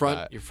love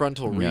that. Your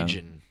frontal Yeah.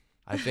 region.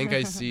 I think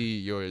I see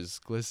yours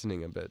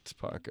glistening a bit,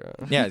 Paka.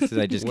 Yeah, because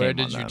I just Where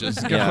came did on you them.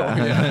 just go?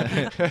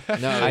 Yeah. Yeah.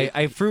 No,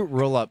 I fruit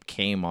roll up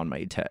came on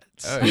my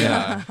tits. Oh,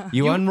 yeah.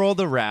 You unroll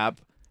the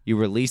wrap, You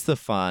release the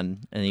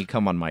fun, and you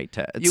come on my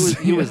tits.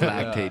 You was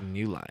lactating.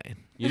 You lying.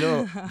 You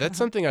know, that's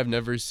something I've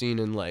never seen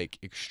in like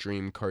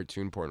extreme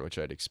cartoon porn, which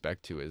I'd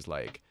expect to is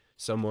like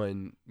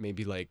someone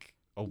maybe like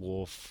a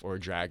wolf or a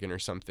dragon or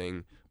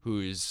something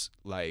who's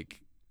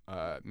like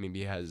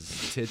maybe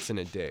has tits and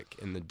a dick,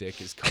 and the dick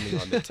is coming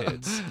on the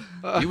tits.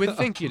 You would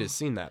think you'd have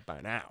seen that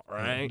by now,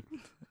 right?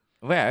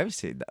 Wait, I've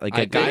seen that. Like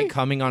a guy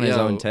coming on his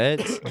own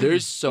tits.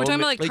 There's so We're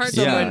talking about many. like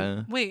cartoon.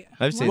 Yeah. Wait,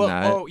 I've seen what?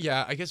 that. Oh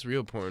yeah, I guess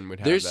real porn would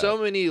have There's that. so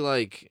many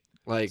like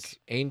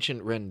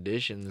ancient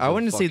renditions. I of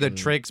want to see the fucking-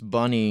 Trix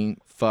Bunny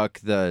fuck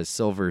the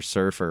Silver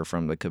Surfer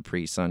from the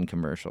Capri Sun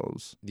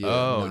commercials. Yeah,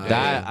 Oh, nah,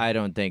 That I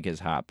don't think has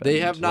happened. they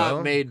have not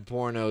Well, made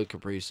porno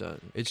Capri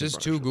Sun. It's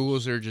just 2 Google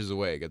searches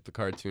away. Get the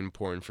cartoon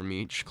porn from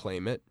each,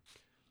 claim it.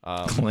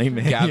 Claim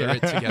it, Gather yeah.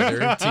 it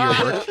together to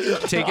your work.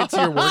 Take it to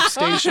your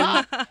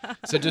workstation.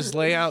 So just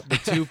lay out the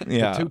two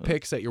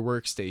pics at your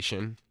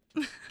workstation.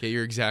 Get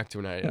your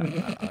X-Acto knife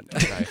out.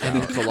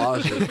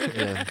 collage it.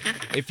 Yeah.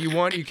 If you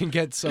want, you can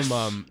get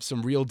some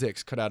real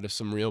dicks cut out of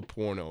some real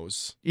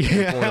pornos.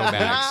 Yeah. Porno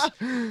bags.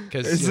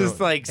 It's just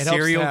like it helps to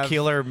serial have-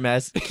 killer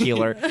message,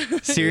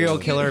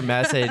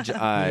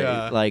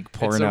 like It's a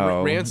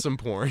porno. ransom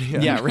porn.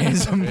 Yeah,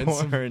 ransom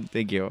porn.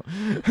 Thank you.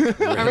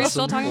 Are we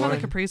still talking about the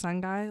porn. Capri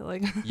Sun guy?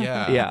 Like,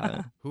 Yeah.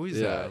 Yeah. Who is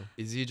Yeah. that?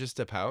 Is he just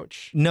a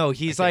pouch? No,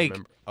 he's I can't like.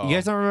 remember. You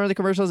guys don't remember the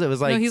commercials? It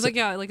was like no, he's like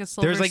like a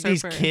silver there's like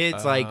these surfer.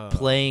 kids like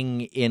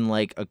playing in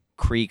like a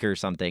creek or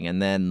something, and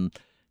then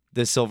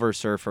the Silver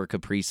Surfer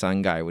Capri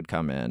Sun guy would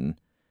come in,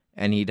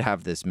 and he'd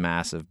have this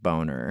massive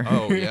boner.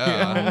 Oh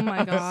yeah. Oh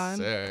my god.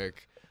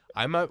 Sick.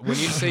 When you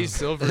say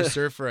Silver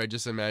Surfer, I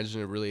just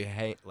imagine a really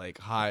like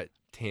hot,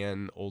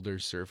 tan, older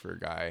surfer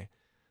guy.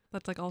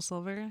 That's like all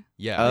silver.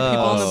 Yeah.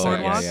 people on the Oh,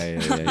 boardwalk?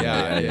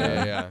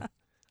 Yeah.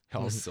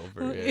 All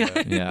silver.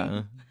 Yeah.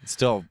 Yeah.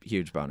 Still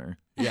huge boner.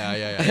 Yeah.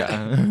 Yeah.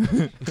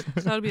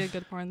 That would be a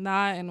good porn.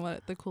 That and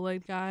what the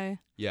Kool-Aid guy.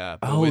 Yeah.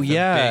 But Oh, with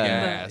yeah. A big The-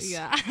 ass.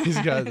 yeah. He's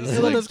got this. One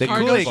of like, those The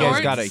cargo Kool-Aid guy's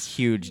shorts. got a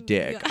huge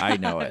dick. Yeah. I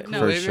know it No.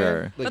 for Maybe.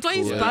 sure. That's why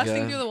he's Kool-Aid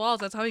busting guy. through the walls.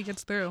 That's how he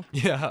gets through.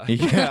 Yeah.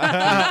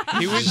 Yeah.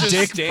 He was just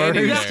Dick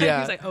standing first, there. yeah.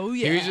 He's like, oh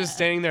yeah. He was just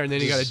standing there, and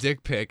then he got a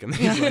dick pic, and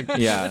then he's like,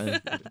 Yeah.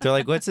 They're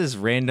like, what's this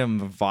random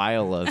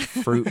vial of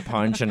fruit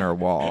punch in her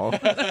wall?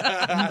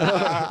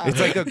 It's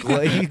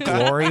like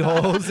glory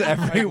holes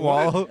every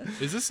wall.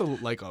 "Is this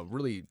like a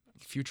really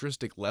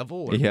futuristic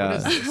level? Or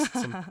Yeah. What is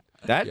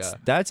this?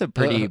 That's a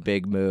pretty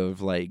big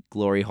move, like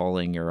glory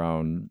holing your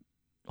own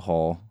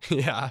hole.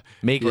 Yeah.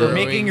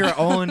 Making your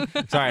own.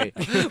 Sorry,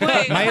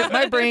 Wait.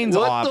 my brain's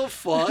What off. the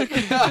fuck?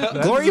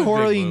 Glory a big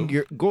holing move.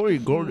 your glory.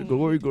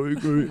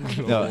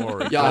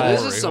 No. Y'all,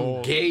 this is Glory some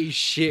hole. gay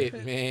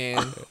shit,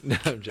 man. No,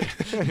 I'm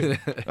joking.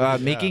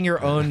 Making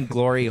your own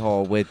glory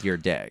hole with your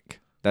dick.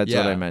 That's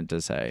what Yeah. I meant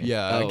to say.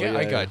 Yeah, Oh,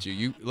 I yeah. got you.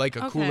 You like a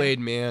Okay. Kool-Aid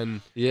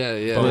man Yeah,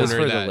 yeah. But it's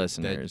Boner for the that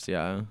listeners.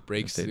 Yeah.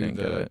 breaks if they through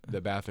didn't get it. the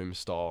bathroom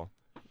stall.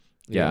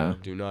 Yeah.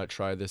 Do not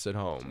try this at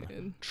home.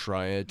 Dude.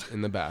 Try it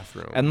in the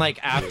bathroom. And like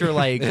after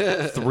like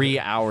 3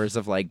 hours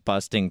of like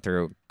busting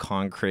through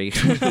concrete,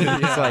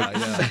 it's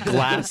like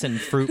glass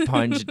and fruit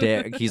punch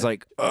dick. He's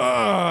like,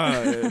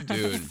 ugh,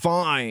 Dude.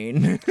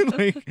 fine.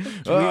 Like, Can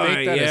we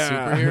make that a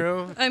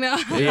superhero? I know.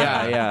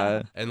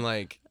 Yeah. And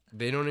like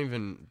they're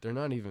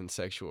not even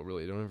sexual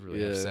really. They don't even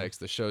really have Yeah. sex.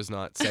 The show's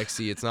not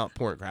sexy. It's not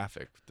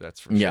pornographic. That's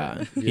for Yeah.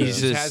 sure. He's He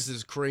just just has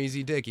this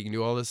crazy dick. He can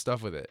do all this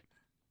stuff with it.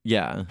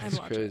 yeah. I'd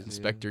watch it. crazy.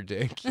 Inspector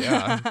Dick.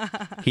 Yeah.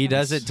 He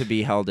does it to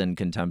be held in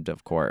contempt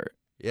of court.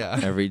 Yeah.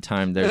 Every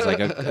time there's like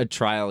a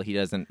trial he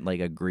doesn't like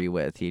agree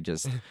with, he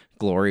just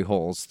glory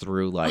holes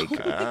through like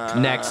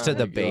next to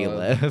the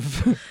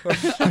bailiff.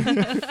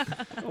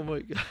 Oh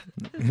my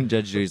god.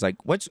 Judge Judy's like,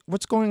 what's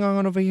going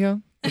on over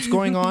here? What's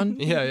going on?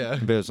 Yeah.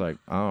 Bailiff's like,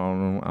 I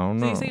don't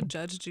Did know. you say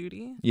Judge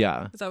Judy?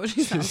 Yeah. Is that what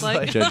she sounds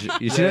like? Judge,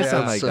 you see that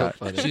sound like so that?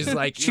 funny. She's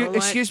like, you know what?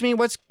 Excuse me,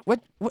 what?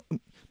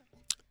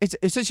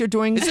 Is this you're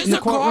doing Is this in the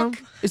a courtroom?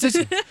 cock? Is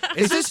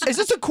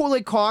this a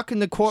Kool-Aid cock in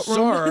the courtroom?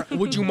 Sir,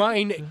 would you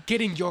mind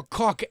getting your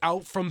cock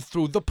out from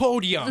through the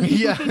podium?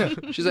 Yeah.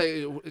 She's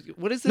like,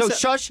 what is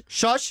this? No,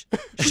 shush.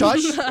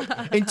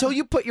 Until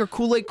you put your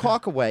Kool-Aid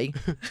cock away,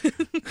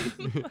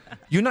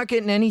 you're not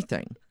getting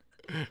anything.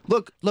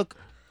 Look,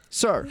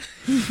 sir,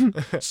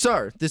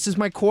 this is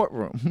my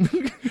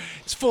courtroom.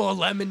 It's full of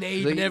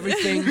lemonade and Like-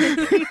 everything.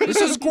 This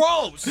is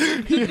gross.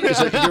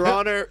 She's like,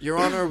 Your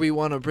Honor, we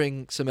want to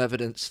bring some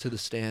evidence to the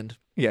stand.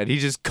 Yeah, and he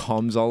just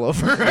comes all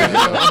over.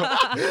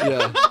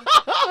 Yeah.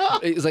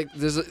 It's like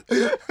there's a,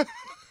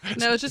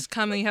 No, it's just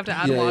coming. You have to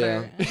add Yeah,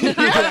 water.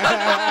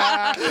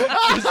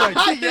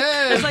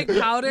 It's like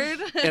powdered.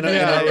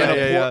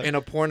 in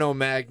a porno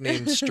mag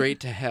named Straight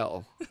to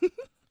Hell.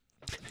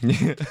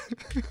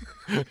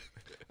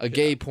 A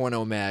gay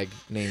porno mag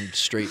named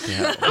Straight to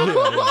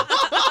Hell.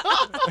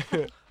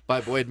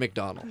 By Boyd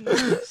McDonald.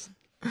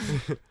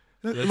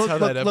 That's how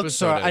that look,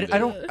 sir.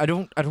 episode I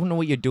don't know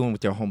what you're doing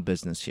with your home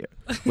business here.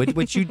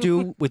 What you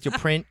do with your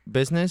print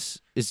business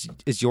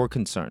is your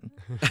concern.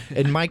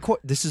 In my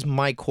court, this is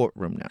my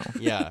courtroom now.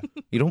 Yeah.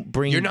 You don't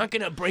bring. You're not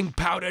gonna bring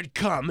powdered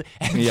cum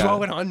and Yeah.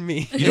 throw it on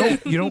me.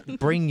 You don't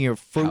bring your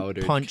fruit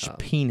Powdered punch cum.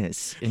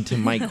 penis into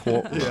my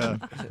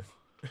courtroom.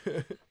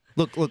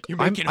 Look. You're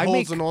making I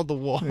holes make. in all the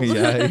walls.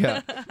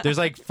 Yeah. There's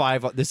like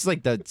 5. This is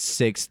like the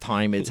 6th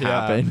time it's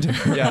happened.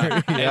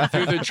 Yeah. Yeah. And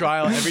through the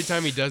trial, every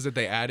time he does it,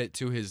 they add it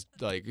to his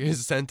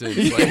sentence.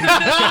 Like,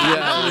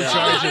 the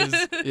charges.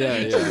 Yeah,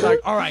 It's yeah. like,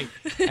 all right,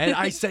 and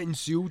I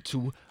sentence you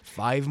to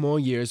 5 more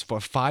years for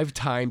 5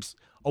 times.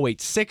 Oh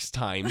wait, 6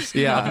 times.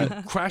 Yeah. Of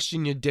you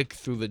crashing your dick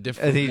through the And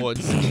different he-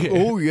 woods.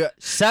 Oh yeah,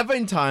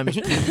 7 times.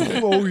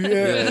 Oh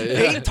yeah,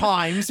 Yeah. 8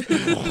 times.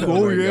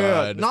 Oh my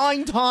yeah, God.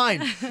 9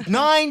 times.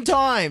 9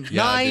 times.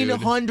 Yeah, dude.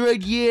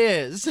 900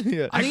 years.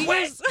 Yeah. I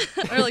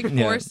quit. Or like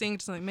Yeah. forcing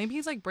to something. Maybe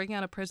he's like breaking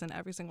out of prison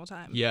every single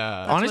time.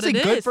 Yeah. Honestly, what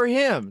it good is. for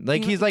him.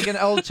 Like he's like an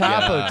El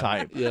Chapo Yeah.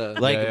 type. Yeah.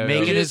 Like Yeah, yeah,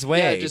 making yeah. his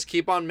way. Yeah, just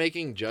keep on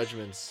making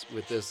judgments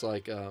with this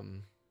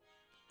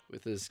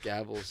with his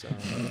gavel sound.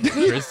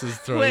 Chris is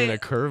throwing in a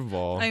Wait.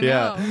 curveball. I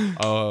Yeah. know.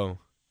 Oh.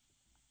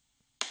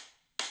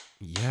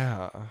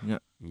 Yeah. Yeah.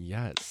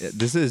 Yes.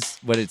 This is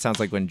what it sounds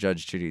like when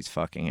Judge Judy's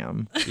fucking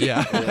him.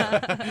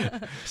 Yeah.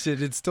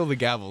 Shit, it's still the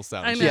gavel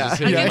sound. I She know.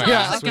 just I hit think my it's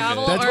ass the with it.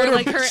 gavel That's or what her-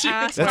 like her ass.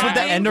 That's what the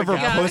grabbing. end of her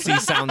Yeah. pussy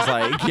sounds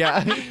like.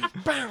 Yeah.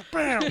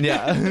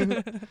 Yeah.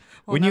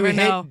 We'll When you never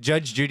hit know.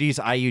 Judge Judy's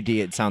IUD,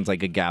 it sounds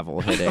like a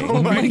gavel hitting.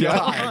 Oh my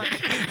god.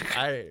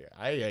 Ay.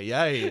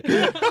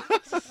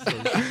 So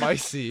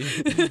spicy.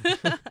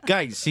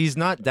 Guys, she's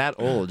not that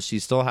old. She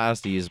still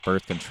has to use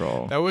birth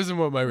control. That wasn't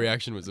what my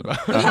reaction was about.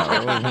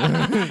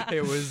 Oh.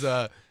 It was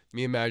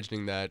me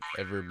imagining that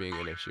ever being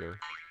an issue.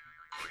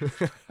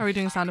 Are we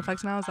doing sound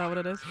effects now? Is that what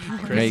it is?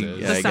 Chris is.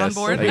 The I guess,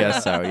 soundboard? I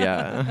guess so,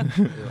 yeah.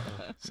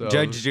 So,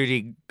 Judge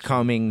Judy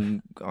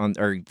coming on,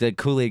 or the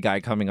Kool-Aid guy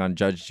coming on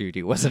Judge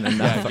Judy wasn't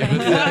enough. give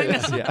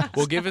us that. Yeah.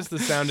 Well, give us the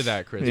sound of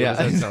that, Chris. Yeah. What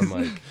does that sound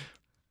like?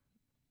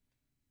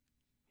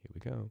 Here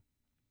we go.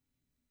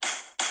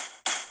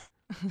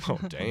 Oh,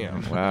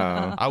 damn.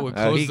 Wow. I would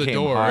Oh, close he the came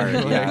door. hard.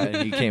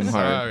 Yeah, he came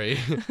hard.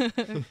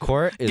 Sorry.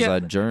 Court is Yeah.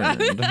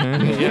 adjourned.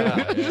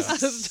 Yeah.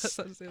 Just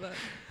to say that.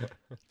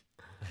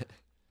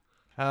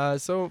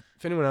 So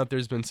if anyone out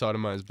there's been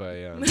sodomized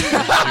by Judge Judy,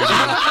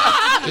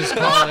 just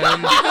call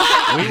in.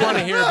 We want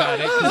to hear about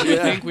it because we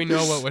think we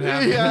know what would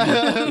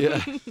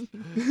happen.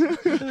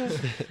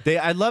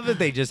 I love that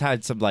they just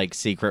had some like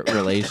secret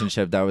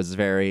relationship that was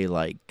very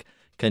like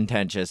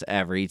contentious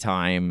every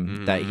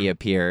time that he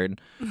appeared,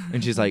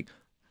 and she's like,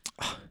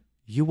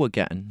 "You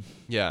again?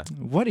 Yeah.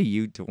 What are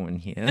you doing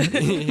here?"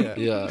 Yeah.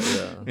 Yeah,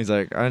 yeah. He's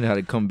like, "I know how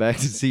to come back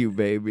to see you,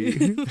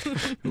 baby."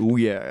 Oh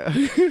yeah,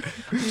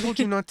 I told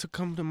you not to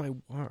come to my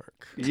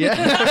work. yeah.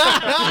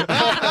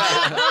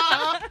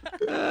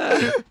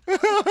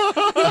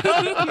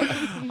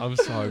 I'm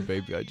sorry,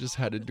 baby. I just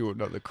had to do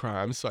another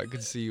crime so I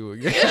could see you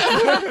again.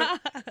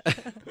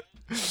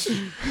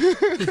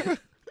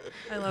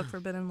 I love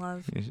forbidden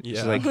love. She's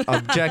Yeah. like,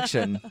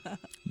 "Objection,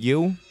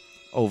 you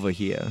over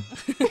here."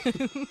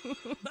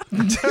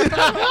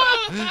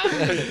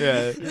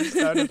 Yeah,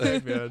 Sound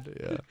effect, man.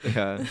 Yeah.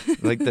 yeah,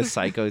 like the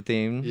Psycho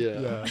theme.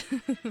 Yeah.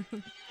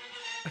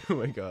 Oh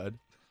my god.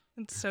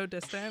 It's so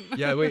distant.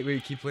 Yeah,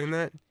 wait, keep playing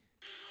that.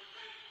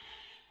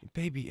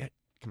 Baby,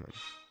 come on.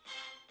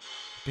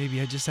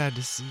 Baby, I just had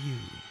to see you.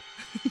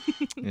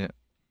 Yeah.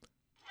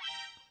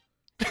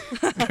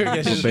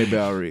 Yeah, Oh, baby,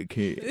 I already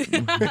came.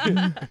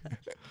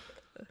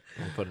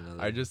 I'll put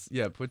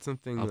another. Put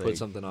something. I'll like, put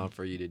something on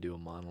for you to do a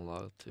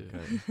monologue too.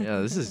 Okay. Yeah,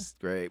 this is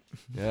great.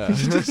 Yeah.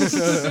 This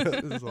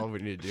is all we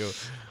need to do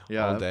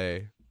all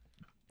day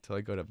till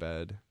I go to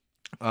bed.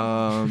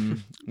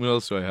 What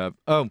else do I have?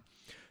 Oh,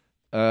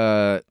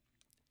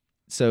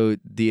 so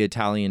the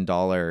Italian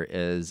dollar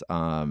is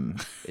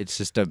it's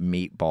just a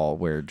meatball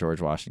where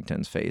George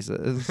Washington's face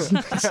is,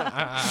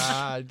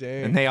 Dang.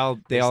 and they all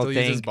still use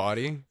his think,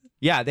 body.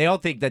 yeah, they all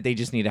think that they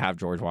just need to have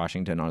George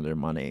Washington on their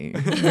money.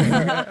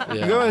 Yeah.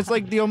 You know, it's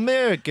like the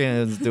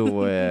Americans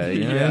do it.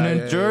 You know, Yeah, in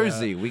yeah,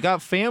 Jersey, we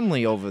got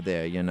family over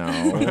there. You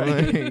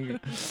know.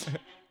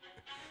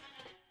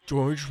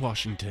 George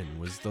Washington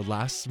was the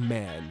last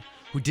man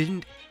who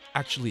didn't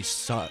actually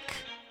suck.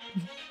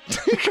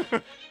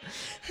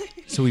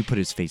 So he put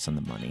his face on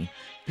the money,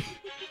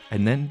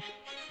 and then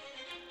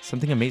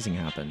something amazing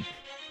happened.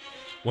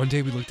 One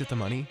day we looked at the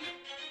money,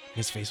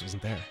 his face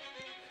wasn't there.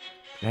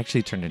 It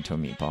actually turned into a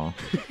meatball.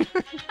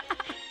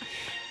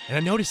 And I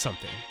noticed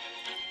something.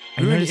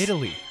 I We were in noticed-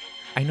 Italy.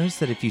 I noticed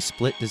that if you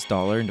split this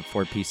dollar into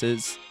 4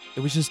 pieces, it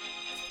was just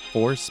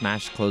 4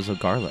 smashed cloves of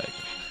garlic.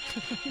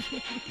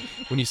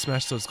 When you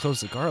smash those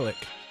cloves of garlic,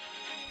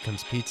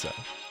 comes pizza.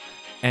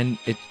 And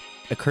it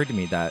occurred to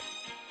me that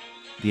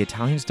the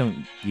Italians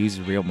don't use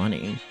real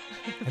money,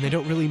 And they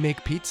don't really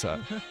make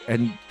pizza.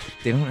 and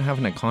they don't have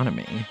an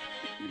economy.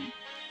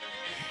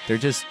 They're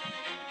just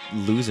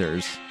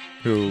losers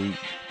who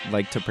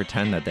like to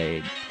pretend that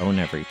they own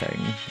everything,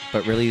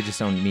 but really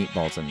just own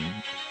meatballs and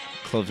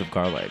cloves of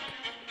garlic.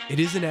 It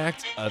is an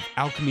act of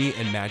alchemy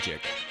and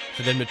magic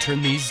for them to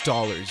turn these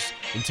dollars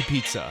into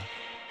pizza.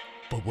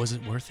 But was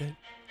it worth it?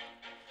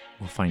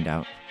 We'll find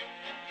out.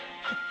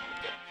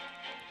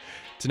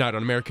 Tonight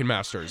on American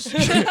Masters.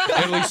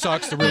 Italy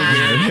sucks. They're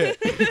really weird.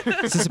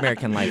 This is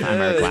American Life.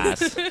 I'm Eric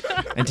Glass.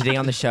 And today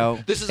on the show,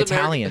 This is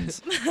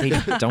Italians. They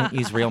don't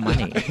use real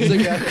money.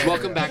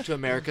 Welcome back to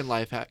American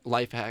Life Hack.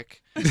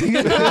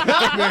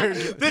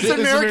 This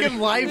American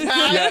Life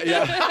hack?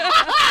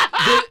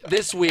 Yeah.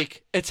 This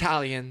week,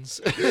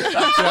 Italians.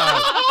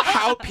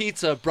 How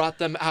pizza brought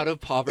them out of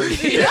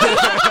poverty.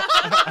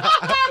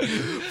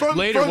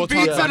 Later, we'll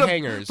talk about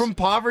hangers. From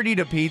poverty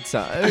to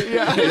pizza.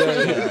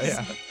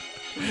 Yeah.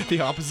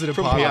 The opposite of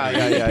poverty.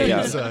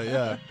 Yeah. Pizza,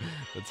 yeah.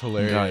 That's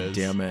hilarious. God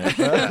damn it.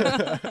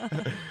 That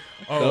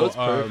was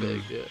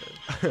perfect.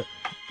 Yeah.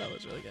 That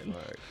was really good.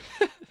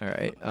 All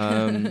right.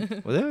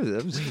 Well,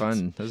 that was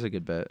fun. That was a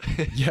good bit.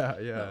 Yeah.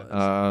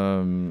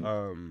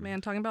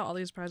 Man, talking about all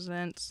these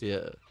presidents.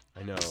 Yeah.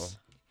 I know.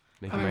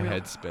 Making my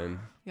head spin.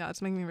 Yeah,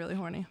 it's making me really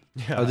horny.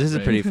 Yeah, Oh, this is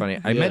pretty funny.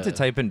 I meant to Yeah.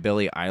 type in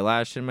Billy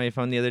Eyelash in my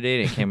phone the other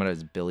day, and it came out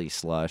as Billy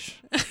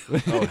Slush.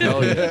 Oh,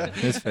 hell yeah.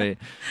 It's funny.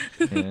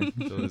 Yeah.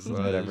 Those,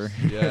 Whatever.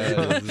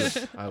 Yeah.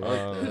 I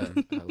like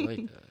that. I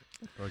like that.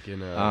 Fucking.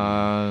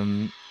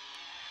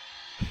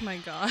 My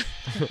God.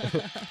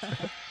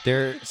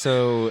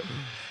 So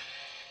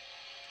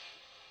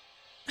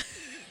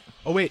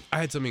Oh wait, I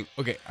had something.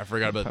 Okay, I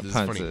forgot about this. It's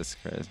funny. Pontus,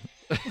 Chris.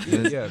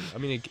 Yeah, I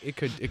mean it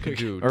could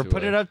do. Or to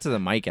put it up to the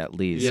mic at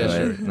least. Yeah, so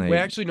sure. it, like, Wait,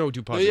 actually no,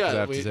 do pause Oh, it 'cause I yeah.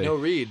 have to Wait, say. no,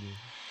 read.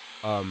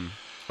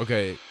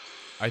 Okay,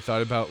 I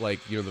thought about like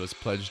those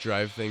pledge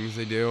drive things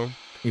they do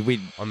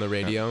we on the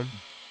radio.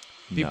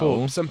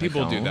 no, Some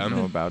people I do don't them.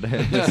 know about it.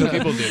 Some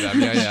people do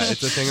them. Yeah,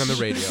 it's a thing on the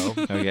radio.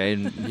 Okay,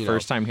 know.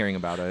 first time hearing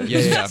about it.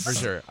 Yeah, for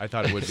sure. I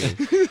thought it would be.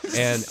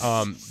 And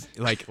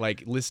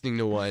like listening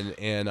to one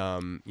and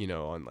on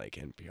like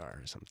NPR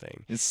or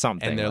something. It's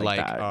something And they're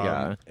like, that,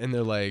 yeah. and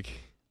they're like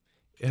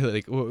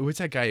what's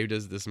that guy who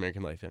does This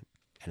American Life?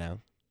 Hello?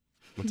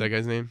 What's that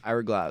guy's name?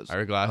 Ira Glass.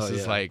 Ira Glass Oh,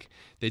 is yeah. like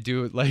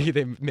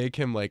they make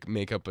him like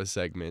make up a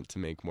segment to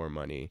make more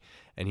money,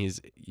 and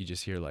you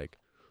just hear like,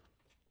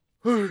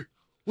 hey,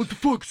 what the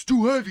fuck? It's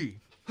too heavy.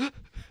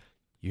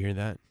 You hear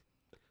that?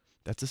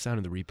 That's the sound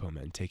of the repo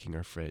men taking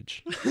our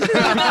fridge.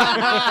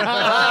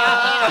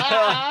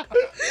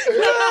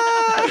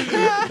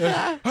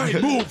 Hey,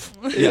 move!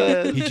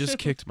 Yeah. He just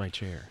kicked my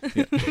chair.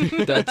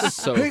 That's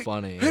so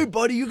funny. Hey,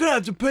 buddy, you're gonna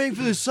have to pay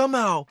for this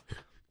somehow.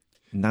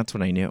 And that's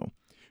what I knew.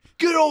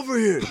 Get over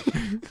here.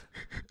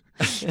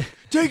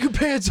 Take your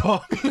pants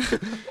off.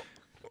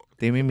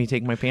 They made me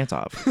take my pants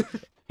off,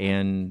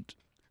 and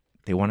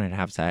they wanted to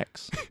have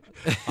sex.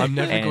 I'm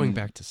never going And-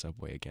 back to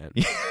Subway again.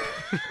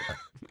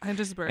 I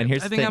just burped. And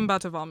here's I the think I'm thing.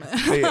 about to vomit. Oh,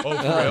 for real?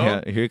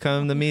 Yeah, here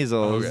come the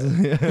measles.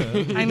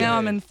 I know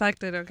I'm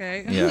infected,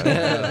 okay?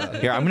 Yeah.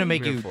 Here, I'm gonna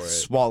make Here you for it.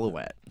 swallow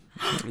it.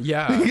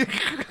 Yeah.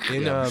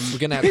 In We're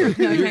gonna have to, you're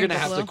Okay, gonna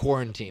have to Buffalo.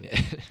 quarantine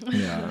it.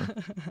 Yeah.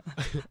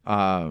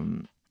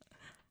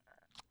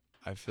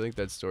 I feel like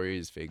that story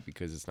is fake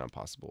because it's not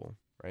possible,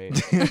 right?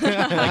 Like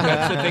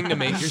that's the thing to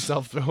make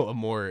yourself throw up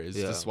more is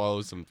Yeah. to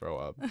swallow some throw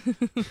up.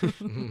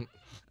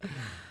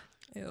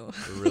 Ew.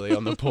 We're really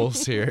on the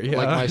pulse here. Yeah.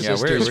 Like my Yeah,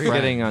 sister's we're friend.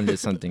 getting onto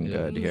something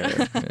Yeah. good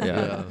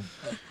here.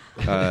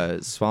 Yeah.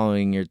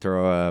 Swallowing your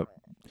throw up.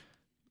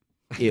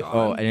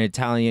 An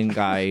Italian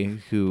guy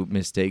who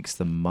mistakes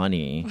the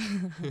money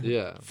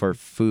Yeah. for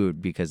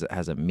food because it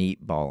has a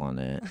meatball on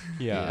it,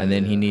 Yeah. and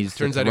then he needs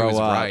Turns to out he throw was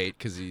up. right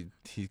because he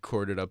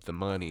corded up the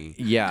money.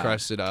 Yeah.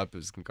 Crushed it up. It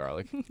was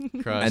garlic.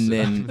 Crushed And it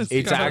then up.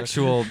 it's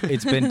actual.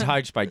 It's been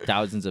touched by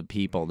thousands of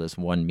people. This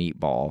one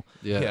meatball.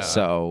 Yeah. Yeah.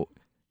 So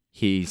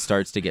he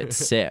starts to get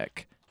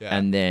sick, Yeah.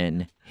 and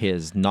then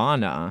his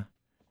nana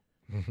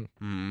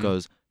Mm.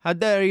 goes, "How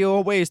dare you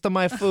waste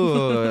my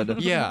food?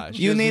 Yeah.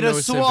 she You has need no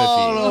to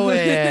swallow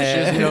sympathy. it." She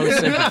has no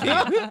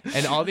sympathy.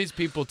 And all these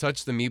people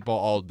touched the meatball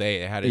all day.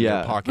 They had it in Yeah.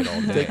 their pocket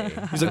all day.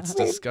 It's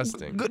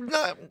disgusting. Good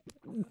night.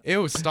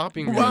 Ew, stop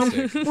being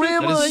realistic.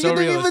 Grandma, That is so you didn't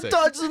realistic. even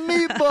touch the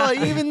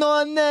meatball, even though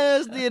how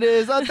nasty it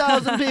is.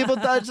 1,000 people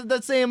touched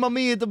the same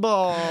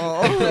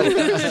meatball.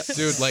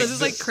 Dude, like This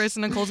is like Chris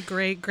and Nicole's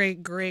great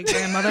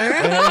grandmother.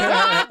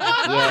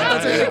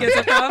 That's where she gets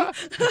it from.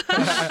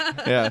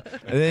 Yeah.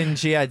 And then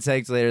she had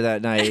sex later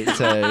that night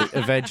to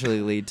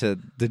eventually lead to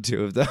the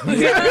two of them.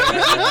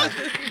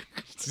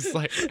 It's just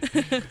like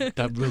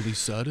that really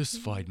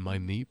satisfied my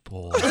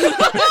meatball.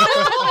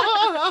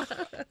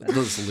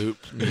 Those loop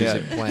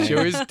music Yeah. playing. She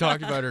always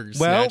talked about her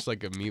Well, snatch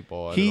like a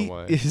meatball. I don't know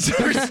why. is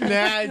her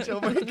snatch. Oh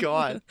my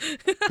god.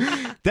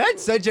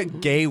 That's such a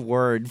gay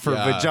word for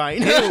Yeah.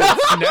 vagina.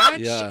 Snatch?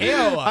 Yeah.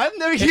 Ew. I've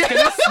never It's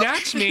gonna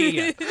snatch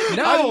me.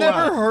 No. I've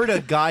never heard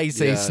a guy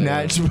say Yeah,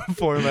 snatch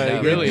before. Like,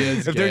 It really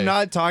is If gay. they're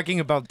not talking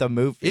about the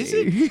movie. Is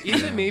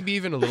it maybe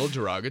even a little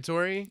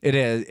derogatory? It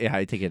is. Yeah,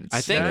 I think it's.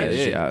 I think it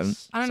is. Yeah.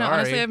 I don't know.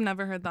 Honestly, Sorry. I've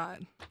never heard that.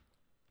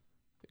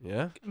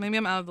 Yeah. Maybe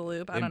I'm out of the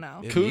loop. I don't know.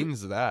 It Coo-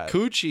 means that.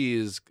 Coochie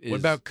is What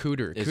about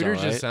cooter? is Cooter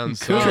alright. just sounds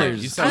so.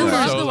 Cooter's- You I sound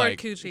love so the word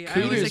like. coochie.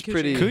 I always say Cooter's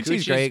pretty- coochie.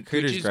 Coochie's great.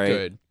 Cooter's great.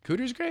 good.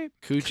 Cooter's great.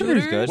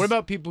 Cooter's good. What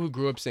about people who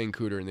grew up saying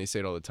cooter and they say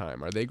it all the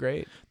time? Are they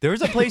great?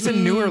 There's a place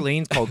in New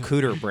Orleans called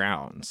Cooter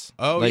Browns.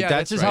 Oh, like yeah,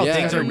 that's that's just right. how Yeah,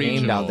 things are they're named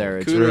regional. out there.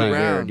 It's Cooter really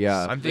Browns. weird.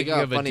 Yeah. I'm They thinking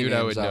got of a funny dude I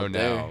names would know out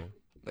there. now.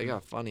 They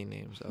got funny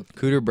names out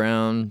there. Cooter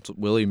Brown,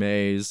 Willie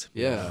Mays.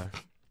 Yeah.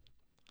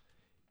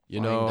 You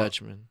Flying know,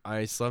 Dutchman.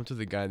 I slept with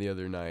a guy the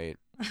other night,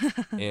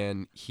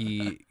 and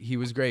he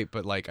was great,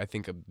 but like I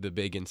think the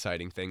big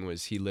inciting thing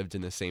was he lived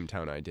in the same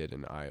town I did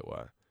in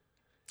Iowa,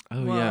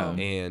 Oh Whoa. yeah.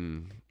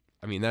 and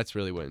I mean that's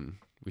really when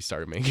we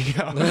started making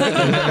out.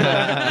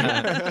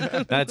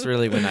 That's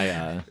really when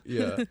I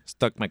Yeah.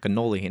 stuck my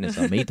cannoli in his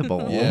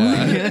meatball.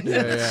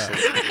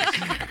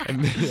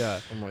 And, yeah.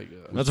 Oh my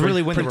god. That's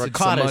really when the Printed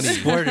some ricotta money.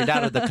 squirted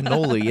out of the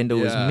cannoli into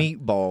his Yeah.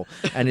 meatball,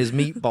 and his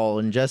meatball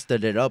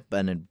ingested it up,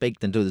 and it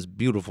baked into this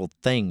beautiful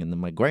thing. And then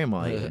my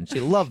grandma ate it, and she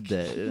loved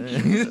it.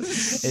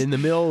 In the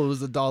middle, it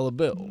was a $1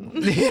 bill,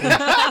 and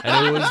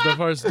it was the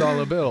first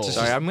 $1 bill.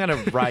 Sorry, I'm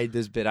gonna ride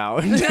this bit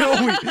out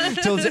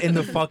until it's in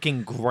the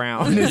fucking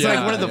ground. It's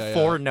like one of the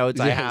four notes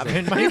I have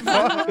in my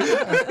phone.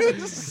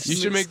 You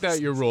should make that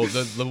your rule.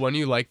 The one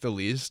you like the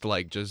least,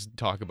 like just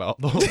talk about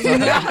the whole time.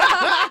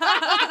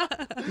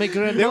 My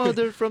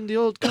grandmother from the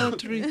old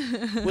country.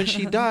 When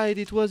she died,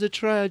 it was a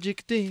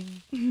tragic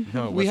thing.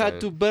 No, it We had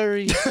to wasn't.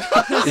 bury.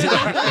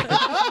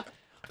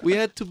 We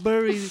had to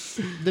bury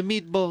the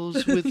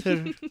meatballs with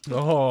her.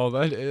 Oh,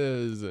 that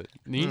is.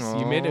 Niece,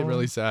 you made it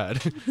really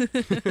sad.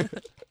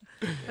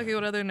 Okay,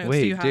 what other notes do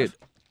Wait, you have? dude,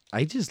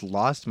 I just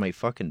lost my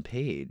fucking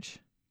page.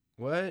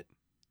 What?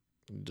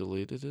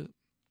 Deleted it.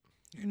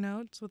 Your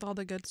notes with all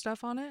the good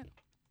stuff on it?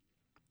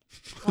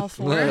 All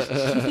four?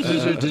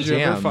 Did you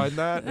ever Damn. find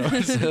that?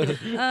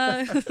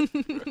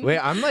 uh, Wait,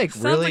 I'm like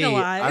Sounds really. like a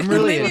lie. I'm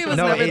really. Maybe it was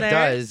no, never it there.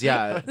 does.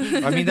 Yeah.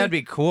 I mean, that'd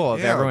be cool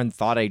if Yeah. everyone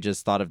thought I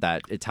just thought of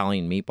that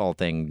Italian meatball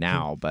thing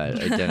now, but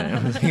I didn't.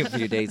 It was like a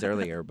few days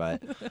earlier,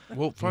 but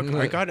Well, fuck.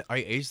 I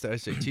aced the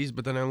SATs,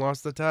 but then I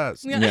lost the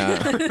test.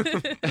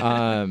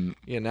 yeah.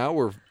 Yeah, now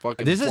we're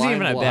fucking. This isn't flying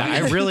even a bad. I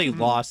blind. really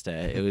lost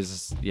it. It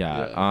was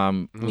yeah.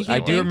 You I can't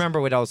do think? remember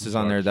what else is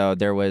on there though.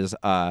 There was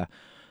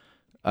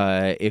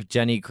if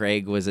Jenny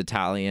Craig was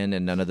Italian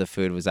and none of the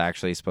food was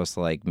actually supposed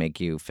to like make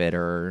you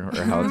fitter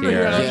or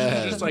healthier.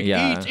 Yeah. Just like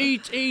Yeah.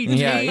 eat.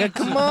 Yeah,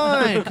 come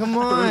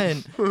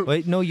on.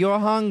 Wait, no, you're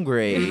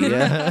hungry.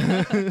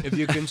 Yeah. If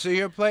you can see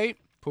your plate,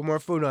 put more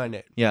food on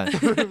it. Yeah.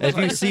 If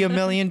you see $1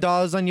 million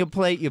on your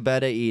plate, you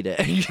better eat it.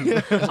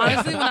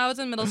 Honestly, when I was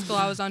in middle school,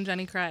 I was on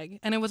Jenny Craig,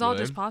 and it was all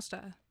Really? just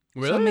pasta.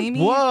 So Really? maybe,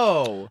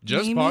 Whoa.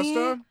 Just Maybe-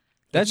 pasta?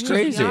 That's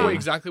crazy. Yeah.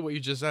 Exactly what you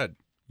just said.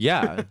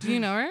 Yeah. do you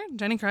know her?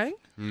 Jenny Craig?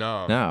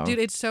 No. No. Dude,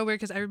 it's so weird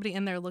because everybody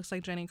in there looks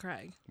like Jenny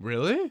Craig.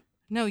 Really?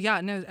 No,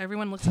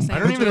 everyone looks the same. I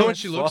don't even know what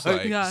she looks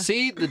like. Yeah.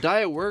 See, the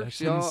diet works,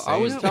 That's y'all. I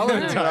was insane. telling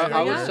them. Diet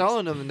I was works.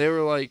 telling them, and they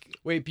were like,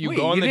 Wait, you Wait,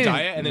 go on you the didn't-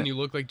 diet and then you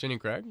look like Jenny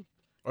Craig?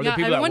 Or Yeah, the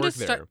people that everyone work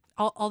just there?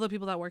 all the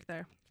people that work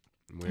there.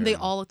 Weird. They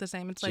all look the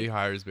same. It's She like,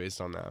 hires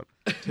based on that.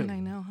 I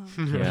know,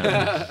 huh?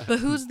 Yeah. But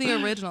who's the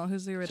original?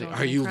 Who's the original? Are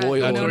Jenny you Craig? loyal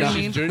You That's know what what I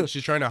she's mean? doing.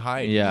 She's trying to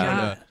hide.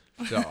 Yeah.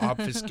 To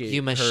obfuscate.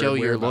 "You must her show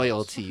your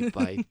whereabouts. loyalty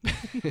by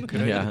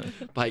Yeah.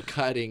 by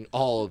cutting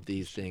all of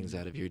these things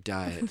out of your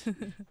diet."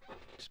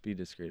 Just be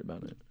discreet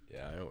about it.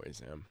 Yeah, I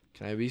always am.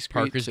 Can I be discreet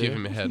Parker's too?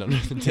 giving me a head under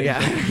the table.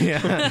 Yeah.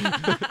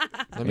 Yeah.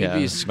 Let me Yeah. be But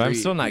discreet. I'm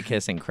still not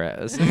kissing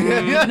Chris.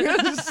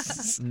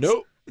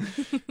 Nope.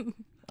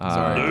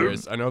 Sorry,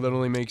 Chris. I know that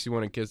only makes you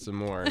want to kiss some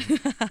more.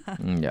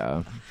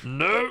 Yeah.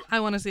 I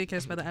want to see a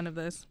kiss by the end of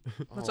this.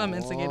 That's what I'm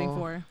instigating Aw.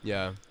 for.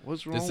 Yeah.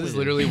 What's wrong This with is you?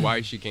 literally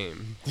why she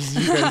came.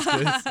 You guys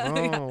kiss.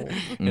 Oh.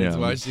 And it's Yeah.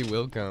 why she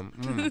will come.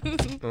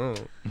 Oh.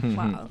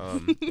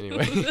 Wow.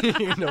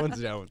 Anyway, no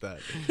one's down with that.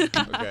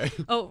 Okay.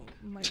 Oh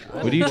my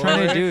god. What are you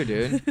trying to do,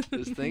 dude?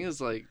 This thing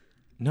is like.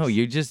 No,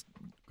 you just.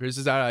 Chris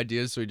is out of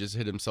ideas, so he just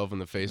hit himself in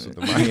the face with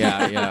the mic.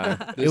 Yeah,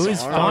 yeah. It This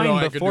was arm. I don't know,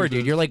 I fine could before, do dude.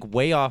 this. You're like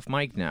way off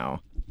mic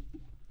now.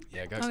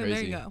 Yeah, it got Okay, crazy.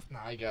 there you go. Nah,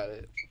 I got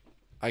it.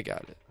 I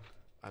got it.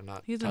 I'm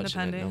not. He's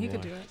touching independent. It no He more.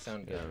 could do it.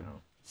 Sound good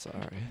now.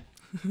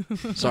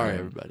 Sorry. Sorry,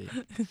 everybody.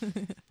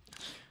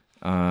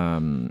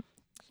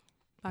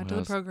 Back What to the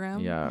else? program.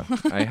 Yeah,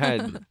 I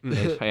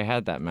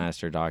had that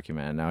master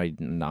document. Now I'm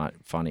not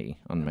funny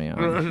on my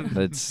own.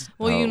 That's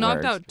Well, how you it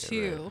knocked works. out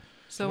two.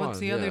 So Come what's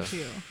on, the other yeah.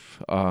 two?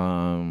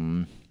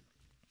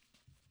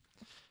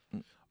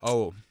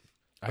 Oh.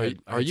 I had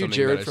Are you something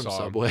Jared that I from saw.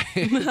 Subway?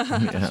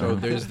 Yeah. So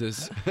there's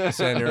this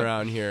center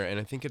around here, and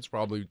I think it's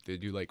probably they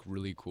do like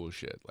really cool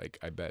shit. Like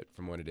I bet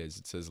from what it is,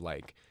 it says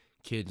like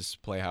kids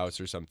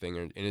playhouse or something,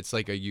 and it's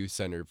like a youth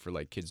center for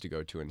like kids to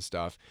go to and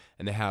stuff.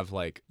 And they have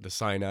like the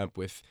sign up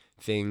with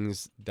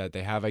things that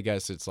they have. I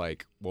guess it's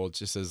like it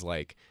just says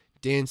like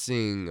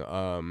dancing,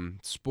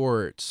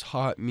 sports,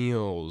 hot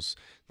meals,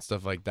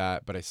 stuff like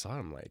that. But I saw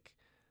them like.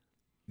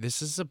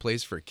 This is a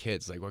place for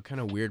kids. Like, what kind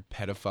of weird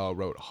pedophile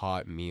wrote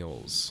hot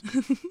meals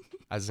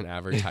as an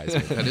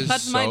advertisement? That is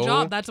That's so... my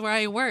job. That's where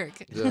I work.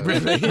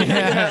 Really? You should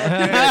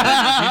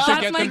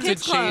That's get my them to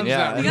kids' club. change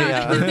Yeah, that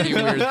yeah. really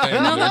weird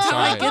thing. No, on that's their how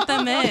I sign. get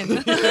them in.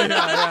 There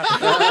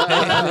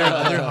are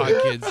other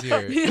hot kids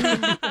here.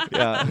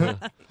 Yeah.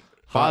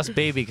 Boss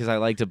baby, because I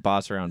like to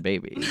boss around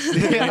babies.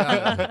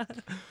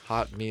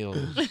 Hot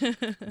meals,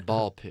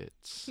 ball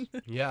pits,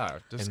 Yeah,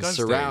 and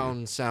disgusting.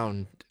 surround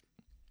sound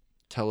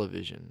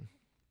television.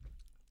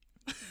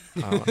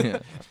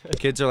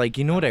 Kids are like,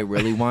 you know what I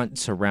really want?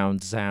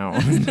 Surround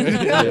sound.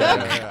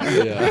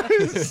 Yeah.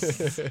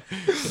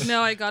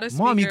 No, I got a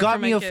speaker Mom, you for got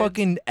my me a kids.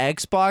 fucking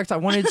Xbox. I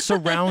wanted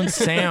surround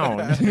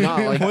sound. No,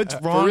 like, What's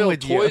for wrong real,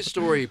 with Toy you?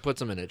 Story puts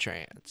them in a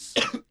trance.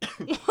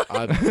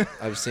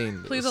 I've seen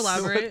this. Please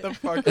elaborate. What the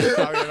fuck are you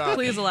talking about?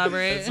 Please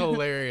elaborate. It's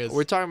hilarious.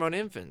 We're talking about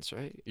infants,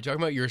 right? You're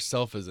talking about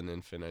yourself as an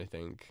infant, I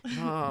think.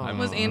 Oh.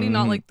 Was Andy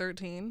not like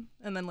 13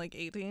 and then like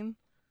 18?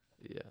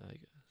 Yeah, I guess.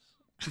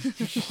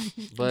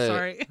 But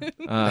Sorry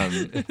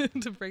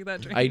to break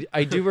that dream.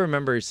 I do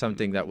remember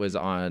something that was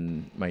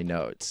on my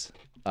notes.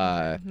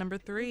 Number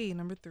three.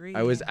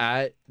 I was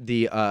at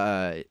the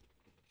I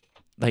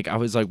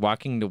was like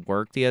walking to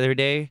work the other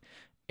day,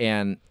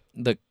 and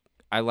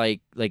I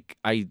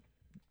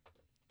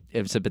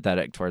am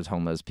sympathetic towards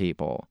homeless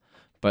people,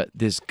 but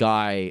this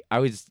guy, I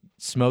was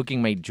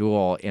smoking my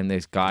Juul, and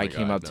this guy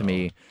came up to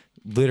me,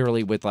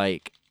 literally with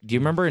like, do you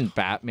remember in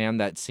Batman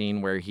that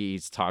scene where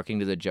he's talking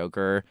to the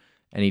Joker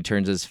and he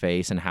turns his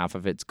face and half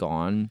of it's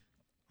gone?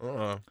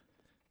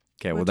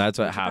 Okay, well that's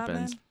what Which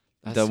happens.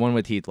 Batman? The one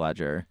with Heath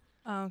Ledger.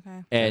 Oh,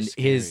 okay. And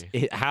That's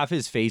half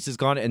his face is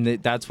gone, and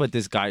that's what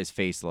this guy's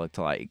face looked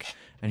like.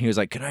 And he was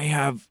like, "Can I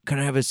have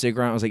a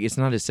cigarette?" I was like, "It's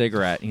not a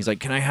cigarette." And he's like,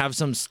 "Can I have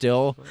some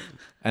still?"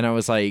 And I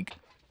was like,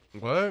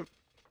 What?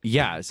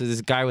 "Yeah." So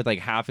this guy with like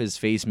half his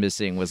face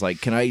missing was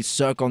like, "Can I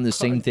suck on the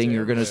same thing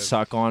you're gonna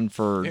suck on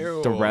for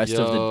Ew. the rest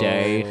of the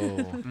day?"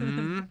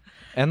 Mm-hmm.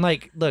 And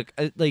like, look,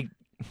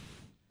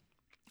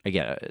 I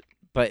get it,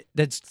 but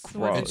that's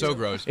gross. It's so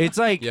gross. It's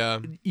like, Yeah.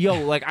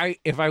 yo, like I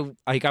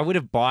would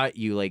have bought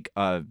you like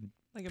a.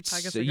 Like a pack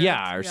of So, cigarettes?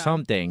 yeah, or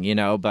something, you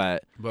know,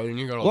 but But then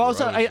you got all well,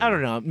 the also I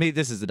don't know. Maybe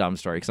this is a dumb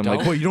story because I'm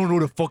like, well, you don't know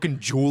what a fucking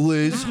Juul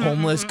is,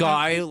 homeless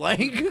guy.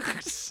 Like,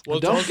 Well,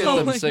 don't it's get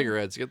also- them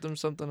cigarettes. Get them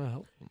something to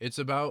help. It's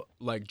about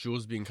like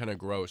Jules being kind of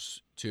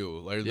gross too.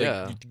 Like,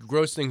 Yeah.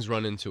 gross things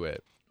run into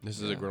it. This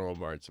is Yeah. a granola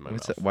bar. It's in my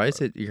mouth. why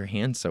is it your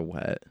hand so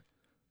wet?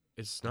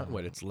 It's not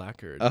wet. It's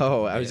lacquered.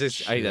 Oh, I was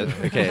just okay.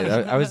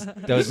 That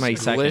was my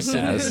second Listen.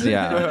 guess.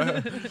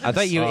 Yeah, I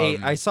thought you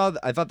ate. I thought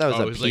that was Oh,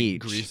 a it was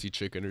peach. like greasy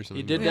chicken or something.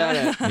 You did Yeah.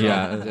 that at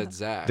Yeah.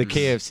 Zach. The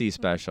KFC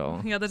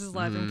special. Yeah, this is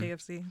live from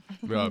KFC.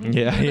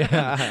 Yeah.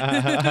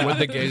 Yeah. What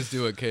the gays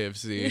do at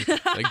KFC,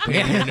 like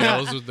paint your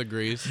nails with the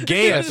grease. That's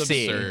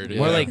KFC. absurd.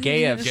 More yeah. like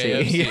KFC.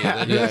 KFC.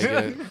 Yeah. Yeah, I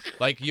get it.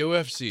 Like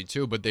UFC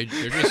too, but they're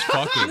just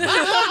fucking.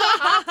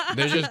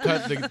 They just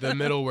cut the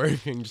middle where you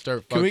can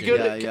start fucking. Can we go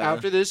to, Yeah.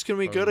 after this? Can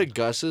we go to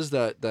Gus's,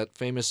 that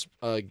famous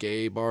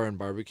gay bar and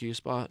barbecue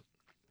spot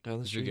down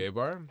the Is it a street? gay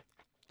bar?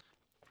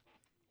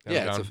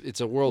 Yeah, Downtown?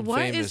 it's a world What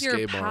famous is your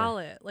gay bar.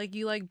 palate? Like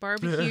you like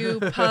barbecue,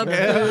 pub food?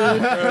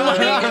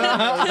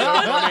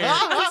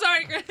 I'm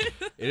sorry, Chris.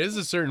 It is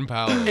a certain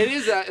palate. It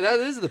is that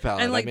is the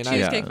palate. And like I mean,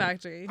 Cheesecake Yeah.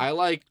 Factory. I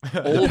like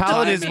The old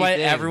palate is what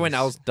everyone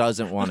else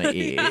doesn't want to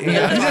eat.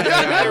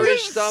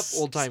 Irish stuff,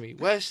 old timey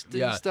Western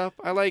Yeah. stuff.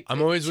 I like.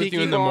 I'm always with you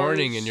tiki in the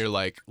morning, bars. and you're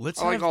like,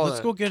 let's I like all let's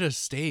that. go get a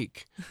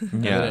steak. And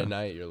then Yeah. at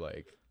night, you're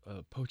like,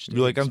 poached.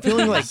 You're like, eggs. I'm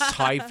feeling like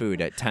Thai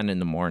food at 10 in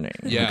the morning.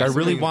 Yeah, like, I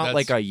really something want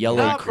like a that's- yellow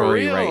Not for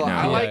curry real. right I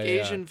now. like Yeah,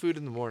 yeah. Asian food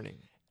in the morning.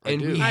 I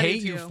And do. we I do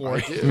hate you too. for I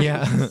it. do.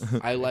 Yeah.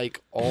 I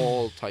like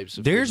all types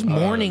of. There's food.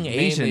 morning Mainly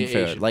Asian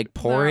food, like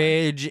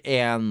porridge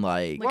and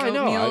like Like Well, I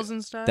know, oatmeals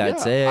and stuff.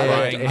 That's Yeah,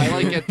 it. I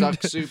like get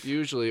duck soup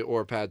usually,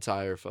 or pad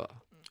thai or pho.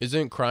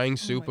 Isn't crying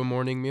soup my a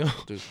morning meal?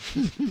 There's-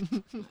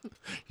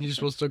 You're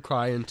supposed to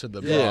cry into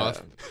the Yeah.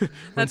 broth.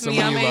 That's me.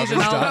 someone I'm you love Asian.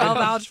 is I'll dying.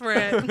 vouch for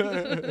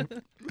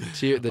it.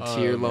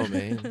 Tier lo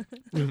mein.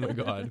 Oh my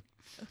god.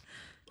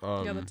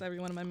 Yeah, that's every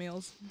one of my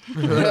meals.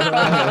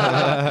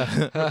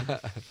 I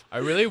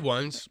really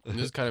once, and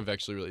this is kind of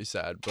actually really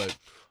sad, but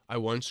I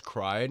once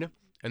cried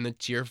and the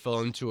tear fell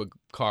into a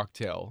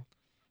cocktail.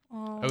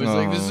 Oh. I was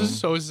like, this Aw. is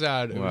so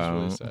sad. It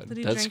Wow. was really Did sad.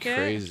 he That's drink it?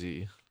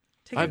 crazy.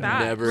 Take I've it back.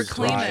 never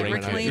Reclaim cried it. when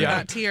I Reclaim did.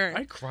 that tear.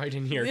 I cried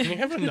in here. Can I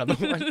have another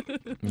one?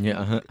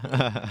 Yeah.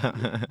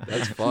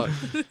 That's fucked.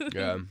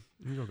 Yeah.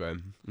 It's okay.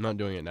 I'm not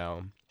doing it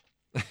now.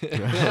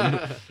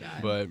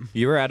 But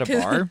You were at a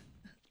bar?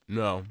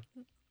 no.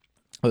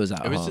 What was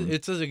that? It was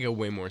it's like a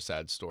way more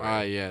sad story.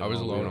 Yeah. I was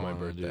no, we alone don't on my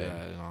wanna do birthday.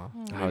 that, no.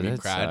 Oh, We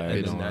that's cried. sad. and We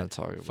then don't wanna that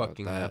talk about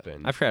fucking that.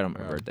 happened. I've cried on my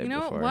Yeah. birthday You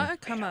know before.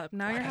 what? Come up.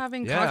 Now you're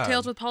having Yeah.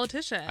 cocktails with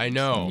politicians. I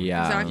know.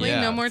 Yeah. Exactly.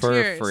 Yeah. No more For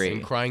tears. free.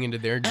 And crying into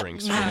their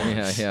drinks. For Yeah.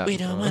 once. Yeah, yeah.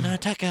 don't want to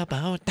talk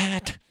about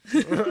that.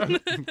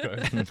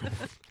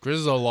 Chris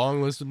has a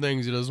long list of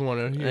things he doesn't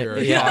want to hear or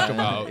Yeah. talk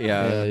about. Yeah.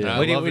 Yeah, yeah. And I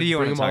What do love you to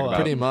want bring to them talk all about?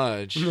 up. Pretty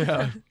much.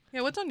 Yeah.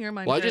 Yeah, what's on your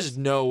mind? Well, I Chris? just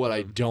know what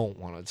I don't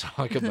want to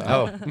talk about.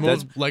 Oh, Well,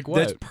 that's like what?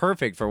 That's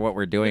perfect for what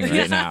we're doing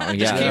right now. Yeah,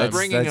 Just keep that's,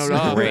 bringing that's it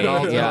up, great. and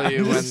I'll yeah. tell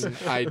you when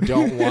I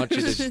don't want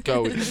you to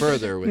go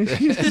further with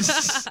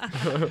this.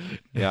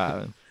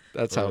 Yeah,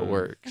 That's how it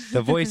works.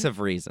 the voice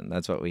of reason.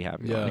 That's what we have.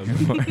 Yeah. going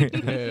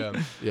for.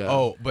 yeah. Yeah.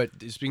 Oh, but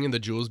speaking of the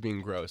jewels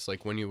being gross,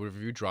 like when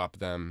you drop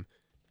them,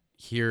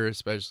 here,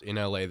 especially in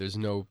LA, there's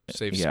no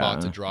safe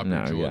spot to drop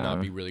your jewel and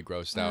not be really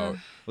grossed out.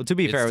 Well, to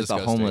be fair, it was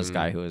disgusting. the homeless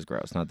guy who was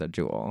gross, not the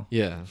jewel.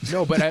 Yeah.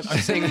 No, but I'm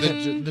saying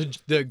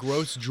the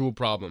gross jewel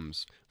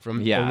problems from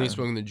only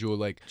smoking the jewel,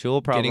 like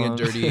Jewel getting a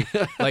problems. dirty,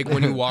 like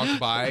when you walk Oh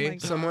by my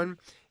someone,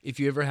 if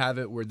you ever have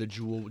it where the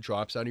jewel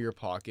drops out of your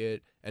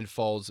pocket and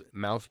falls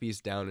mouthpiece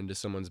down into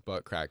someone's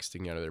butt crack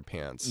sticking out of their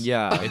pants.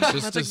 Yeah. It's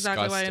just That's disgusting.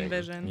 exactly what I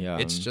envision. Yeah.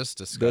 It's just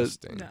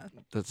disgusting. Yeah.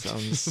 That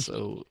sounds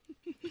so.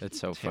 That's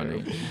so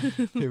funny.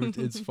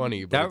 It's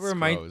funny, but That it's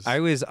reminds. gross. I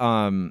was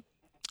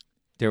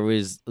there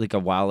was like a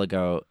while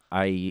ago.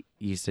 I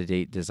used to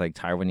date this like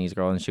Taiwanese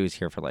girl, and she was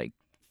here for like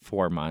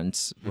 4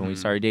 months when we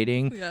started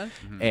dating. Yeah.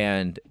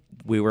 And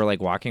we were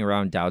like walking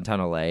around downtown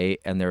LA,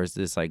 and there was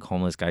this like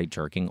homeless guy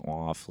jerking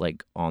off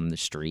like on the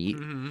street,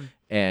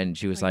 and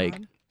she was My like,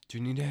 God. Do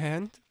you need a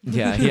hand?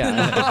 "Yeah,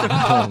 yeah."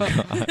 Oh,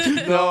 God.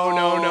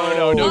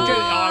 No. Don't get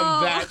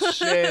on that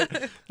shit.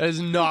 That is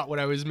not what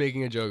I was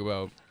making a joke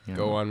about. Yeah.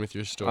 Go on with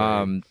your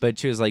story. But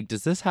she was like,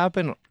 "Does this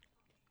happen?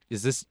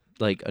 Is this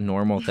like a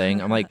normal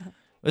thing?" I'm like,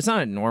 "It's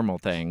not a normal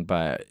thing,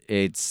 but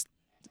it's."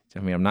 I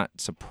mean, I'm not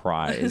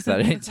surprised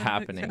that it's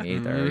happening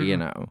either, you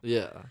know.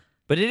 Yeah.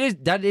 But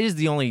that is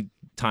the only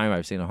time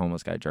I've seen a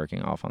homeless guy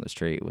jerking off on the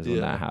street was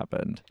when that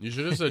happened. You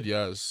should have said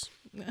yes.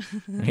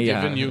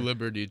 Yeah. Given you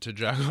liberty to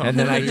jack off. And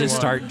then I whenever you just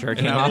want. start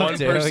jerking And have off one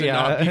too. person Yeah.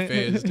 not be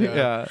phased.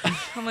 Yeah.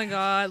 Oh my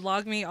God,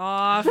 log me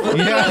off. That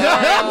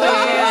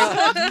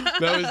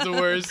was the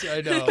worst. I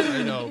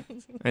know.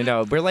 I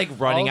know. We're like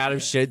running out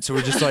of shit, so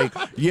we're just like,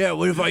 yeah,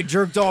 what if I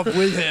jerked off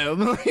with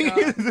him?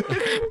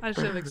 I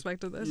should have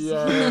expected this.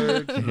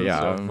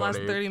 Yeah. Last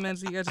 30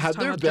 minutes, you guys Have just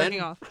talking there about been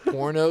jerking off.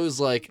 pornos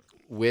like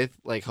with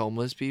like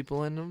homeless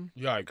people in them?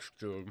 Yikes,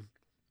 dude.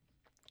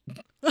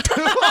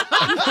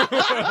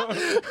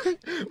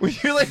 When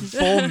you're like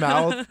full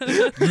mouth.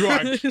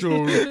 Yikes,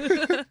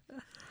 dude.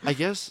 I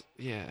guess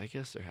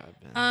there have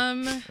been.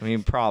 I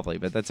mean, probably,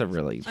 but that's a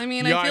really I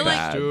mean, I feel like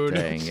bad dude.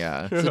 thing.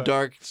 Yeah. It's a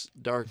dark.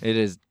 It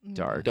is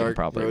dark and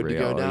probably road to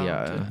go real. down.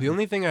 Yeah. The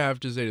only thing I have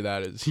to say to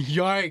that is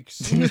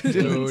yikes,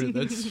 dude.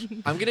 That's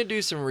I'm gonna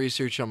do some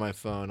research on my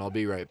phone. I'll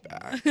be right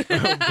back. oh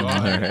All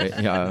god.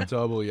 right. Yeah.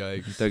 Double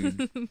yikes.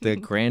 The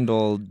grand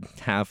old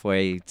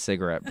halfway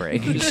cigarette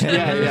break.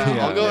 yeah.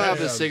 I'll go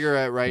have a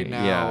cigarette right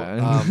now.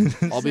 Yeah.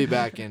 I'll be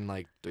back in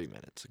like 3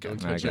 minutes. Okay. Don't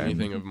touch Okay.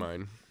 anything of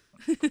mine.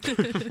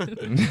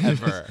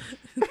 Ever.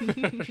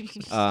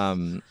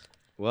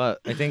 Well,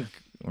 I think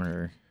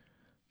we're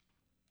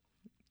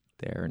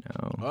there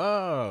now.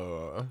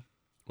 Oh.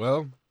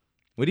 Well,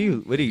 What are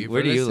you thank what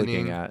for are you listening.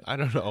 looking at? I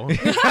don't know.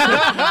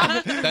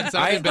 That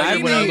sounded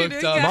better when I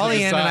looked up. Molly on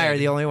the Ann and I side. are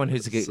the only one who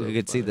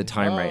could see the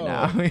time right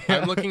now.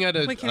 I'm looking at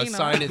Wait, can a you not?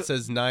 sign that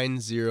says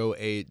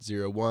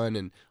 90801,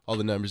 and all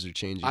the numbers are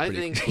changing I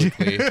pretty think-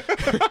 quickly.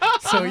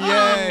 So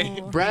yay!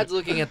 Oh. Brad's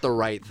looking at the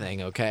right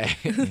thing. Okay.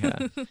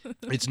 Yeah.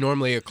 It's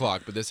normally a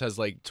clock, but this has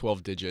like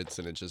 12 digits,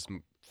 and it's just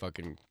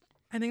fucking.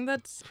 I think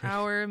that's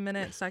hour,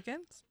 minute,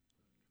 seconds.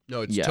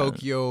 No, it's Yeah.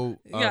 Tokyo,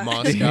 Yeah.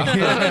 Moscow.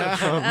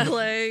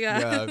 LA,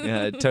 yeah.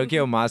 Yeah,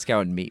 Tokyo,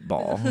 Moscow, and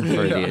meatball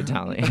for the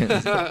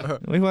Italians.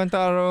 We went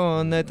our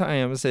own the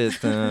time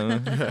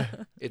system.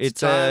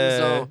 It's time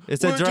zone.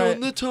 It's We're a dry.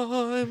 doing the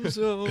time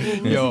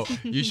zone. Yo,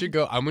 you should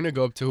go. I'm gonna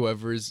go up to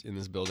whoever's in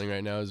this building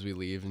right now as we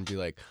leave and be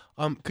like,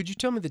 could you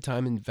tell me the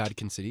time in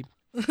Vatican City?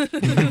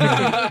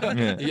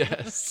 Yeah.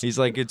 Yes. He's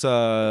like, it's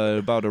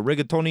about a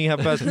rigatoni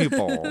half-fast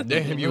meatball.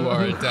 Damn, you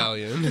are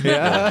Italian.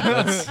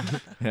 Yeah.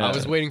 I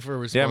was waiting for a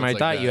response. Damn, I like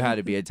thought that. you had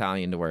to be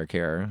Italian to work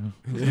here.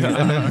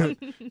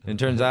 It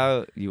turns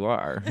out you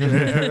are.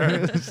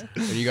 And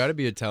you got to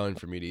be Italian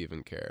for me to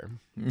even care.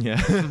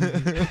 Yeah.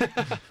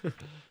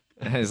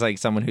 It's like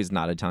someone who's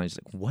not Italian. She's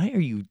like, what are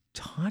you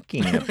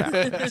talking about?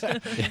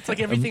 It's like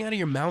everything out of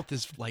your mouth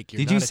is like you're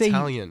Did not you say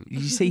Italian.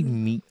 Did you say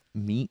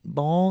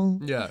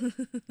meatball? Yeah.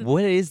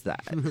 What is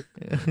that?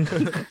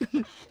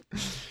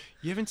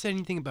 You haven't said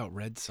anything about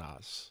red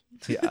sauce.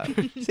 Yeah.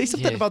 Say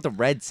something about the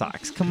Red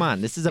Sox. Come on,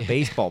 this is a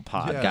baseball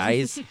pod, Yeah.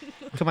 guys.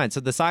 Come on. So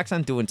the Sox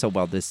aren't doing so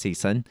well this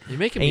season. You're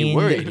making me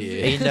worried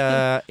here.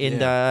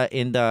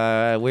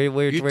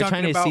 We're You're trying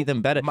talking to see about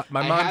them better. My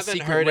I mom's haven't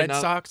secret heard Red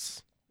enough-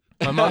 Sox.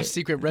 My mom's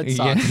secret Red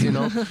Sox, you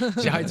know?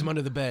 She hides them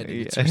under the bed.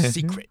 It's her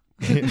secret.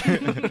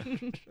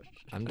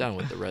 I'm done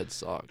with the Red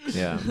Sox.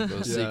 Yeah.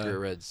 Those secret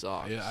Red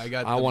Sox. Yeah, I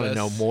got I the want to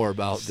best know more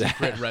about secret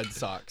that. Red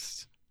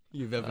Sox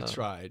you've ever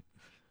tried.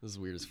 This is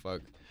weird as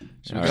fuck.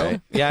 Should we All go?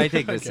 right. Yeah, I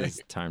think this Okay.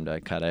 is time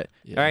to cut it.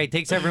 Yeah. All right.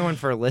 Thanks everyone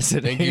for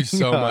listening. Thank you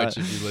so much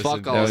if you listened.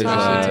 Fuck to all this you.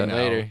 episode now.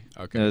 Later. It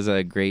Okay. was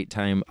a great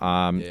time.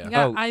 Yeah.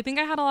 Yeah, Oh. I think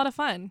I had a lot of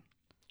fun.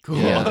 Cool.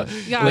 Yeah.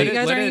 Yeah, Let you it-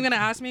 guys let aren't it- even going to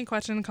ask me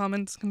questions,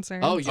 comments,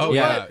 concerns. Oh, yeah. Oh,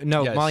 Yeah. yeah.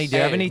 No, Yes. Molly, do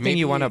you have Hey, anything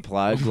you want to maybe-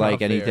 plug? Like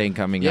Fair. anything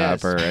coming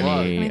Yes, up or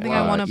plug. any Anything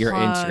I wanna your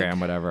plug. Instagram,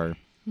 whatever.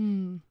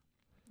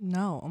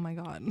 No, oh my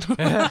God.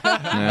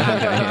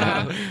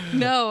 Yeah.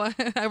 No,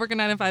 I work a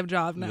 9-to-5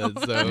 job now.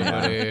 That's so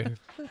funny.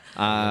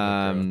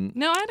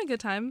 No, I had a good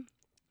time.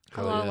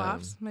 a Oh, lot of yeah.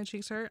 laughs. My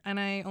cheeks hurt, and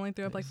I only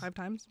threw up like 5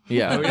 times.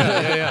 Yeah. Oh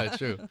yeah, it's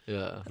true.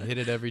 Yeah. I hit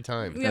it every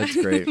time. Yeah. That's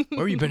great.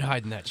 Where you been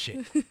hiding that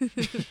shit?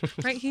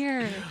 Right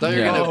here. Thought you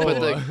were Yeah. gonna put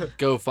the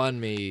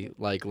GoFundMe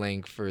like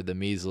link for the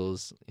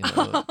measles,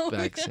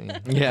 vaccine.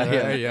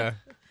 Yeah.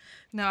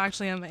 No,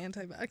 actually, I'm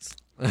anti-vax.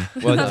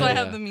 Well, That's why I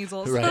yeah. have the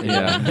measles. Right.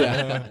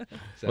 Yeah.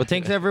 Well,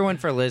 thanks everyone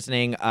for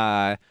listening.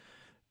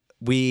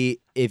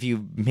 If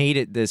you made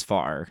it this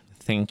far,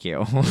 thank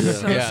you.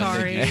 So Yeah.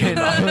 sorry. And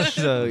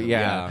also,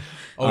 yeah.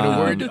 Oh, the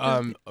word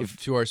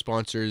to our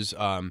sponsors.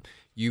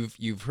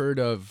 You've heard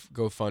of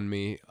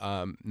GoFundMe.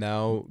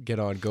 Now get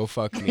on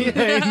GoFuckMe.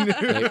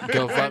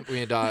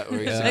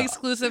 GoFundMe.org. Yeah.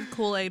 Exclusive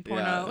Kool-Aid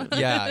porno.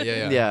 Yeah.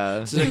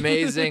 Yeah. It's an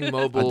amazing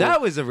mobile.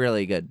 That was a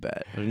really good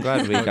bet. I'm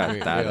glad we got Okay,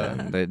 that. yeah.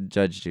 The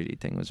Judge Judy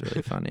thing was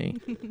really funny.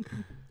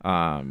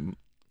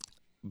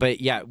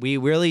 But yeah, we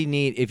really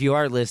need, if you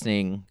are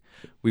listening,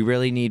 we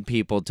really need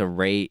people to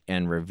rate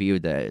and review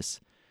this.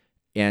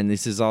 And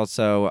this is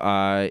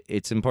also,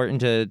 it's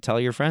important to tell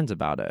your friends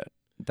about it.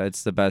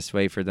 That's the best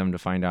way for them to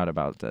find out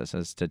about this,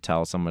 is to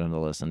tell someone to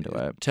listen to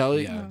it.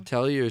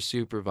 Tell your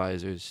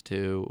supervisors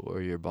too,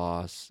 or your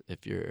boss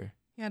if you're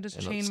Yeah, just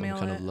in chain some mail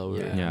kind it. of lower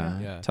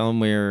Yeah. Tell them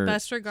we're...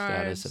 Best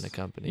regards. status in a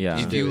company. Yeah.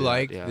 If Do you that,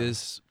 like yeah.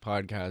 this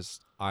podcast,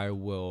 I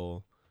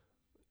will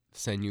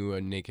send you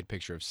a naked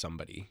picture of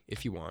somebody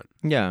if you want.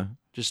 Yeah.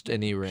 Just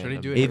any random.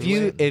 do it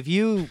If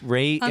you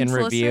rate and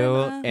Unsolicited, review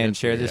huh? and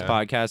share this Yeah.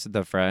 podcast with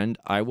a friend,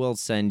 I will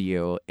send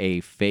you a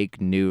fake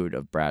nude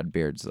of Brad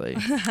Beardsley.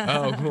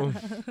 Oh, cool.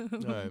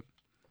 All right.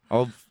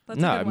 That's a No,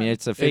 good I mean one.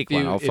 it's a fake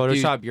one. you- I'll if you-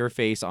 Photoshop your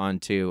face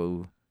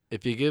onto.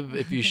 If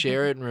you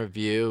share it and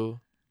review,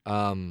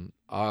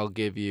 I'll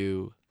give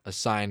you a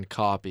signed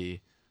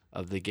copy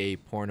of the gay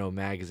porno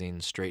magazine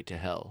Straight to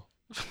Hell.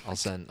 I'll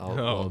send.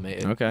 Oh.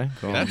 Okay,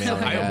 cool. That's,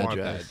 mailing I want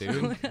address. that,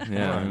 dude.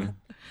 Yeah,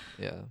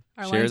 Yeah.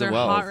 Our share lines the are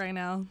wealth. hot right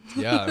now.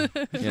 Yeah.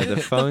 yeah. The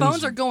The phones.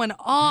 phones are going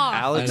off.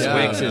 Alex I know.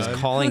 Wicks is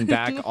calling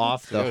back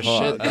off the Oh,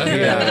 hook. shit.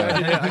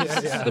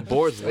 Yeah. The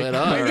board's lit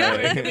up.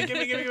 Yeah.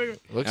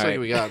 Looks All like right.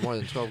 we got more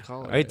than 12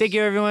 callers. All right, thank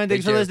you everyone.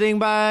 Thanks Thank for you. listening.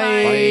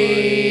 Bye.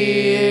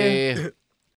 Bye.